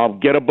 I'll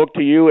get a book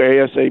to you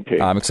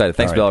ASAP. I'm excited.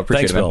 Thanks, Bill. I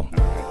appreciate it, Bill.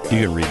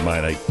 You can read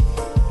mine.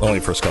 Only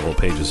first couple of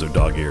pages are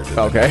dog-eared.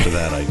 Okay. After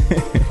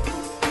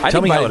that,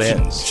 tell me how it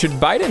ends. Should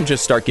Biden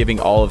just start giving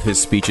all of his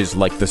speeches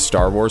like the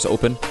Star Wars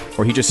open,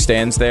 where he just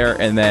stands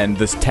there and then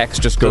this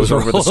text just goes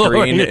over the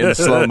screen in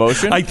slow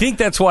motion? I think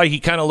that's why he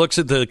kind of looks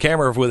at the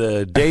camera with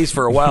a daze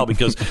for a while,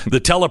 because the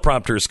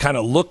teleprompters kind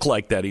of look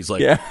like that. He's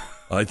like,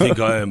 I think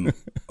I'm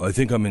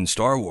in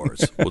Star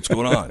Wars. What's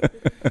going on?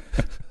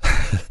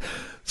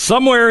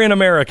 Somewhere in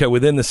America,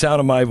 within the sound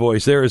of my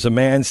voice, there is a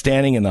man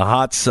standing in the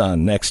hot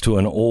sun next to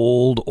an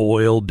old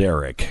oil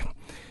derrick.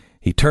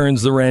 He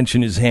turns the wrench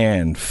in his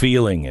hand,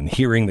 feeling and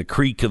hearing the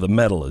creak of the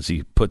metal as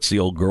he puts the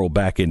old girl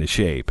back into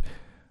shape.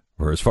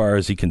 For as far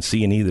as he can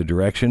see in either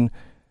direction,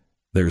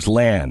 there's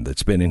land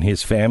that's been in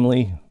his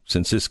family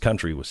since this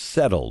country was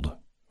settled,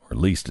 or at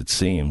least it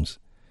seems.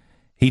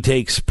 He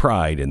takes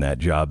pride in that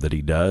job that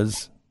he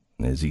does.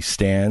 And as he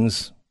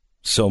stands,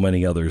 so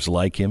many others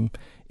like him,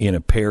 in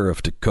a pair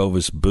of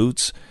Tecovas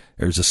boots,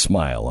 there's a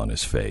smile on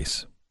his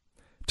face.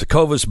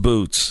 Tecovas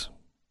boots,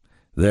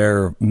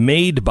 they're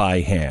made by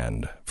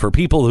hand for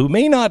people who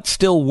may not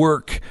still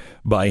work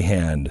by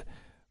hand,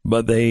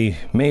 but they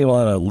may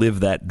want to live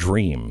that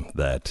dream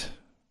that,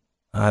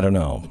 I don't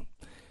know,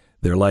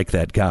 they're like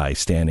that guy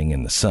standing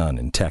in the sun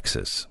in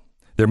Texas.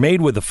 They're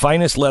made with the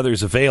finest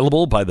leathers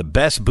available by the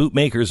best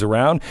bootmakers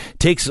around.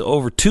 Takes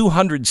over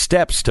 200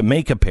 steps to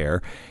make a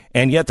pair,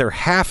 and yet they're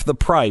half the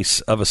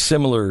price of a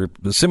similar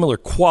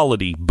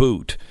quality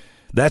boot.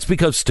 That's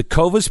because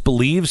Tecovas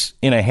believes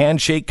in a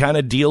handshake kind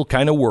of deal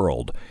kind of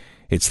world.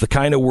 It's the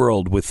kind of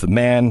world with the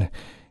man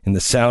in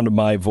the sound of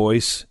my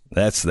voice.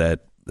 That's the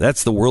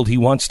world he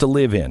wants to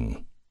live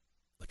in.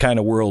 The kind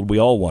of world we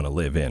all want to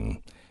live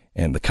in.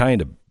 And the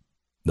kind of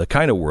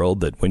world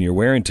that when you're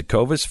wearing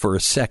Tecovas for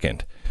a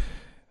second,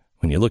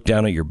 when you look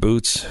down at your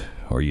boots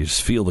or you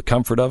just feel the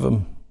comfort of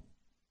them,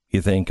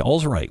 you think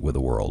all's right with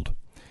the world.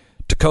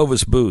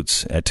 Tecovas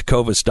boots at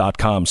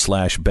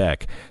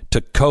tecovas.com/Beck.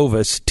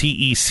 Tecovas,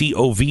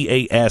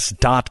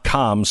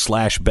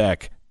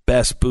 TECOVAS.com/Beck.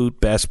 Best boot,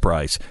 best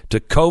price.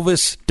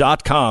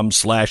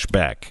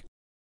 Tecovas.com/Beck.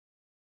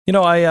 You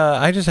know,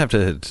 I just have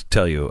to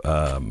tell you,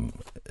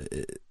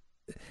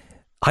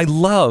 I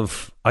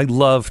love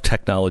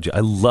technology.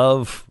 I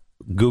love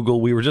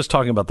Google. We were just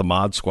talking about the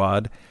Mod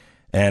Squad,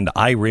 and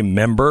I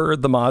remember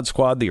the Mod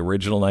Squad, the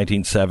original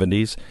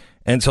 1970s.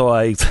 And so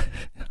I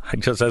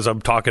just, as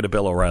I'm talking to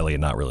Bill O'Reilly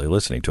and not really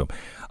listening to him,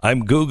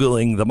 I'm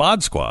Googling the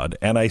Mod Squad,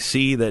 and I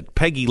see that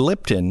Peggy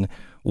Lipton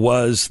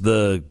was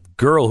the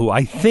girl who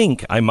I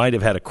think I might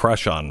have had a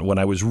crush on when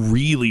I was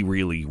really,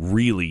 really,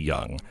 really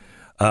young.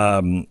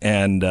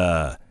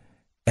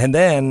 And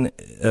then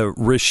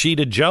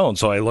Rashida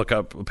Jones. So I look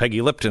up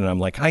Peggy Lipton, and I'm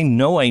like, I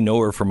know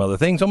her from other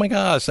things. Oh, my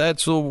gosh,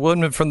 that's a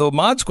woman from the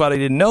Mod Squad. I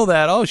didn't know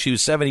that. Oh, she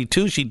was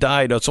 72. She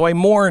died. So I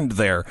mourned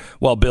there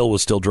while Bill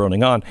was still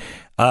droning on.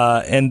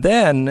 And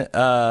then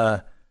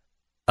I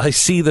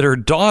see that her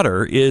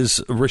daughter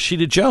is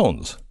Rashida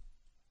Jones,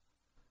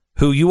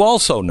 who you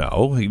also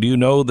know. Do you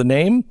know the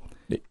name?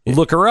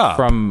 Look her up.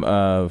 From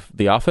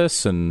The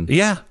Office and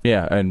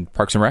and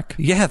Parks and Rec.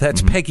 Yeah,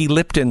 that's Peggy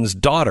Lipton's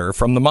daughter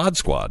from the Mod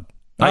Squad.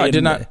 I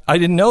didn't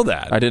know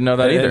that. I didn't know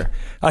that either.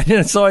 I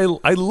didn't. So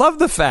I love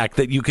the fact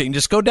that you can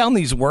just go down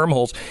these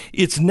wormholes.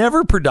 It's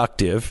never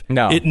productive.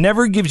 No, it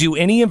never gives you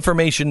any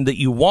information that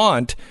you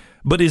want,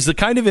 but is the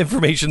kind of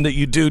information that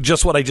you do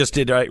just what I just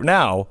did right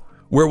now,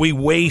 where we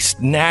waste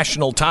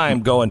national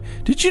time going,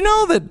 did you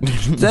know that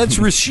that's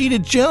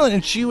Rashida Jones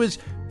and she was,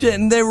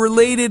 and they're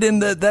related,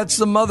 and that's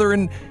the mother,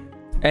 and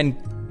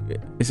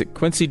is it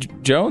Quincy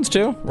Jones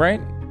too? Right,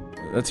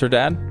 that's her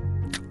dad.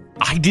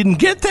 I didn't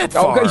get that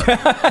far. Okay.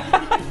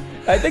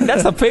 I think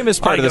that's the famous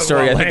part of the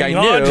story. Well, I think I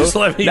on, knew. Just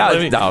let me, now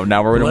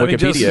we're in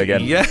Wikipedia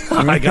again. Yeah,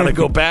 I got to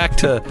go back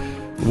to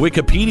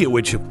Wikipedia,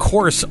 which of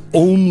course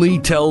only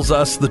tells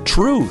us the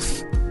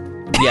truth.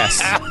 Yes.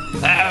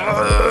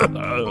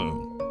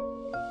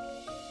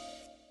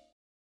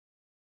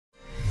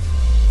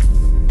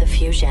 The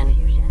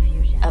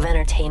fusion of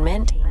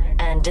entertainment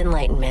and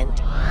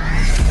enlightenment.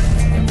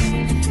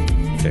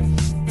 Okay.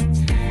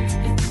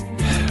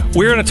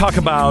 We're going to talk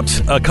about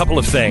a couple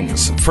of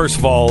things. First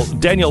of all,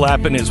 Daniel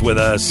Lapin is with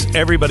us.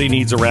 Everybody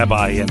needs a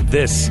rabbi, and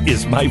this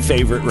is my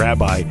favorite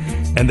rabbi.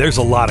 And there's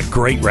a lot of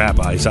great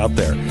rabbis out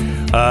there.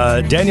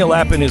 Daniel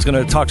Lapin is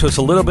going to talk to us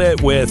a little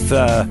bit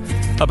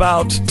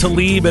about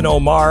Tlaib and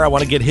Omar. I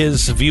want to get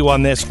his view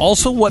on this.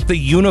 Also, what the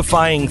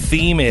unifying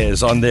theme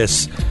is on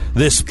this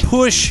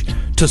push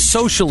to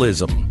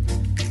socialism.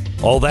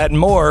 All that and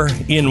more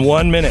in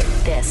 1 minute.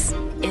 This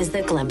is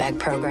the Glenn Beck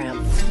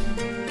Program.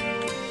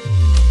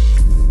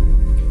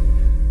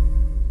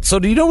 So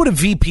do you know what a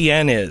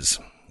VPN is?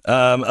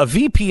 A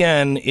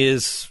VPN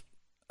is,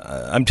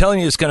 I'm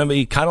telling you, it's going to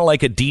be kind of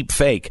like a deep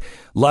fake.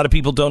 A lot of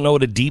people don't know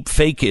what a deep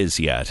fake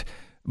is yet,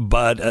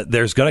 but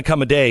there's going to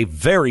come a day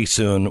very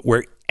soon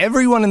where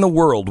everyone in the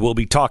world will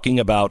be talking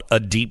about a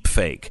deep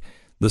fake.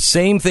 The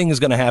same thing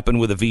is going to happen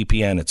with a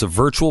VPN. It's a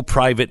virtual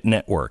private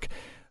network.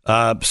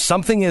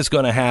 Something is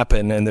going to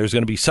happen, and there's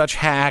going to be such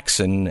hacks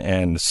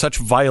and such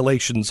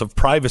violations of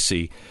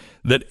privacy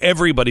that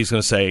everybody's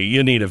going to say,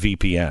 you need a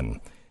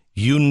VPN.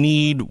 You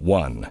need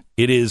one.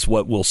 It is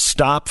what will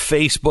stop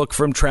Facebook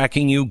from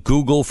tracking you,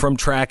 Google from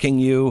tracking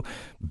you,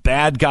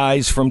 bad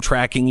guys from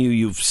tracking you.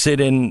 You sit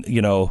in,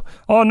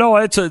 oh no,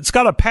 it's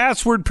got a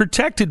password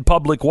protected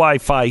public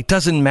Wi-Fi.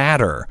 Doesn't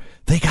matter.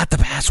 They got the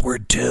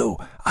password too.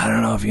 I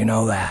don't know if you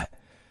know that.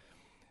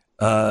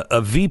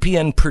 A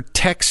VPN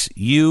protects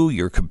you,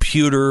 your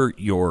computer,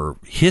 your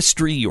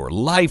history, your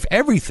life,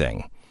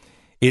 everything.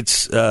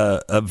 It's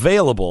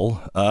available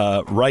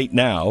right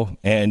now,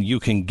 and you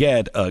can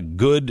get a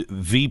good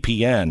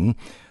VPN,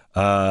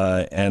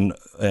 and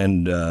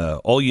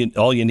all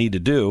you need to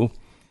do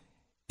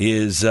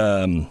is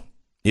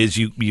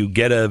you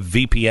get a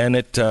VPN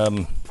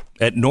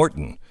at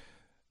Norton,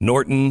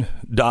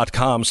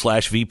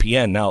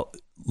 norton.com/VPN. Now,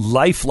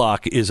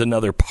 LifeLock is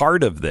another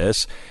part of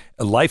this.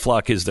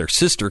 LifeLock is their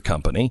sister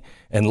company,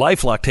 and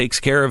LifeLock takes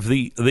care of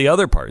the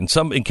other part.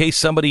 In case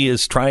somebody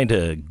is trying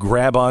to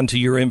grab onto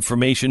your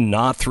information,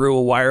 not through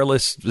a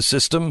wireless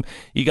system,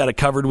 you got it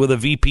covered with a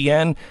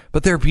VPN.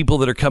 But there are people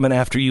that are coming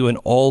after you in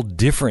all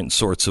different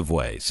sorts of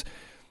ways.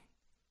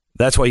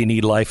 That's why you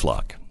need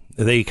LifeLock.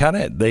 You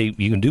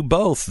can do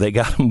both. They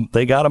got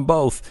them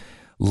both.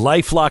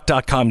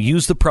 LifeLock.com.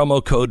 Use the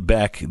promo code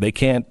Beck. They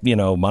can't,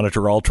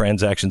 monitor all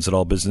transactions at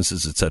all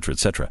businesses, et cetera, et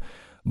cetera.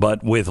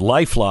 But with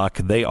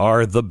LifeLock, they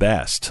are the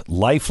best.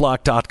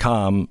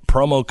 LifeLock.com,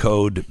 promo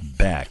code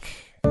Beck.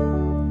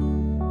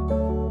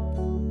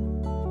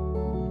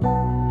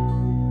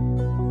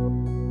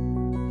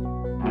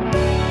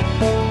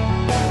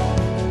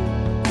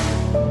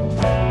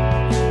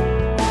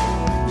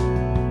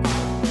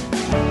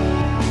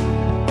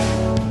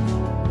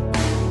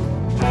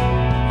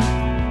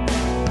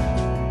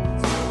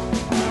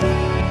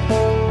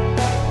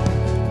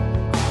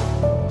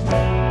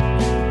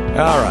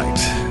 All right.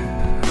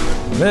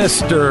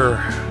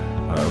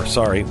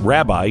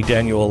 Rabbi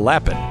Daniel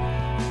Lapin.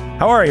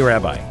 How are you,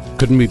 Rabbi?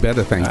 Couldn't be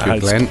better, thank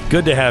you, Glenn. It's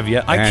good to have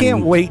you. I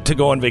can't wait to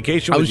go on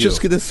vacation with you. I was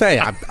just going to say,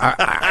 I'm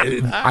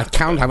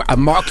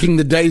marking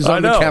the days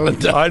on the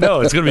calendar. I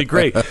know, it's going to be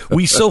great.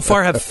 We so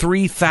far have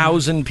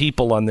 3,000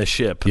 people on this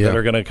ship that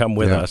are going to come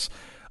with us.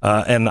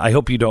 and I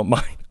hope you don't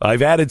mind.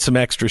 I've added some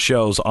extra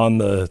shows on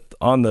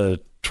the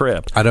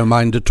trip. I don't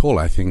mind at all.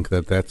 I think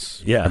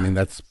that's yeah. I mean,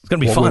 that's it's going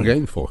to be what fun. we're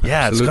going for.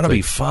 Yeah, Absolutely. it's going to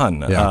be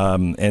fun.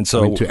 Yeah. And so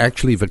I mean, to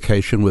actually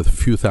vacation with a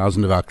few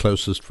thousand of our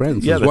closest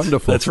friends is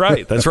wonderful. That's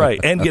right. That's right.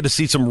 And get to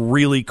see some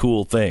really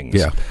cool things.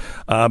 Yeah.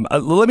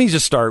 Let me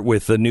just start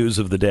with the news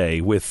of the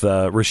day with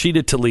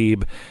Rashida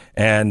Tlaib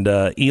and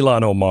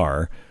Ilhan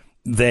Omar.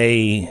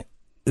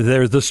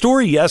 The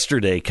story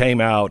yesterday came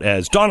out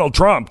as Donald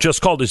Trump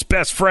just called his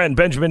best friend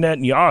Benjamin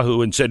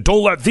Netanyahu and said,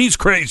 "Don't let these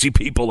crazy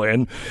people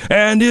in,"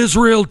 and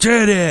Israel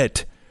did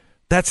it.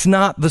 That's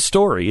not the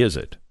story, is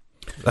it?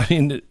 I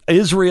mean,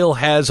 Israel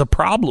has a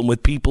problem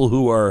with people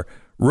who are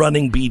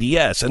running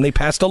BDS, and they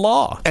passed a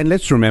law. And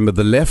let's remember,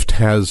 the left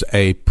has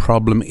a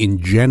problem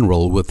in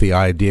general with the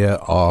idea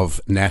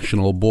of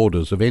national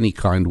borders of any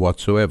kind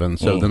whatsoever. And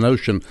so the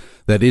notion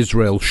that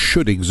Israel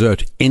should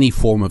exert any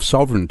form of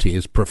sovereignty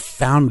is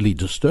profoundly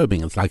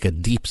disturbing. It's like a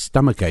deep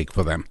stomachache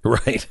for them.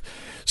 Right.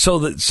 So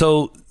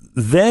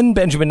then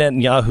Benjamin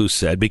Netanyahu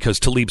said, because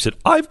Tlaib said,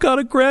 "I've got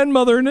a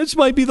grandmother, and this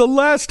might be the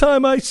last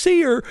time I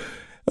see her.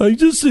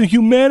 Just a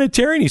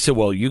humanitarian." He said,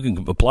 "Well, you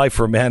can apply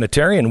for a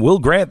humanitarian. We'll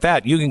grant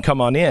that. You can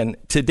come on in."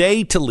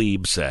 Today,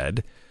 Tlaib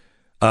said,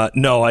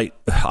 "No, I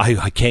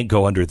can't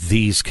go under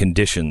these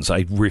conditions.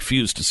 I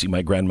refuse to see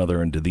my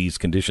grandmother under these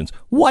conditions."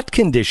 What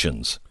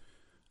conditions?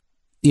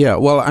 Yeah,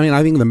 well, I mean,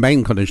 I think the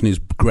main condition is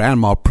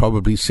grandma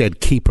probably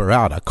said, "Keep her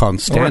out. I can't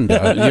stand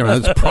her."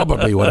 That's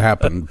probably what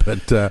happened.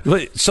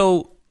 But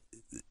so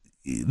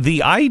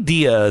the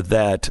idea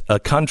that a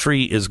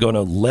country is going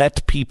to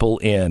let people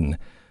in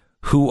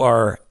who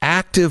are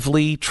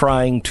actively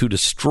trying to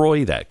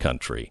destroy that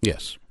country.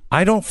 Yes.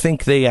 I don't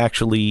think they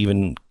actually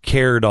even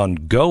cared on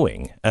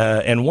going.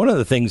 And one of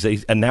the things they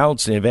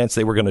announced in advance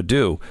they were going to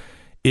do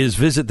is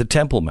visit the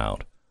Temple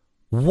Mount.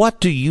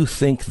 What do you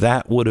think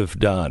that would have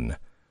done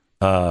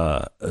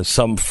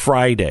some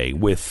Friday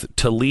with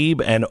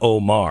Tlaib and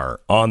Omar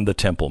on the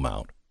Temple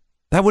Mount?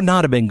 That would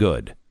not have been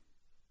good.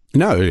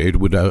 No, it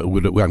would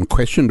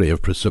unquestionably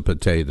have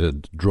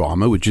precipitated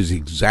drama, which is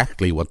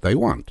exactly what they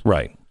want.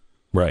 Right.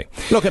 Right.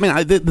 Look, I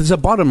mean, there's a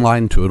bottom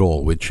line to it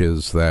all, which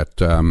is that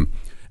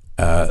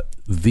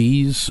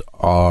these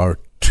are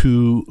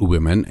two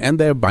women, and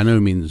they're by no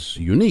means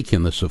unique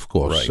in this, of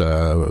course.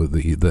 Right.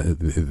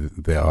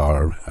 There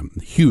are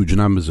huge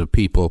numbers of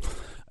people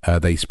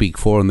they speak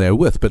for and they're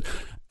with. But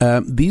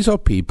these are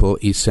people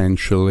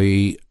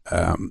essentially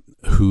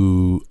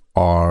who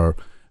are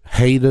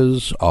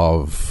haters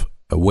of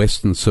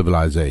Western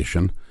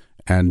civilization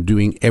and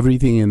doing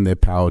everything in their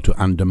power to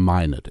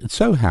undermine it. It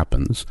so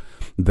happens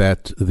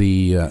that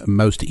the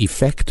most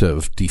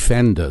effective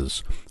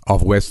defenders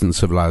of Western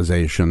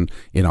civilization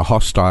in a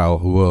hostile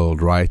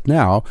world right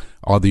now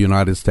are the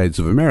United States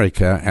of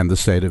America and the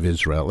State of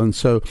Israel. And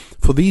so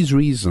for these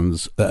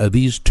reasons,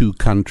 these two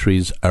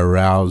countries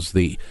arouse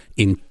the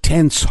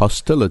intense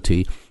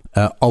hostility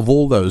of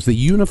all those. The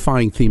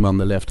unifying theme on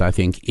the left, I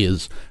think,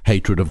 is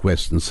hatred of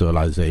Western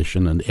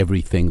civilization and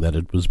everything that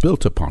it was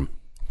built upon.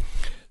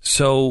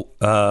 So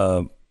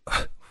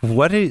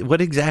what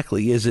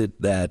exactly is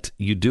it that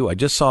you do? I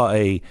just saw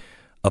a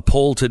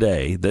poll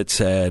today that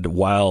said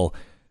while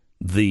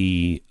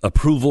the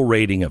approval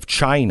rating of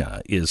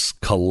China is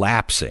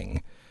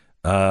collapsing,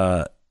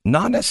 not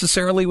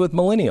necessarily with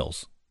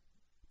millennials,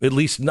 at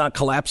least not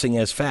collapsing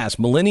as fast.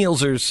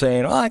 Millennials are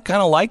saying, I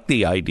kind of like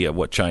the idea of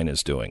what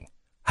China's doing.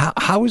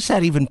 How is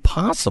that even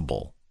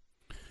possible?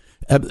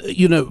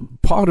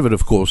 Part of it,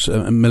 of course,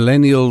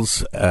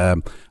 millennials,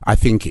 I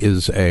think,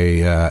 is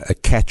a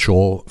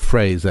catch-all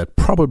phrase that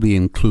probably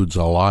includes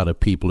a lot of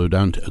people who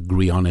don't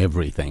agree on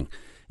everything,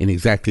 in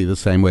exactly the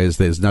same way as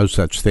there's no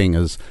such thing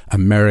as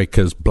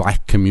America's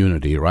black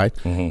community, right?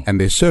 Mm-hmm.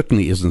 And there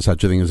certainly isn't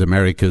such a thing as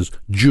America's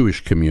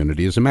Jewish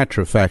community. As a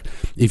matter of fact,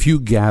 if you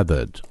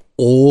gathered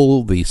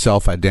all the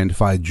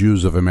self-identified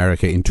Jews of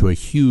America into a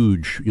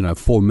huge,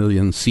 4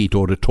 million seat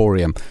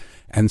auditorium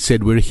and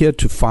said, we're here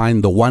to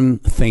find the one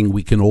thing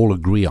we can all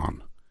agree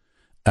on,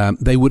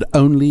 they would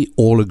only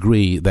all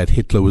agree that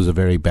Hitler was a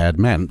very bad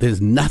man.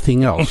 There's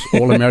nothing else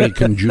all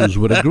American Jews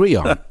would agree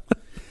on.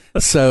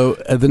 So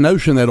the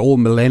notion that all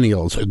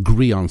millennials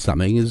agree on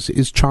something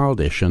is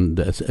childish, and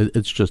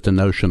it's just a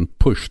notion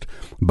pushed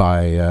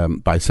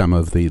by some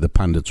of the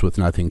pundits with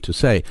nothing to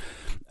say.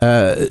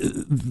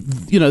 There's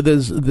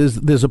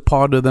a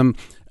part of them,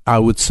 I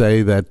would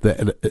say,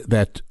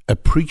 that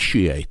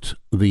appreciate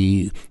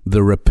the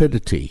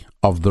rapidity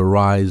of the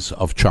rise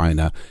of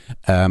China.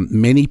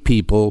 Many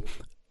people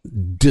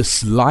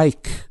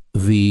dislike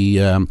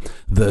the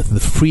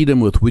freedom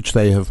with which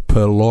they have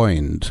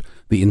purloined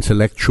the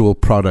intellectual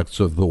products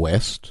of the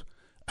West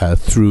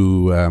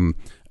through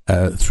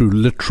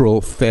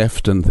literal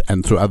theft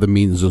and through other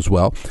means as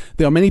well.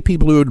 There are many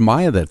people who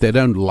admire that. They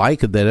don't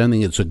like it. They don't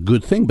think it's a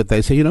good thing. But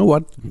they say, you know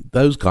what?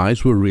 Those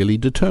guys were really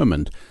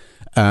determined.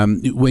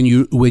 When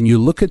you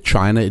look at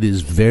China, it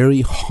is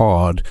very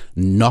hard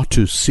not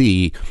to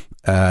see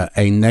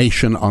a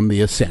nation on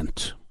the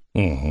ascent.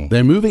 Mm-hmm.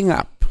 They're moving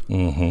up.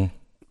 Mm-hmm.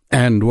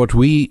 And what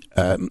we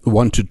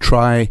want to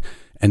try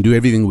and do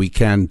everything we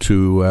can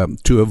to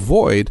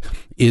avoid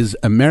is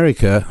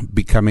America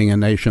becoming a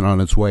nation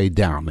on its way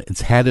down.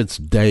 It's had its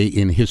day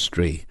in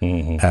history.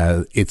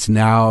 Mm-hmm. It's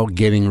now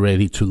getting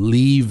ready to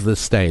leave the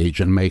stage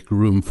and make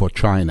room for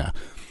China.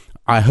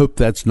 I hope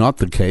that's not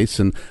the case,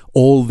 and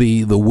all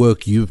the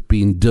work you've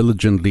been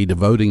diligently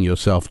devoting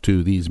yourself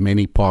to these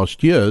many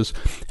past years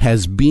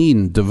has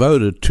been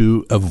devoted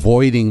to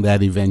avoiding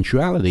that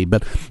eventuality.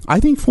 But I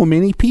think for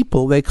many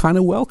people, they kind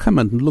of welcome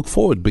it and look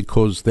forward,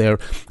 because their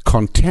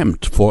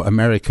contempt for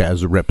America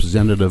as a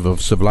representative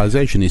of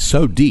civilization is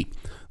so deep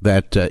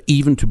that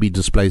even to be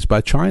displaced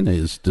by China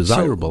is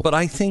desirable. But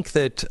I think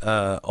that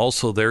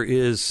also there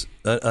is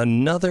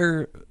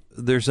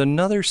there's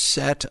another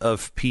set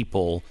of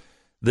people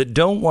that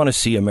don't want to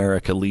see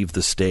America leave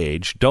the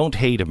stage, don't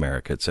hate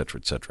America, et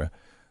cetera,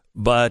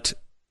 but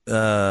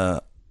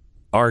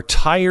are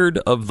tired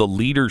of the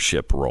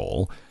leadership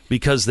role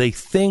because they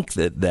think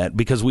that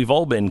because we've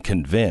all been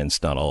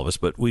convinced, not all of us,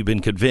 but we've been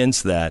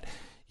convinced that,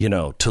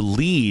 to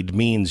lead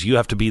means you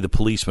have to be the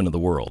policeman of the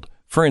world.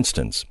 For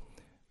instance,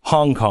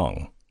 Hong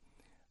Kong.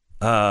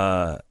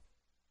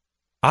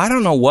 I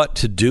don't know what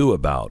to do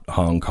about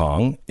Hong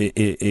Kong,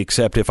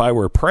 except if I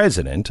were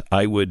president,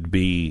 I would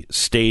be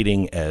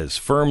stating as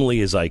firmly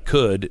as I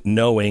could,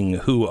 knowing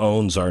who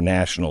owns our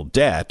national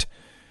debt,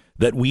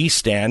 that we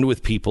stand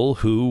with people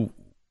who,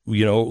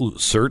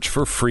 search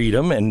for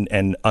freedom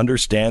and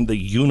understand the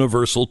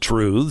universal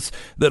truths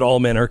that all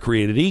men are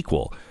created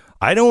equal.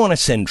 I don't want to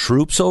send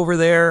troops over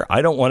there.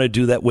 I don't want to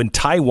do that. When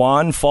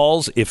Taiwan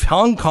falls,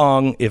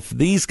 if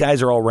these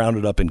guys are all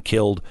rounded up and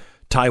killed,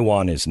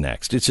 Taiwan is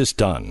next. It's just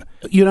done.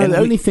 The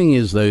only thing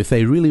is, though, if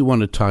they really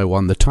wanted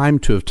Taiwan, the time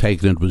to have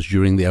taken it was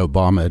during the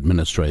Obama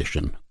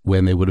administration,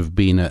 when there would have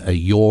been a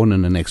yawn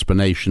and an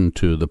explanation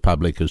to the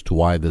public as to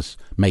why this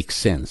makes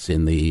sense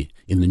in the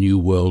new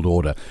world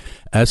order.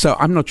 So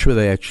I'm not sure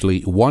they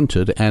actually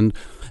wanted.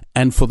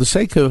 And for the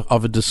sake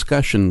of a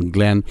discussion,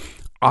 Glenn,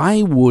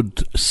 I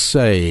would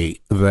say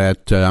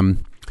that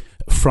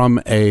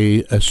from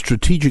a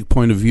strategic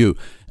point of view,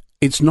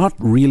 it's not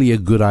really a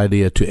good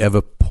idea to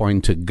ever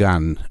point a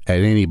gun at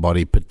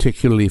anybody,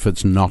 particularly if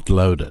it's not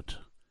loaded.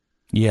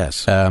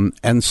 Yes.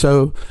 And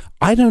so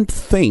I don't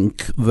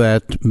think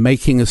that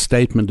making a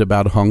statement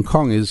about Hong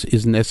Kong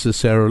is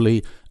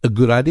necessarily a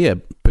good idea,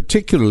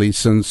 particularly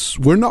since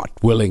we're not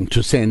willing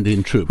to send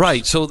in troops.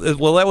 Right. So, that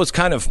was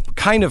kind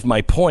of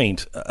my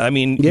point. I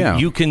mean,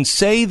 you can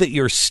say that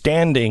you're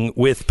standing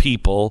with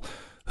people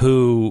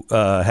who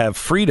have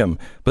freedom,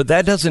 but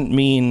that doesn't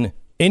mean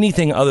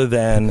anything other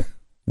than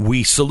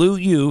we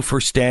salute you for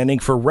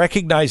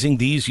recognizing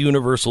these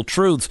universal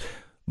truths,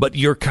 but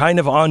you're kind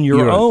of on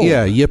your own.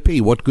 Yeah,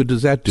 yippee. What good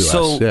does that do us?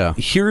 So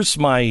here's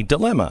my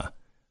dilemma.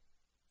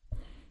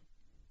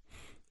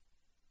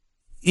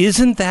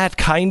 Isn't that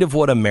kind of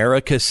what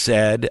America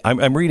said?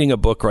 I'm reading a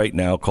book right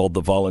now called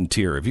The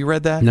Volunteer. Have you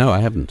read that? No, I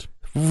haven't.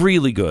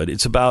 Really good.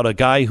 It's about a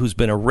guy who's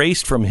been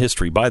erased from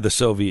history by the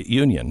Soviet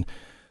Union,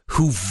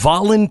 who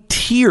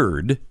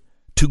volunteered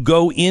to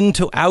go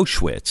into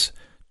Auschwitz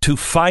to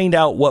find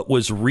out what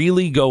was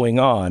really going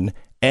on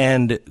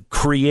and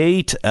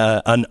create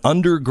an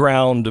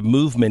underground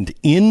movement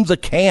in the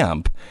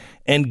camp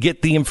and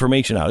get the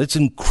information out. It's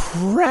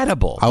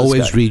incredible. I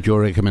always read your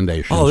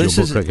recommendations,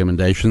 your book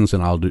recommendations,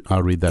 and I'll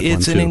read that one too.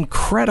 It's an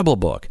incredible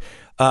book.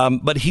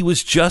 But he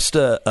was just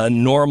a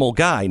normal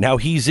guy. Now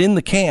he's in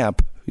the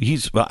camp.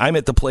 I'm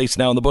at the place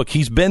now in the book.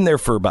 He's been there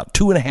for about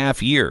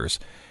 2.5 years,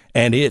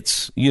 and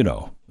it's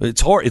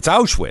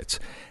Auschwitz.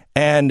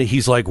 And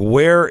he's like,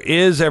 where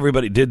is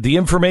everybody? Did the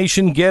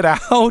information get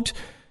out?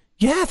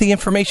 Yeah, the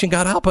information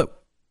got out,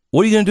 but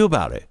what are you going to do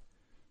about it?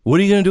 What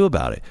are you going to do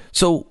about it?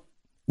 So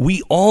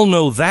we all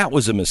know that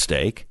was a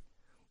mistake,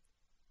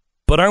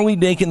 but aren't we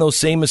making those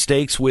same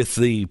mistakes with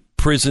the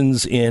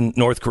prisons in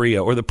North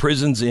Korea or the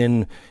prisons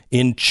in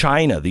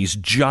China, these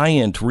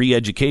giant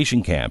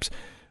re-education camps?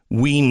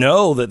 We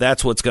know that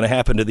that's what's going to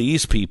happen to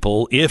these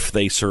people if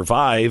they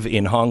survive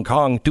in Hong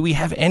Kong. Do we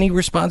have any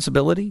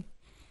responsibility?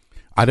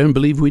 I don't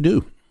believe we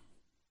do.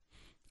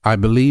 I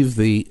believe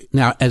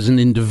now, as an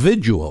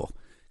individual,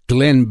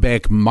 Glenn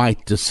Beck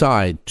might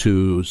decide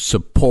to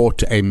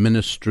support a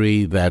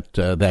ministry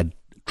that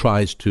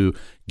tries to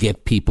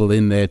get people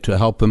in there to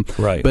help them.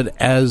 Right. But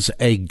as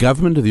a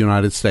government of the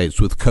United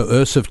States with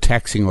coercive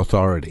taxing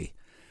authority,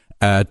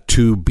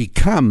 to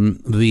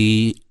become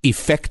the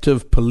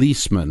effective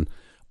policeman,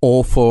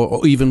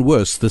 or even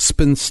worse, the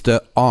spinster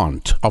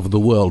aunt of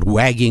the world,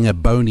 wagging a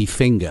bony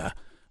finger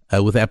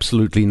with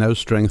absolutely no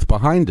strength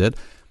behind it,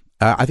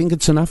 I think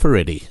it's enough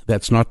already.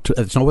 That's not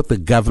what the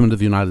government of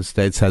the United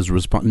States has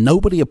responded.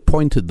 Nobody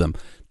appointed them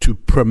to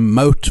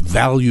promote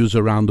values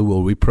around the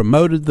world. We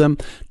promoted them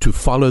to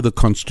follow the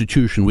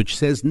Constitution, which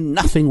says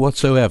nothing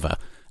whatsoever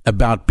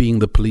about being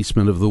the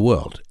policeman of the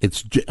world.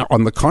 It's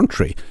on the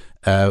contrary.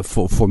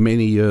 For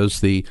many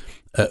years, the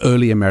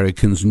early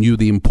Americans knew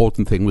the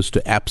important thing was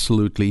to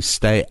absolutely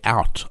stay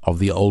out of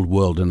the old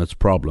world and its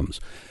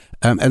problems.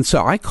 And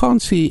so I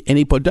can't see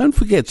any. But don't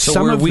forget, so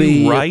some were of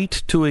we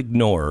right to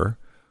ignore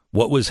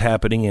what was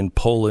happening in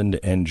Poland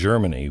and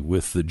Germany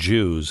with the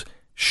Jews,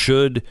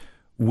 should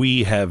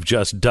we have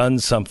just done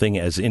something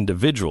as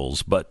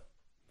individuals, but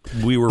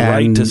we were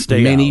right to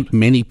stay out.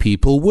 Many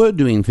people were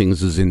doing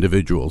things as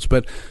individuals,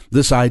 but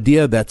this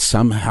idea that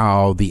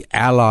somehow the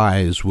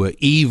Allies were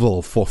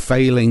evil for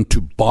failing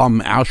to bomb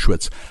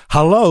Auschwitz.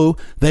 Hello,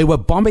 they were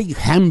bombing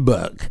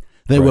Hamburg.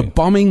 They were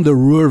bombing the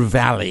Ruhr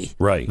Valley.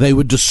 Right. They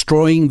were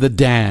destroying the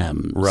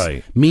dams.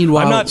 Right.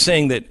 Meanwhile, I'm not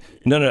saying that.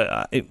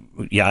 No.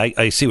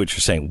 I see what you're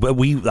saying, but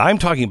I'm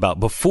talking about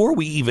before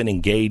we even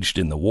engaged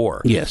in the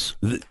war. Yes.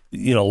 A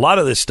lot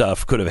of this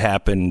stuff could have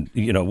happened.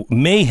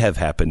 May have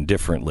happened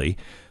differently.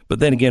 But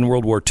then again,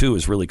 World War II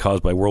is really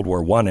caused by World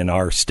War I and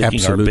our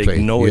sticking our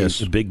big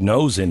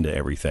nose into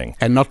everything.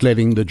 And not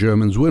letting the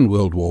Germans win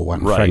World War I,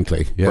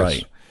 frankly. Yes.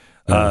 Right.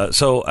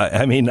 So,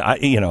 I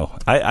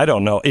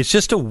don't know. It's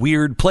just a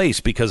weird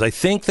place because I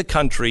think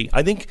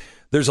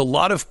there's a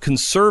lot of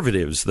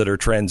conservatives that are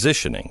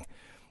transitioning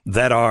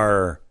that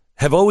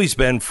have always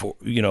been for,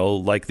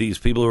 like these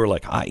people who are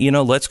like,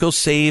 let's go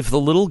save the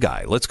little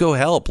guy. Let's go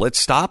help. Let's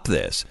stop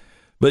this.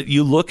 But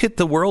you look at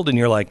the world and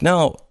you're like,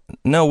 no,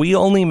 we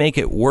only make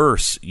it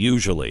worse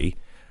usually.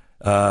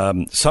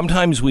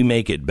 Sometimes we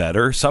make it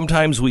better.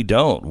 Sometimes we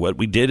don't. What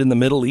we did in the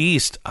Middle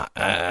East. What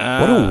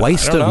a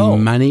waste of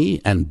money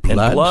and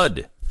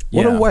blood.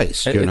 What a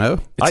waste, It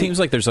seems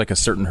like there's like a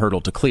certain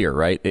hurdle to clear,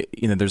 right?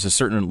 There's a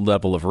certain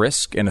level of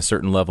risk and a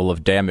certain level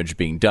of damage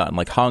being done.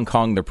 Like Hong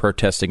Kong, they're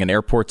protesting in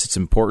airports. It's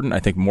important. I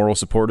think moral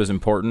support is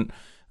important.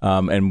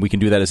 And we can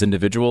do that as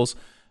individuals.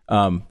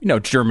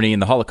 Germany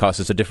and the Holocaust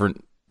is a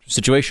different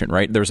situation,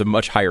 right? There's a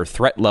much higher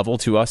threat level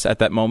to us at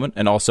that moment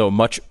and also a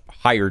much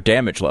higher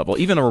damage level.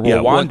 Even in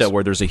Rwanda,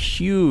 where there's a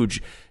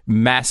huge,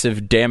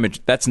 massive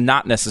damage, that's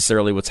not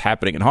necessarily what's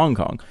happening in Hong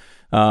Kong.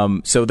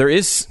 So there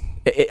is,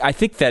 I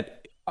think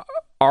that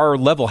our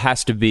level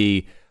has to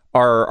be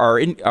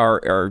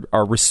our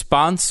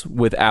response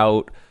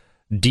without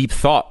deep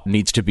thought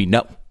needs to be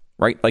no.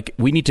 Right, like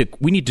we need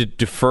to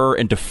defer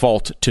and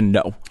default to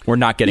no. We're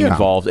not getting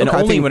involved, and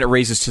only when it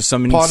raises to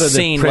some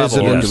insane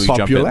level do we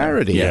jump in.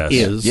 Popularity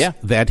is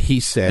that he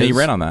says and he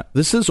ran on that.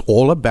 This is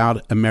all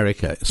about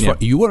America.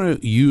 You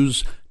want to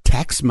use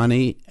tax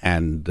money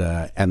and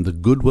the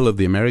goodwill of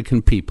the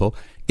American people.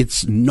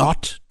 It's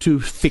not to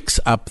fix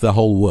up the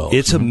whole world.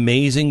 It's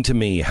amazing to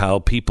me how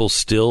people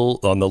still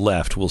on the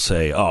left will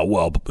say, "Oh,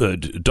 well,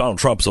 Donald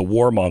Trump's a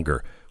warmonger."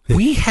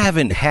 We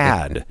haven't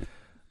had.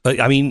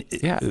 We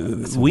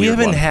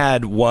haven't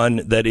had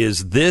one that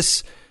is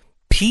this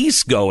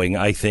piece going,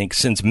 I think,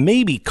 since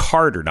maybe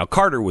Carter. Now,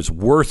 Carter was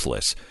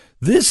worthless.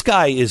 This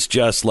guy is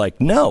just like,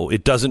 no,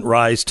 it doesn't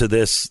rise to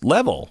this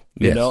level.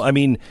 You know,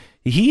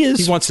 he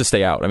wants to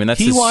stay out.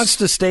 He wants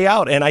to stay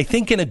out, and I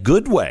think in a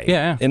good way.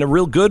 Yeah. In a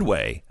real good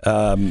way.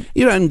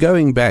 And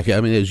going back,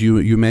 as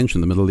you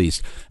mentioned, the Middle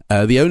East,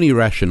 the only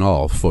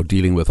rationale for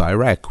dealing with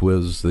Iraq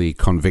was the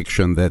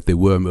conviction that there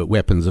were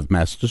weapons of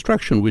mass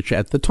destruction, which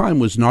at the time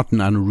was not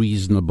an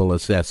unreasonable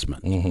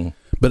assessment. Mm-hmm.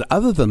 But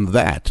other than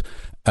that,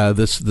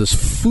 this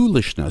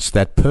foolishness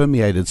that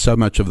permeated so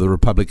much of the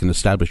Republican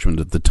establishment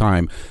at the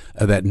time,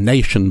 that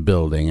nation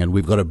building, and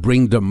we've got to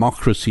bring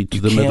democracy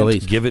to the Middle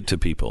East. Give it to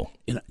people.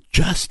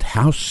 Just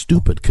how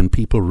stupid can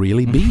people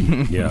really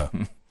be? Yeah.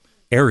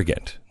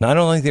 Arrogant. I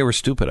don't think they were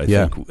stupid. I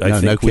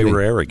think they were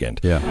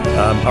arrogant. Yeah.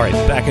 All right,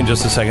 back in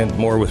just a second.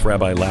 More with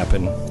Rabbi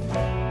Lapin.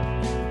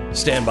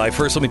 Stand by.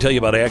 First, let me tell you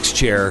about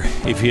X-Chair.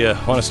 If you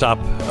want to stop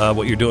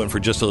what you're doing for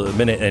just a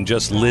minute and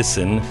just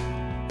listen,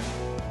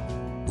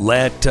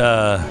 let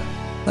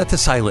the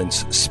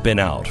silence spin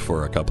out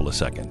for a couple of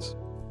seconds.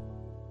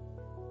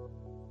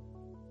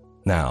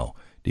 Now,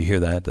 do you hear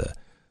that? The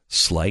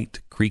slight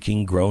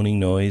creaking, groaning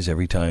noise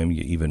every time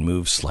you even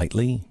move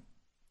slightly?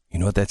 You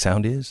know what that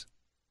sound is?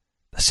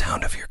 The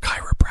sound of your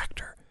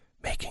chiropractor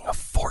making a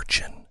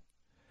fortune.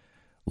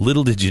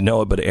 Little did you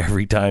know it, but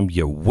every time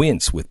you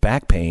wince with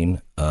back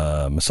pain,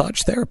 a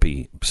massage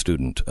therapy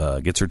student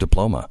gets her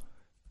diploma.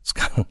 It's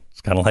kind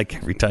of like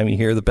every time you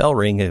hear the bell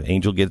ring, an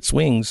angel gets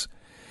wings.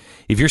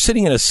 If you're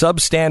sitting in a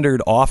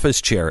substandard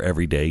office chair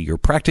every day, you're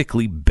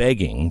practically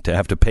begging to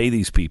have to pay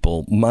these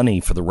people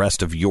money for the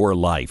rest of your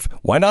life.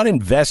 Why not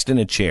invest in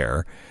a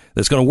chair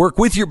that's going to work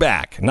with your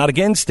back, not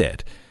against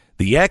it?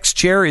 The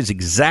X-Chair is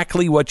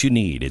exactly what you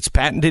need. Its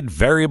patented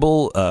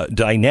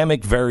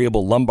dynamic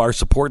variable lumbar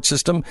support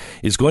system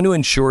is going to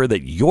ensure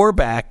that your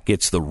back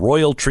gets the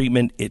royal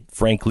treatment it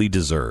frankly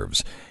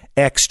deserves.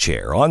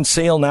 X-Chair, on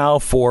sale now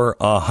for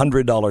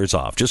 $100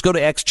 off. Just go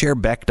to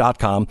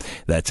xchairbeck.com.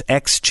 That's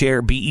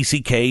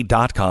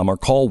xchairbeck.com or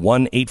call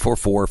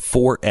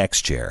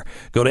 1-844-4XChair.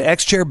 Go to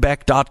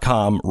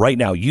xchairbeck.com right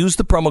now. Use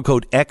the promo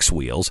code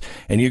XWheels,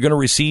 and you're going to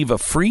receive a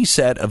free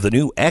set of the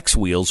new X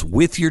Wheels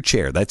with your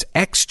chair. That's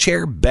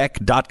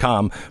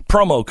xchairbeck.com,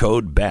 promo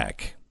code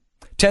BECK.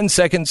 10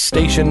 seconds,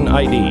 station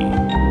ID.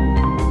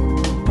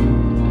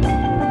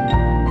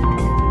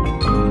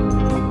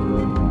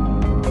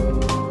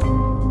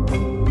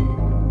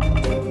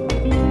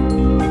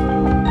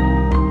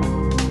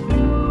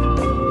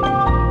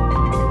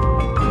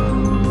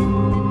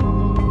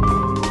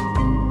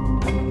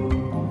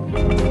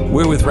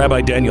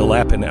 Rabbi Daniel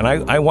Lapin, and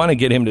I want to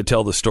get him to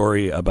tell the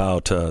story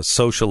about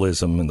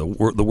socialism and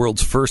the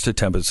world's first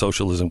attempt at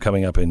socialism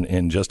coming up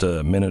in just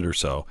a minute or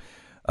so.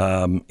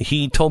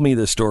 He told me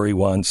this story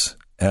once,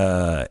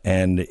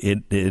 and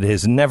it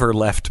has never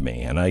left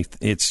me, and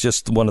it's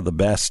just one of the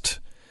best.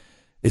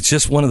 It's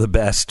just one of the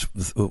best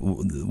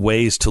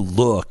ways to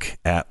look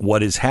at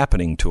what is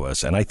happening to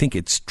us, and I think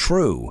it's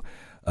true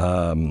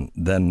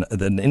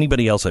than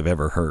anybody else I've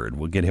ever heard.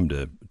 We'll get him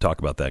to talk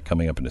about that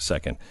coming up in a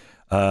second.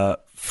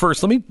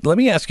 First, let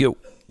me ask you,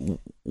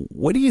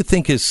 what do you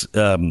think is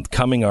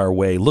coming our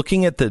way?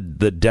 Looking at the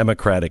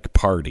Democratic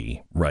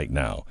Party right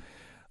now,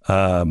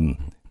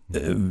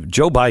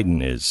 Joe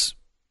Biden is.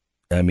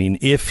 I mean,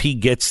 if he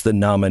gets the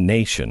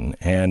nomination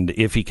and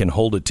if he can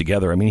hold it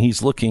together, I mean,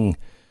 he's looking.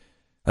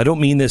 I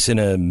don't mean this in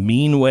a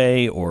mean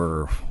way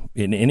or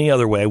in any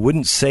other way. I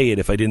wouldn't say it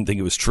if I didn't think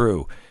it was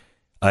true.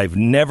 I've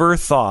never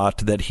thought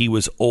that he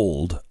was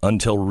old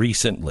until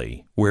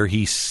recently, where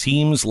he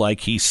seems like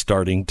he's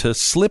starting to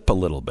slip a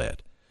little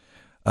bit.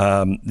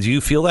 Do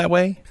you feel that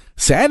way?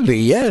 Sadly,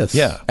 yes.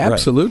 Yeah,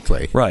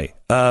 absolutely. Right.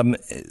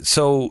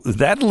 So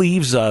that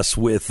leaves us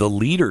with the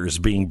leaders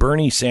being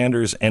Bernie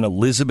Sanders and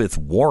Elizabeth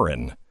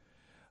Warren.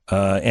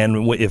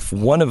 And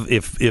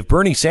if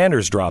Bernie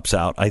Sanders drops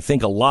out, I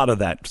think a lot of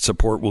that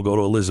support will go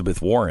to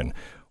Elizabeth Warren.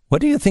 What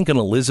do you think an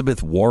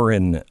Elizabeth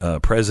Warren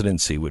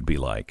presidency would be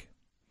like?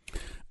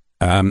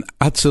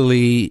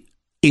 Utterly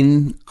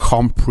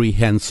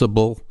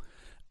incomprehensible,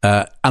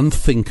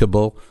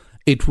 unthinkable.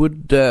 It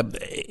would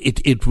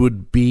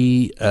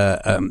be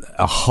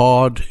a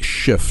hard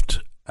shift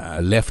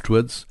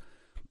leftwards.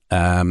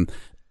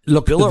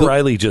 Look, Bill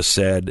O'Reilly just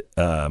said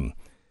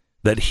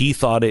that he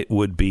thought it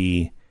would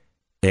be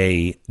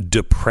a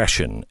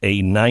depression,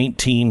 a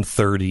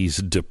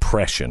 1930s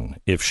depression,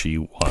 if she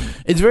won.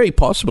 It's very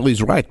possible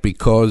he's right,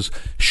 because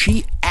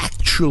she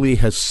actually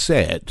has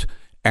said,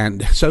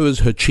 and so is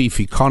her chief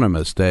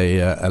economist,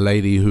 a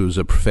lady who's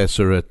a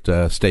professor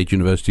at State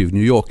University of New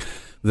York,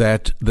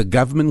 that the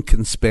government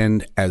can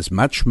spend as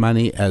much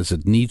money as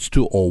it needs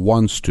to or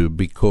wants to,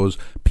 because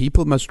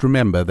people must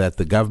remember that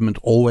the government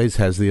always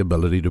has the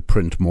ability to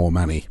print more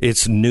money.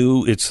 It's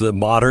new. It's the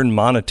modern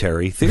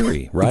monetary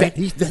theory, right?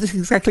 That's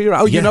exactly right.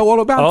 Oh, yeah. You know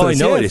all about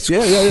this. I know yes. it.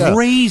 It's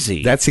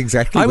crazy. That's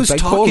exactly what they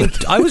call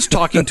it. I was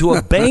talking to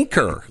a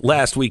banker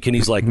last week, and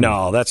he's like,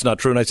 no, that's not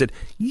true. And I said,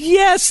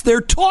 yes,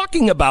 they're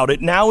talking about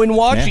it now in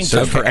Washington.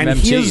 So for and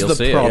MMT, here's you'll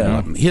the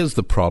problem. Here's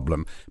the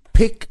problem.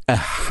 Pick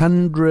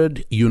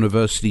 100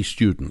 university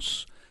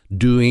students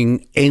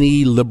doing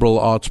any liberal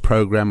arts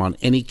program on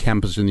any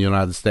campus in the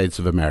United States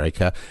of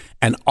America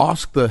and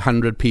ask the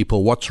 100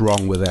 people what's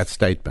wrong with that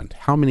statement.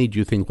 How many do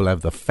you think will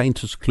have the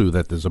faintest clue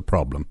that there's a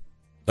problem?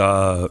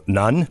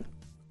 None.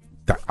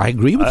 I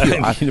agree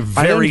with you.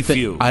 Very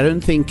few. I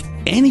don't think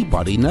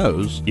anybody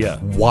knows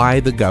why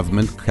the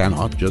government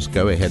cannot just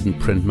go ahead and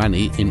print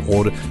money in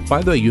order.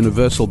 By the way,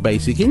 universal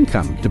basic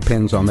income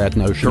depends on that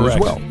notion as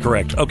well.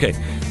 Correct. Okay.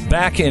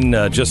 Back in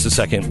just a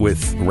second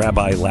with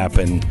Rabbi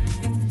Lapin.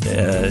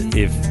 I'm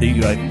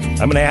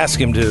going to ask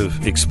him to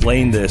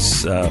explain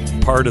this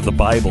part of the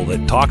Bible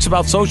that talks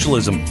about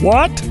socialism.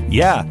 What?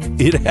 Yeah,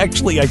 it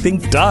actually, I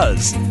think,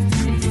 does.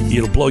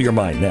 It'll blow your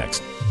mind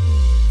next.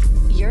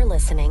 You're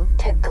listening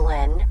to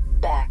Glenn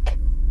Beck.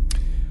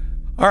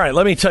 All right,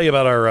 let me tell you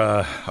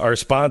about our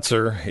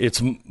sponsor.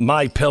 It's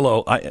My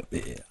Pillow. I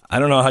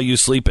don't know how you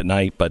sleep at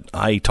night, but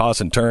I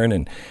toss and turn,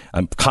 and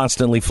I'm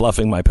constantly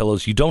fluffing my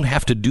pillows. You don't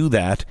have to do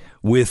that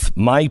with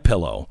My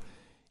Pillow.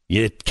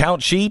 You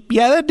count sheep?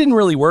 Yeah, that didn't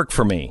really work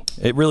for me.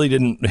 It really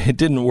didn't. It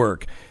didn't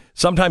work.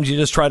 Sometimes you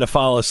just try to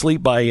fall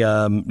asleep by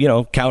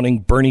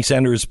counting Bernie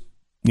Sanders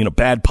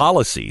bad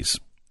policies.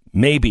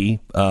 Maybe,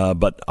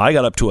 but I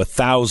got up to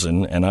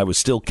 1,000 and I was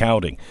still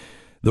counting.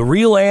 The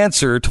real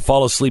answer to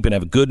fall asleep and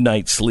have a good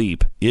night's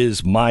sleep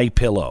is My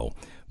Pillow.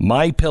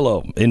 My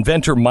Pillow.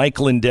 Inventor Mike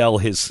Lindell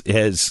has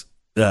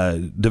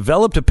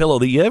developed a pillow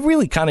that you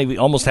really kind of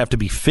almost have to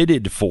be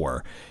fitted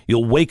for.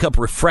 You'll wake up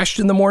refreshed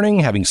in the morning,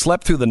 having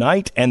slept through the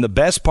night, and the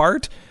best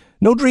part,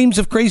 no dreams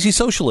of crazy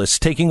socialists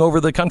taking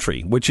over the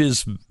country, which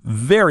is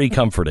very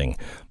comforting.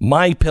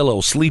 My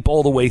Pillow, sleep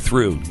all the way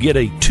through. Get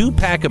a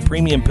 2-pack of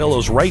premium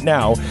pillows right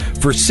now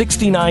for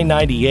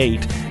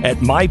 $69.98 at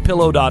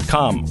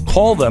mypillow.com.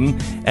 Call them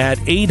at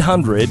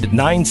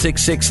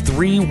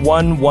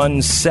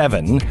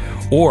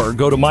 800-966-3117 or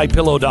go to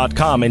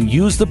mypillow.com and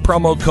use the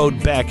promo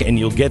code Beck and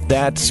you'll get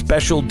that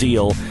special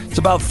deal. It's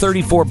about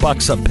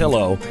 $34 a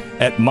pillow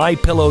at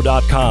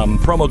mypillow.com.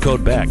 Promo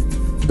code Beck.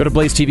 Go to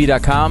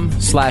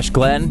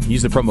blazetv.com/Glenn.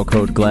 Use the promo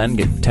code Glenn.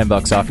 Get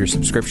 $10 off your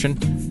subscription.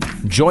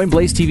 Join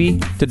Blaze TV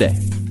today.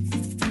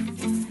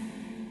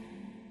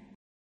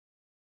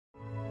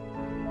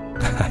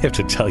 I have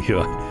to tell you,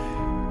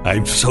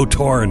 I'm so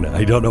torn.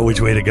 I don't know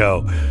which way to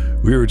go.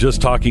 We were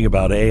just talking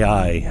about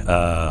AI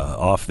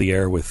off the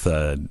air with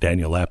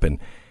Daniel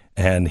Lapin,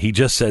 and he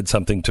just said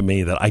something to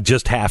me that I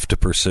just have to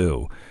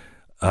pursue.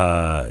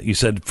 You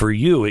said for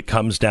you, it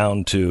comes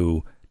down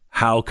to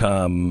how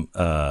come,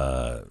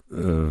 or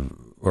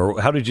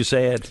how did you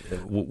say it?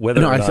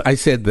 Whether I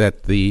said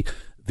that the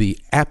the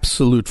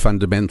absolute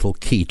fundamental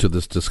key to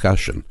this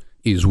discussion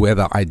is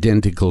whether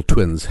identical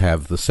twins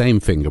have the same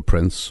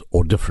fingerprints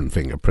or different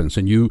fingerprints.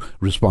 And you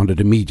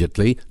responded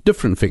immediately,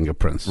 different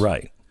fingerprints.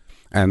 Right.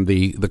 And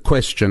the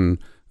question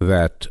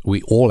that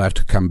we all have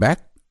to come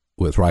back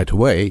with right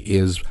away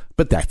is,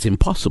 but that's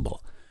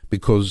impossible,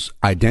 because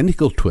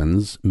identical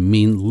twins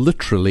mean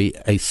literally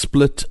a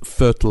split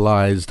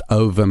fertilized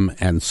ovum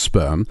and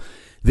sperm.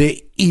 There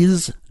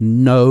is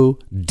no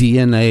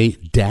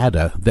DNA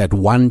data that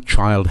one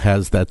child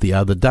has that the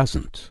other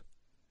doesn't.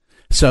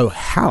 So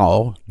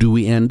how do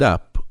we end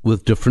up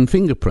with different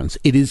fingerprints?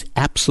 It is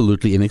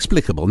absolutely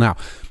inexplicable. Now,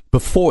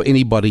 before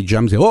anybody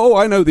jumps in, oh,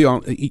 I know the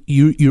answer.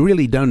 You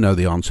really don't know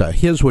the answer.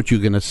 Here's what you're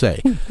going to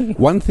say.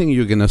 One thing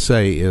you're going to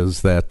say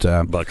is that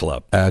buckle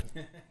up.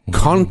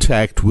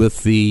 Contact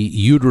with the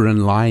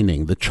uterine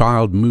lining. The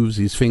child moves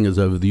his fingers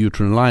over the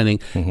uterine lining,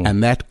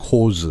 and that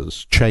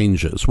causes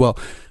changes. Well,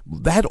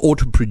 that ought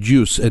to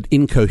produce an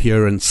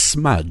incoherent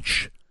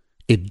smudge.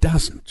 It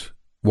doesn't.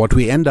 What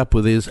we end up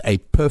with is a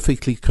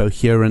perfectly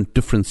coherent,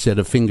 different set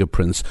of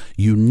fingerprints,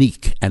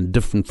 unique and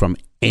different from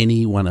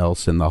anyone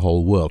else in the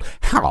whole world.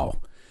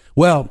 How?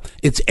 Well,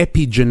 it's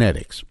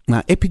epigenetics.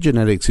 Now,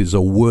 epigenetics is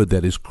a word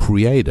that is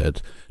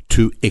created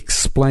to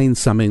explain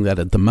something that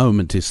at the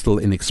moment is still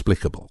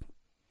inexplicable.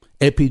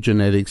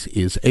 Epigenetics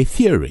is a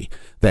theory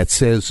that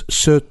says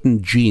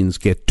certain genes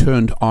get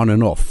turned on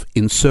and off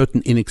in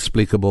certain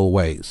inexplicable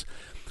ways.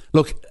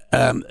 Look,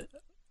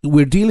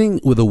 we're dealing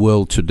with a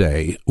world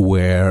today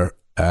where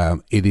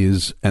it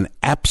is an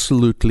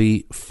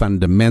absolutely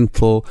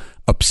fundamental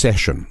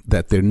obsession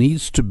that there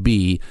needs to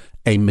be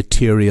a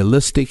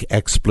materialistic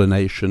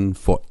explanation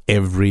for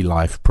every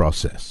life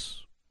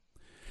process.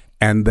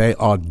 And they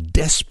are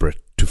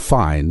desperate to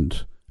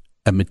find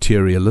a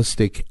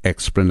materialistic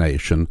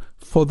explanation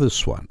for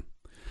this one.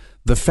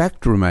 The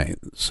fact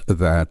remains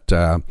that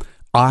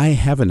I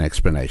have an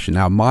explanation.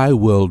 Now, my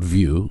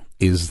worldview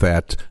is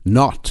that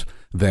not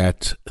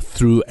that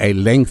through a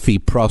lengthy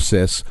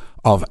process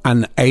of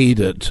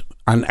unaided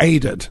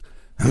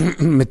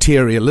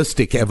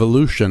materialistic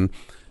evolution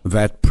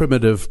that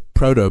primitive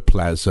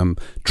protoplasm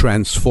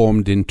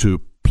transformed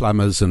into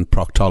plumbers and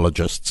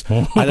proctologists.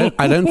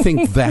 I don't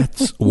think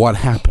that's what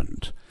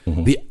happened.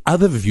 The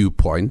other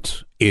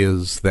viewpoint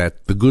is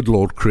that the good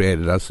Lord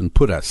created us and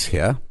put us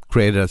here,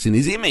 created us in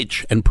his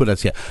image and put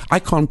us here. I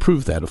can't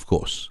prove that, of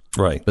course.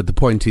 Right. But the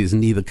point is,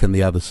 neither can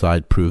the other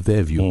side prove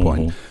their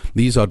viewpoint.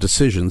 These are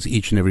decisions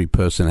each and every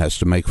person has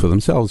to make for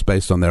themselves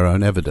based on their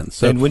own evidence.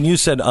 So, and when you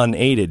said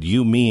unaided,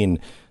 you mean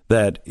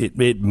that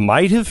it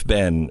might have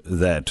been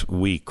that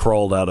we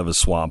crawled out of a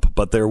swamp,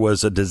 but there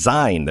was a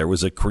design, there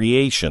was a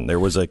creation, there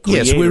was a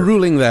creator. Yes, we're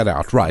ruling that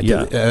out, right?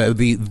 Yeah.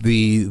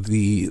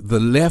 The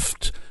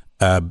left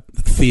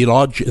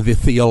the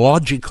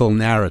theological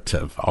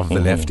narrative of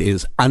the left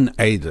is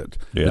unaided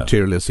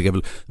materialistic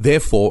evolution.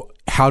 Therefore,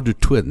 how do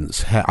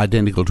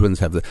identical twins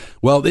have the?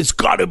 Well, there's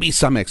got to be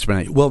some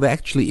explanation. Well, there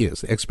actually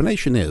is. The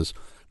explanation is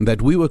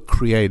that we were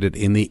created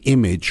in the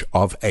image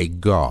of a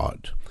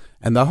God.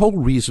 And the whole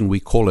reason we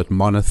call it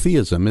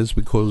monotheism is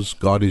because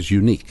God is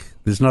unique.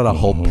 There's not a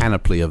whole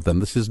panoply of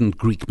them. This isn't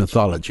Greek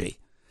mythology.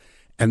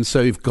 And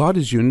so if God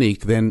is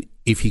unique, then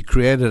if he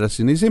created us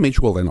in his image,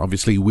 well, then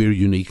obviously we're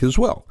unique as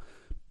well.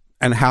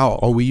 And how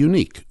are we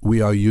unique?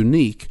 We are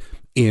unique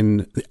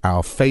in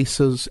our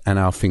faces and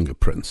our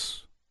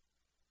fingerprints.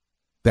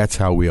 That's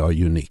how we are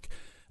unique.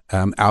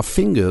 Our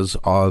fingers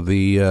are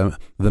the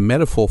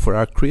metaphor for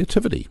our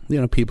creativity.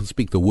 You know, people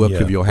speak the work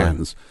of your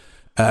hands.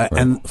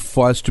 And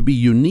for us to be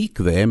unique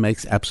there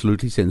makes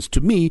absolutely sense. To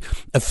me,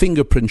 a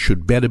fingerprint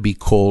should better be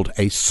called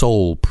a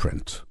soul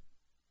print,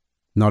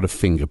 not a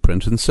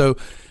fingerprint. And so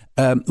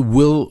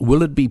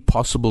will it be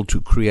possible to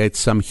create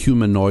some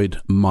humanoid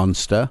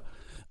monster?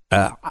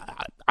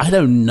 I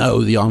don't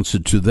know the answer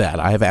to that.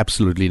 I have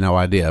absolutely no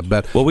idea.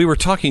 But well, we were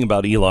talking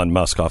about Elon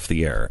Musk off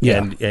the air,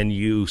 yeah. and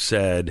you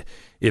said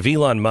if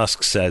Elon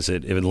Musk says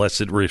it,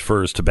 unless it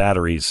refers to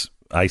batteries,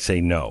 I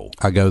say no.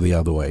 I go the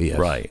other way. Yes.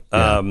 Right.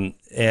 Yeah.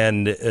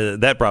 And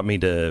that brought me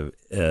to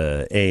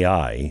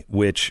AI,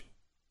 which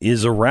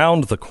is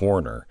around the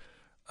corner.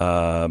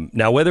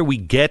 Now, whether we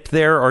get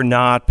there or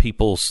not,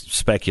 people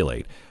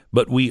speculate.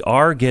 But we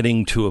are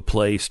getting to a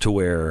place to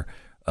where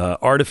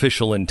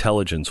artificial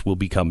intelligence will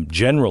become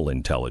general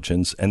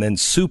intelligence and then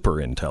super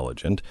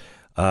intelligent,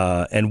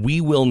 and we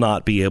will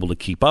not be able to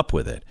keep up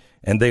with it.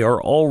 And they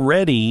are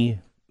already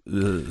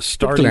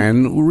starting.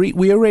 Glenn,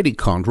 we already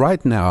can't.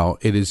 Right now,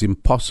 it is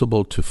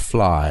impossible to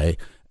fly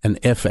an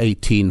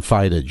F-18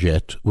 fighter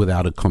jet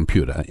without a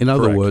computer. In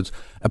other words,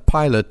 a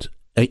pilot,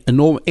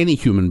 any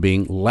human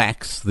being,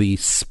 lacks the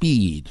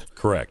speed.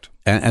 Correct.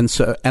 And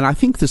I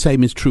think the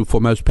same is true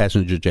for most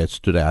passenger jets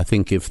today. I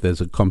think if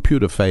there's a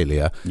computer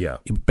failure,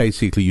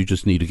 basically you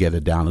just need to get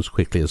it down as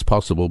quickly as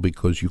possible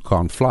because you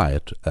can't fly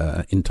it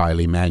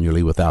entirely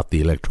manually without the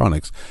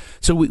electronics.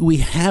 So we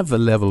have a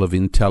level of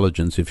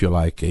intelligence, if you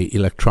like,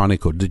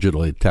 electronic or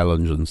digital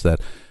intelligence that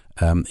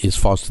is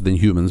faster than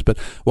humans. But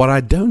what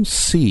I don't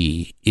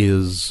see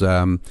is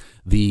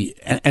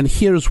and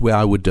here's where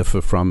I would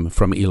differ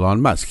from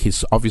Elon Musk.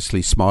 He's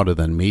obviously smarter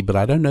than me, but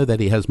I don't know that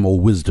he has more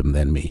wisdom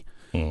than me.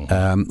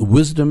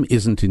 Wisdom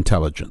isn't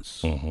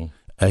intelligence.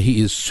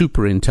 He is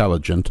super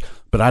intelligent,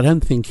 but I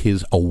don't think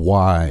he's a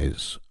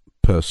wise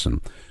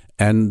person.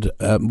 And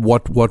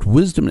what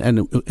wisdom,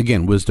 and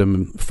again,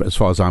 wisdom, as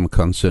far as I'm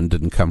concerned,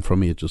 didn't come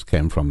from me. It just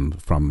came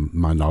from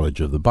my knowledge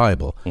of the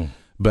Bible.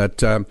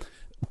 But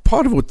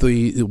part of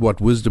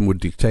what wisdom would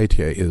dictate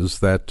here is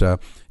that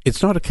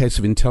it's not a case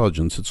of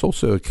intelligence. It's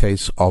also a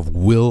case of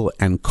will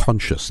and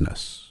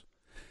consciousness.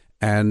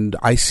 And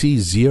I see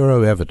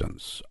zero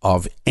evidence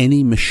of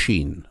any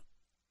machine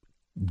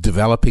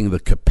developing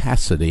the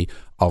capacity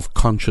of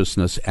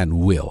consciousness and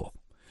will.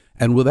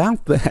 And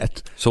without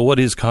that... So what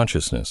is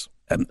consciousness?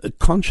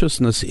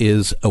 Consciousness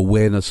is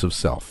awareness of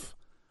self.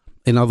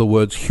 In other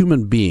words,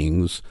 human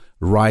beings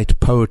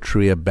write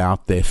poetry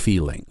about their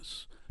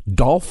feelings.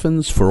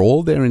 Dolphins, for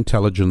all their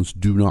intelligence,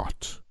 do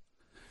not.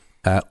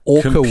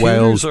 Orca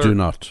whales do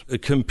not.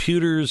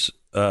 Computers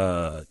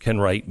can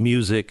write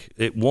music.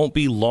 It won't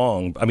be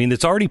long. I mean,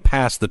 it's already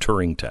passed the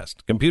Turing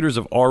test. Computers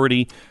have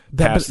already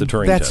passed the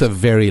Turing test. That's a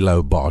very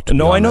low bar, to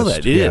be honest. I know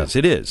that.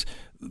 It is.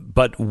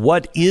 But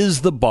what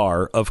is the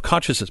bar of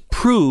consciousness?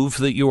 Prove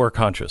that you are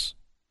conscious.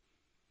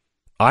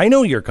 I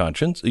know you're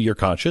conscious.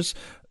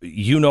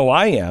 You know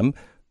I am.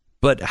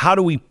 But how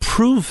do we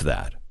prove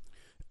that?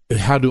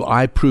 How do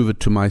I prove it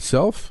to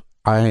myself?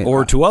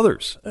 Or to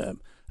others?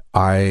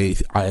 I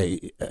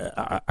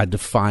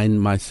define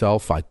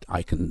myself.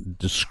 I can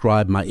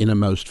describe my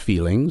innermost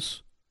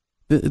feelings,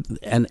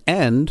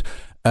 and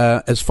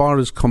as far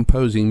as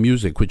composing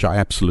music, which I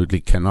absolutely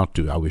cannot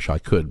do. I wish I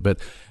could, but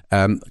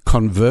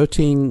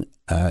converting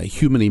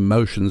human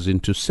emotions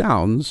into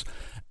sounds.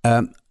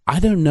 I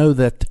don't know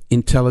that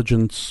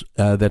intelligence,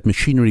 that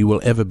machinery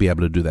will ever be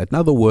able to do that. In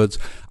other words,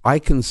 I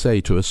can say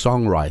to a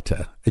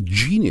songwriter, a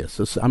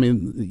genius, I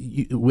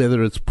mean,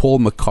 whether it's Paul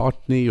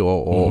McCartney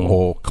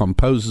or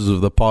composers of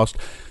the past,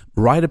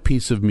 write a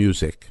piece of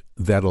music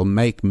that'll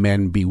make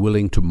men be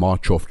willing to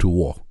march off to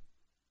war.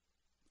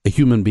 A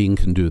human being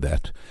can do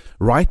that.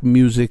 Write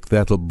music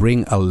that'll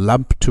bring a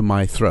lump to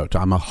my throat.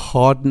 I'm a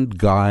hardened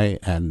guy,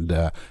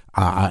 and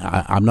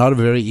I'm not a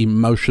very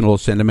emotional,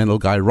 sentimental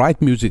guy.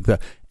 Write music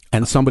that...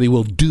 And somebody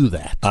will do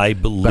that. I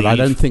believe. But I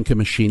don't think a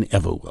machine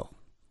ever will.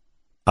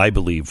 I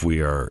believe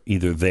we are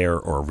either there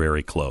or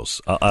very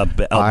close. I'll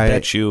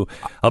bet you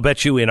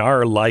in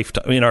our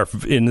lifetime,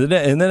 in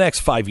the next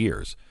 5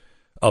 years,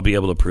 I'll be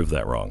able to prove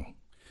that wrong.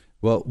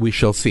 Well, we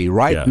shall see.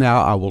 Right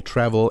now, I will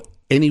travel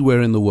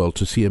anywhere in the world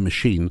to see a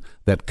machine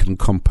that can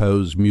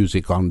compose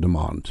music on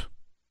demand.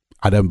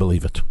 I don't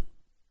believe it.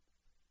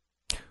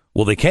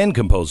 Well, they can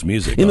compose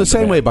music in the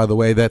same way, by the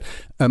way, that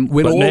when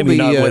but all maybe the,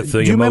 not with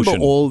the do you emotion.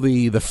 remember all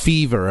the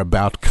fever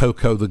about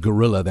Coco the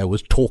gorilla that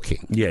was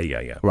talking?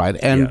 Yeah. Right,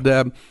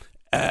 and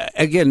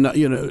again,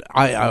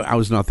 I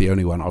was not the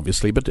only one,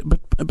 obviously,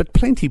 but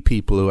plenty of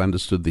people who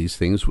understood these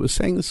things were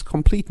saying this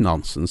complete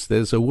nonsense.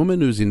 There's a woman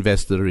who's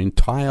invested her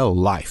entire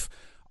life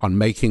on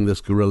making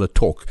this gorilla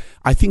talk.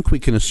 I think we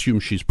can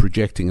assume she's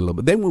projecting a little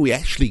bit. Then when we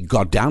actually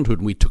got down to it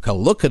and we took a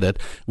look at it,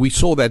 we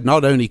saw that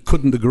not only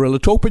couldn't the gorilla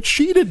talk, but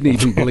she didn't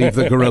even believe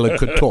the gorilla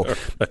could talk.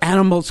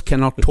 Animals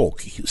cannot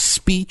talk.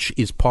 Speech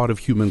is part of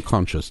human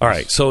consciousness. All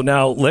right, so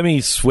now let me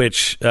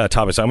switch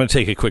topics. I'm going to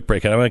take a quick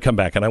break, and I'm going to come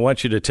back, and I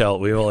want you to tell,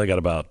 we've only got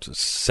about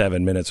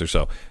 7 minutes or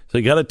so. So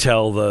you got to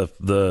tell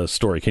the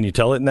story. Can you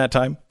tell it in that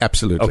time?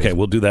 Absolutely. Okay,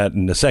 we'll do that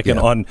in a second.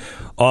 Yeah.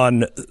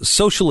 On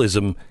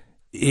socialism,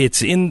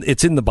 it's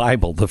in the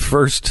Bible. The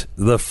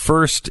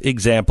first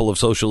example of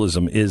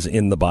socialism is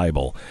in the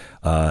Bible,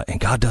 and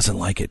God doesn't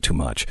like it too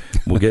much.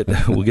 We'll get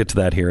to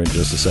that here in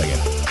just a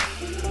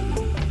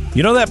second.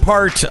 You know that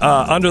part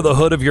under the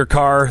hood of your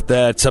car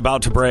that's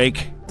about to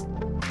break?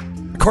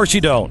 Of course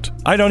you don't.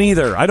 I don't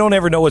either. I don't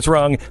ever know what's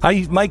wrong.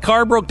 My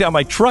car broke down.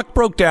 My truck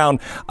broke down.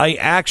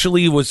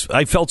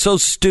 I felt so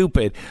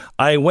stupid.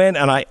 I went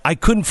and I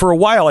couldn't for a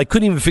while. I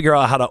couldn't even figure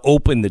out how to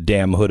open the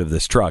damn hood of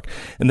this truck.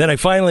 And then I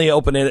finally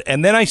opened it.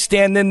 And then I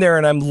stand in there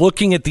and I'm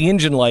looking at the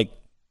engine like,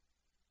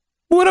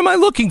 what am I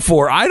looking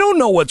for? I don't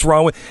know what's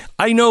wrong with.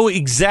 I know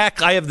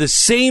exactly. I have the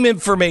same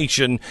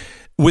information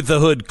with the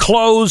hood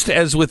closed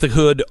as with the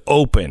hood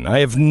open. I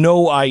have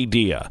no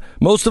idea.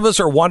 Most of us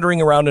are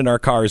wandering around in our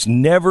cars,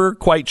 never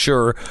quite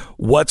sure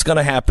what's going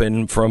to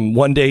happen from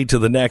one day to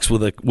the next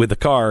with a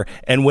car.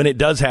 And when it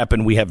does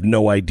happen, we have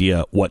no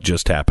idea what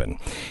just happened.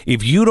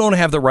 If you don't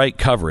have the right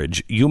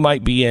coverage, you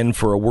might be in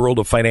for a world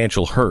of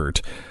financial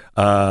hurt.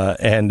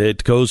 And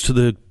it goes to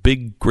the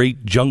big,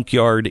 great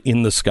junkyard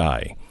in the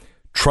sky.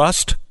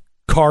 Trust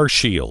Car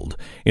Shield.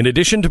 In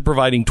addition to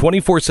providing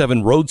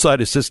 24/7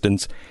 roadside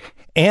assistance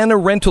and a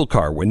rental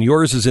car when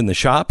yours is in the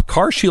shop.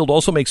 CarShield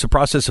also makes the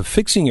process of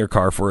fixing your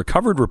car for a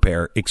covered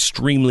repair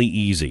extremely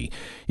easy.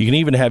 You can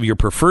even have your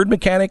preferred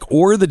mechanic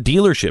or the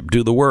dealership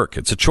do the work.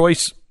 It's a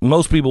choice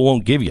most people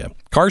won't give you.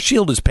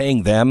 CarShield is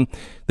paying them.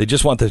 They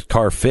just want the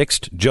car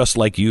fixed, just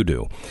like you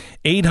do.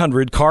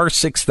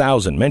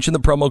 800-CAR-6000. Mention the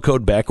promo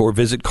code Beck or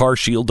visit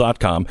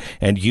carshield.com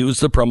and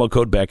use the promo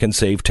code Beck and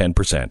save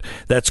 10%.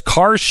 That's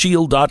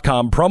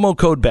carshield.com, promo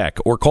code Beck,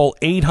 or call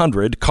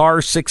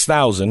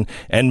 800-CAR-6000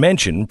 and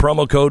mention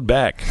promo code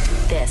Beck.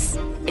 This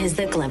is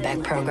the Glenn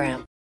Beck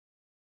Program.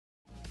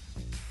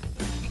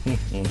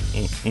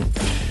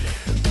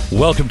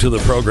 Welcome to the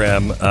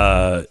program.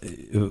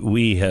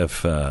 We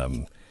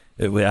have...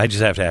 I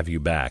just have to have you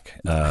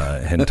back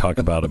and talk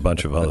about a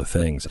bunch of other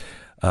things.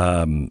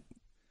 Are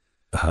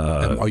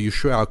you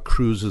sure our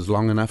cruise is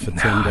long enough for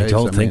 10 days? I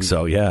don't think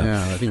so,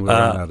 yeah. I think we're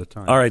running out of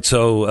time. All right,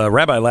 so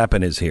Rabbi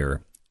Lapin is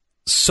here.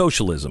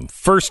 Socialism,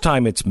 first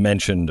time it's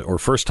mentioned or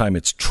first time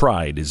it's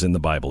tried is in the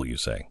Bible, you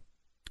say?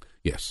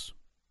 Yes.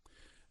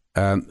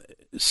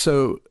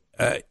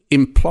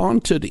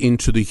 Implanted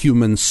into the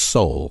human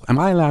soul. Am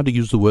I allowed to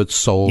use the word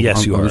soul?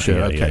 Yes, you are. The show?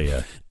 Yeah,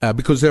 okay.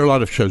 Because there are a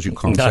lot of shows you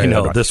can't say I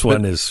know. that, right? This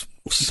one is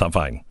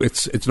fine.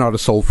 It's not a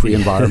soul-free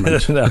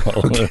environment. No.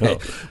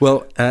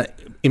 Well,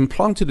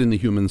 implanted in the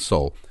human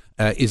soul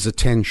is a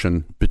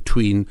tension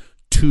between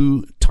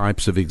two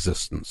types of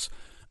existence.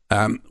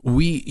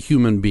 We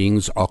human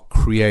beings are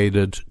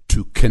created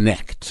to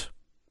connect.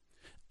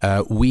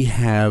 We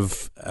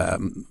have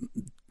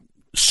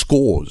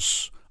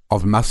scores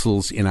of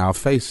muscles in our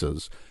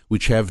faces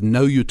which have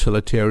no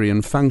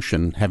utilitarian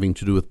function having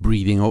to do with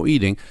breathing or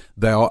eating.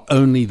 They are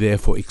only there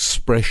for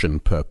expression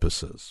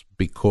purposes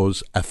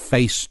because a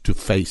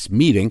face-to-face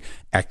meeting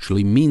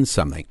actually means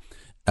something.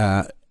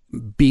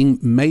 Being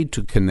made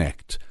to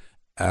connect,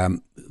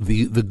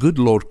 the good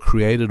Lord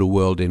created a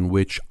world in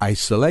which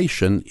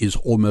isolation is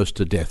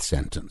almost a death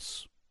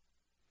sentence.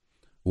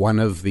 One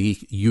of the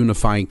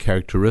unifying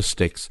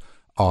characteristics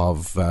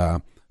of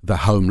the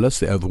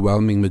homeless, the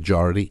overwhelming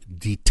majority,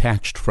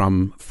 detached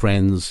from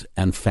friends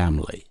and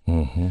family.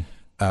 Mm-hmm.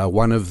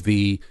 One of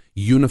the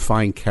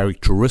unifying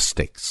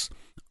characteristics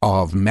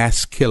of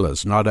mass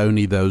killers, not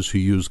only those who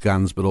use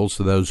guns, but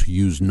also those who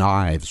use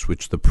knives,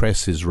 which the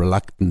press is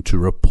reluctant to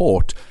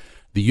report.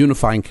 The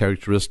unifying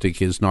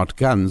characteristic is not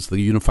guns.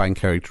 The unifying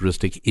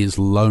characteristic is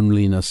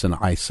loneliness and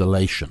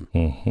isolation.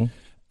 Mm-hmm.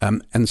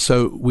 And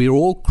so we're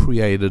all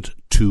created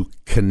to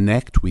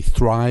connect. We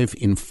thrive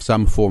in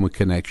some form of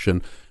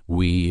connection.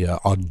 We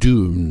are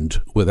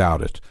doomed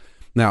without it.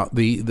 Now,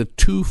 the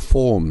two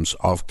forms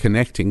of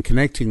connecting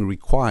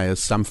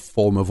requires some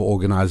form of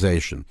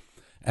organization.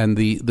 And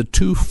the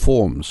two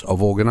forms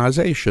of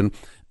organization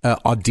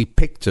are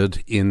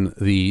depicted in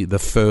the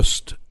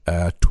first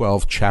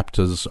 12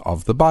 chapters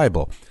of the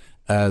Bible.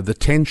 The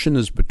tension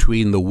is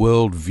between the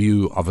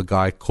worldview of a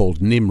guy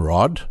called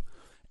Nimrod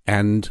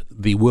and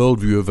the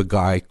worldview of a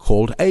guy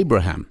called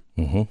Abraham.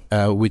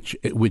 Mm-hmm.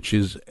 Which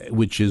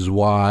is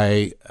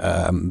why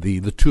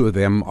the two of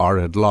them are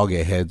at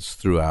loggerheads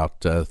throughout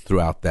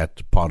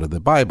that part of the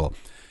Bible.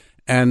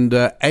 And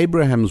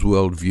Abraham's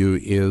worldview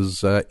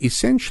is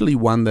essentially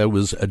one that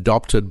was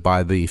adopted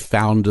by the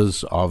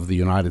founders of the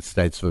United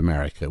States of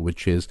America,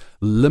 which is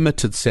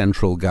limited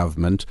central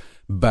government,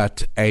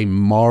 but a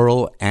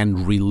moral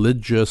and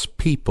religious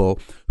people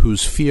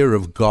whose fear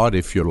of God,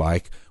 if you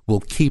like, will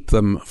keep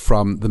them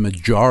from the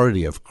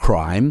majority of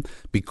crime,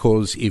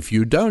 because if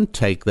you don't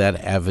take that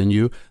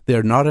avenue, there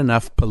are not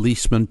enough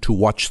policemen to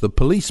watch the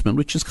policemen,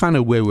 which is kind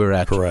of where we're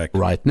at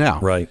right now.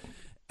 Right.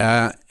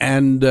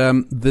 And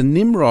the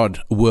Nimrod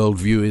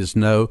worldview is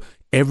no,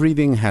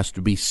 everything has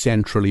to be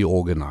centrally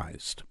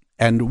organized.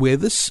 And where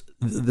this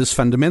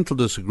fundamental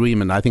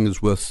disagreement, I think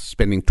it's worth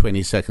spending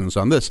 20 seconds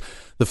on this,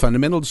 the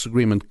fundamental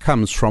disagreement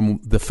comes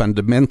from the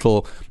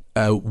fundamental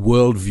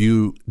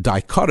worldview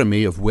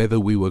dichotomy of whether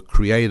we were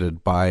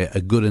created by a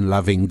good and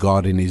loving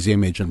God in his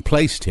image and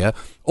placed here,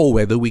 or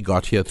whether we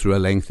got here through a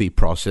lengthy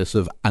process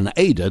of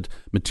unaided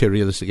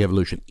materialistic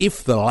evolution.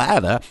 If the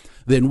latter,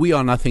 then we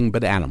are nothing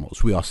but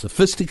animals. We are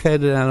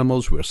sophisticated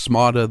animals. We're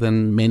smarter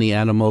than many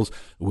animals.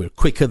 We're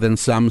quicker than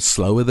some,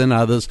 slower than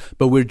others,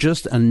 but we're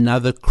just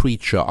another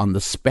creature on the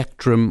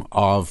spectrum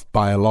of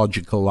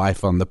biological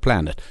life on the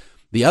planet.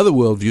 The other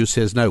worldview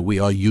says, no, we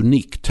are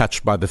unique,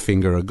 touched by the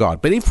finger of God.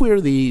 But if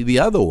we're the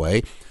other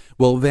way,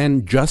 well,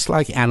 then just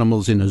like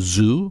animals in a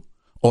zoo,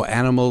 or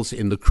animals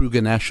in the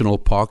Kruger National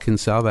Park in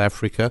South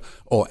Africa,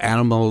 or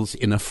animals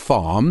in a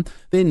farm,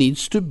 there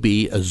needs to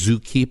be a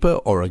zookeeper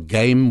or a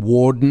game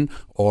warden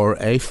or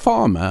a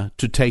farmer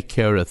to take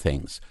care of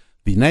things.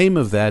 The name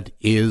of that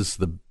is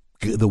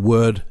the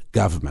word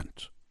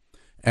government.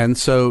 And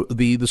so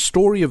the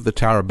story of the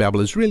Tower of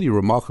Babel is really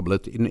remarkable.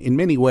 In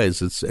many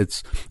ways,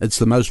 it's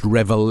the most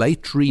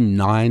revelatory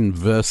 9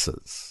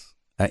 verses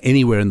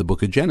anywhere in the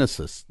book of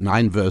Genesis.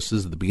 9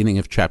 verses at the beginning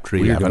of chapter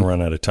 11. We're going to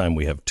run out of time.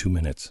 We have 2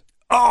 minutes.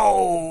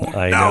 Oh,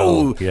 I no.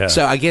 know, yeah.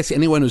 So I guess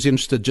anyone who's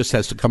interested just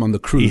has to come on the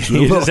cruise.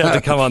 You just have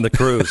to come on the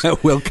cruise.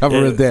 We'll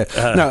cover it there.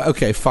 No,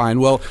 okay, fine.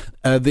 Well,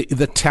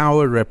 the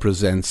tower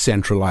represents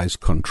centralized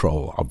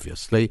control,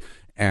 obviously.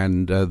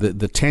 And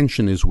the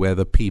tension is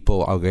whether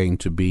people are going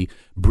to be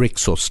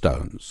bricks or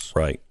stones.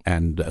 Right.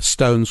 And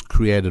stones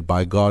created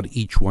by God,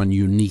 each one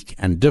unique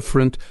and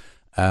different.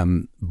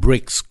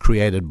 Bricks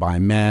created by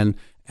man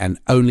and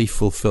only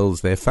fulfills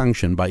their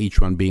function by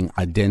each one being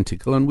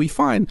identical. And we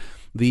find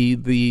the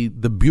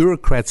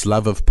bureaucrats'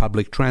 love of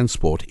public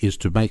transport is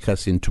to make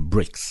us into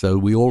bricks. So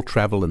we all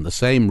travel in the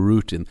same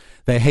route. And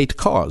they hate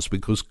cars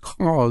because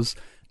cars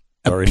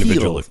are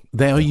individual.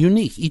 They are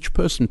unique. Each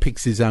person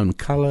picks his own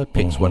color,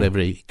 picks whatever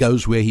he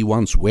goes where he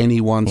wants, when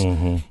he wants.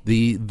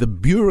 The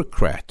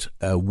bureaucrat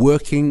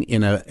working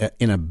in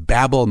a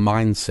Babel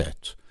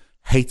mindset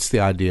hates the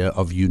idea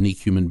of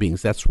unique human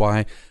beings. That's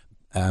why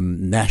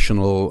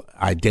national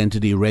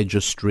identity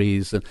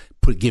registries and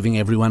giving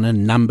everyone a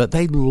number.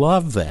 They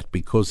love that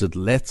because it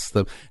lets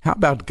them. How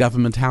about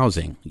government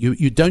housing?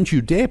 You don't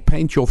dare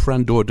paint your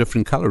front door a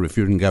different color if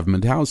you're in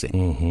government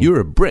housing.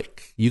 You're a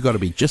brick. You got to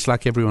be just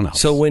like everyone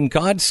else. So when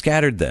God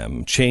scattered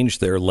them,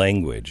 changed their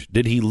language,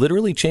 did he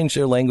literally change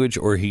their language,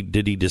 or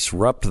did he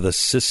disrupt the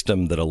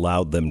system that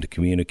allowed them to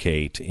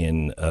communicate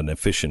in an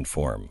efficient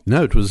form?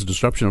 No, it was a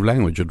disruption of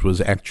language. It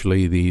was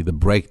actually the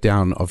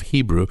breakdown of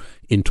Hebrew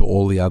into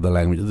all the other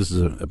languages. This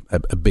is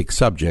a big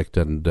subject,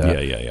 and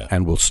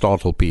and will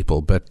startle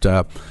people. But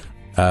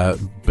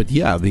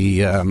yeah,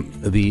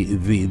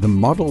 the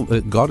model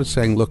that God is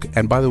saying, look,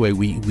 and by the way,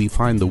 we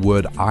find the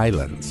word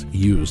islands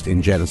used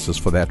in Genesis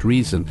for that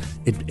reason.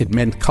 It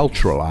meant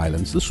cultural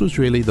islands. This was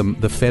really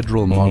the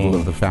federal model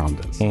of the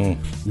founders.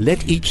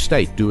 Let each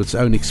state do its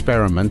own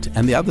experiment,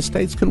 and the other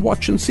states can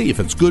watch and see. If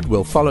it's good,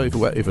 we'll follow.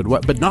 If it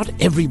but not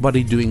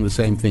everybody doing the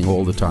same thing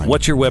all the time.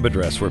 What's your web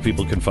address where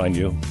people can find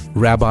you?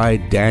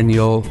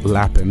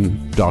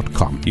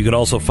 RabbiDanielLapin.com. You can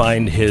also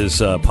find his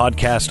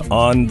podcast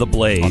On the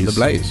Blaze. On the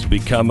Blaze.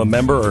 Become a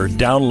member or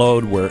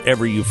download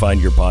wherever you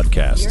find your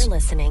podcasts. You're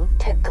listening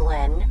to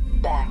Glenn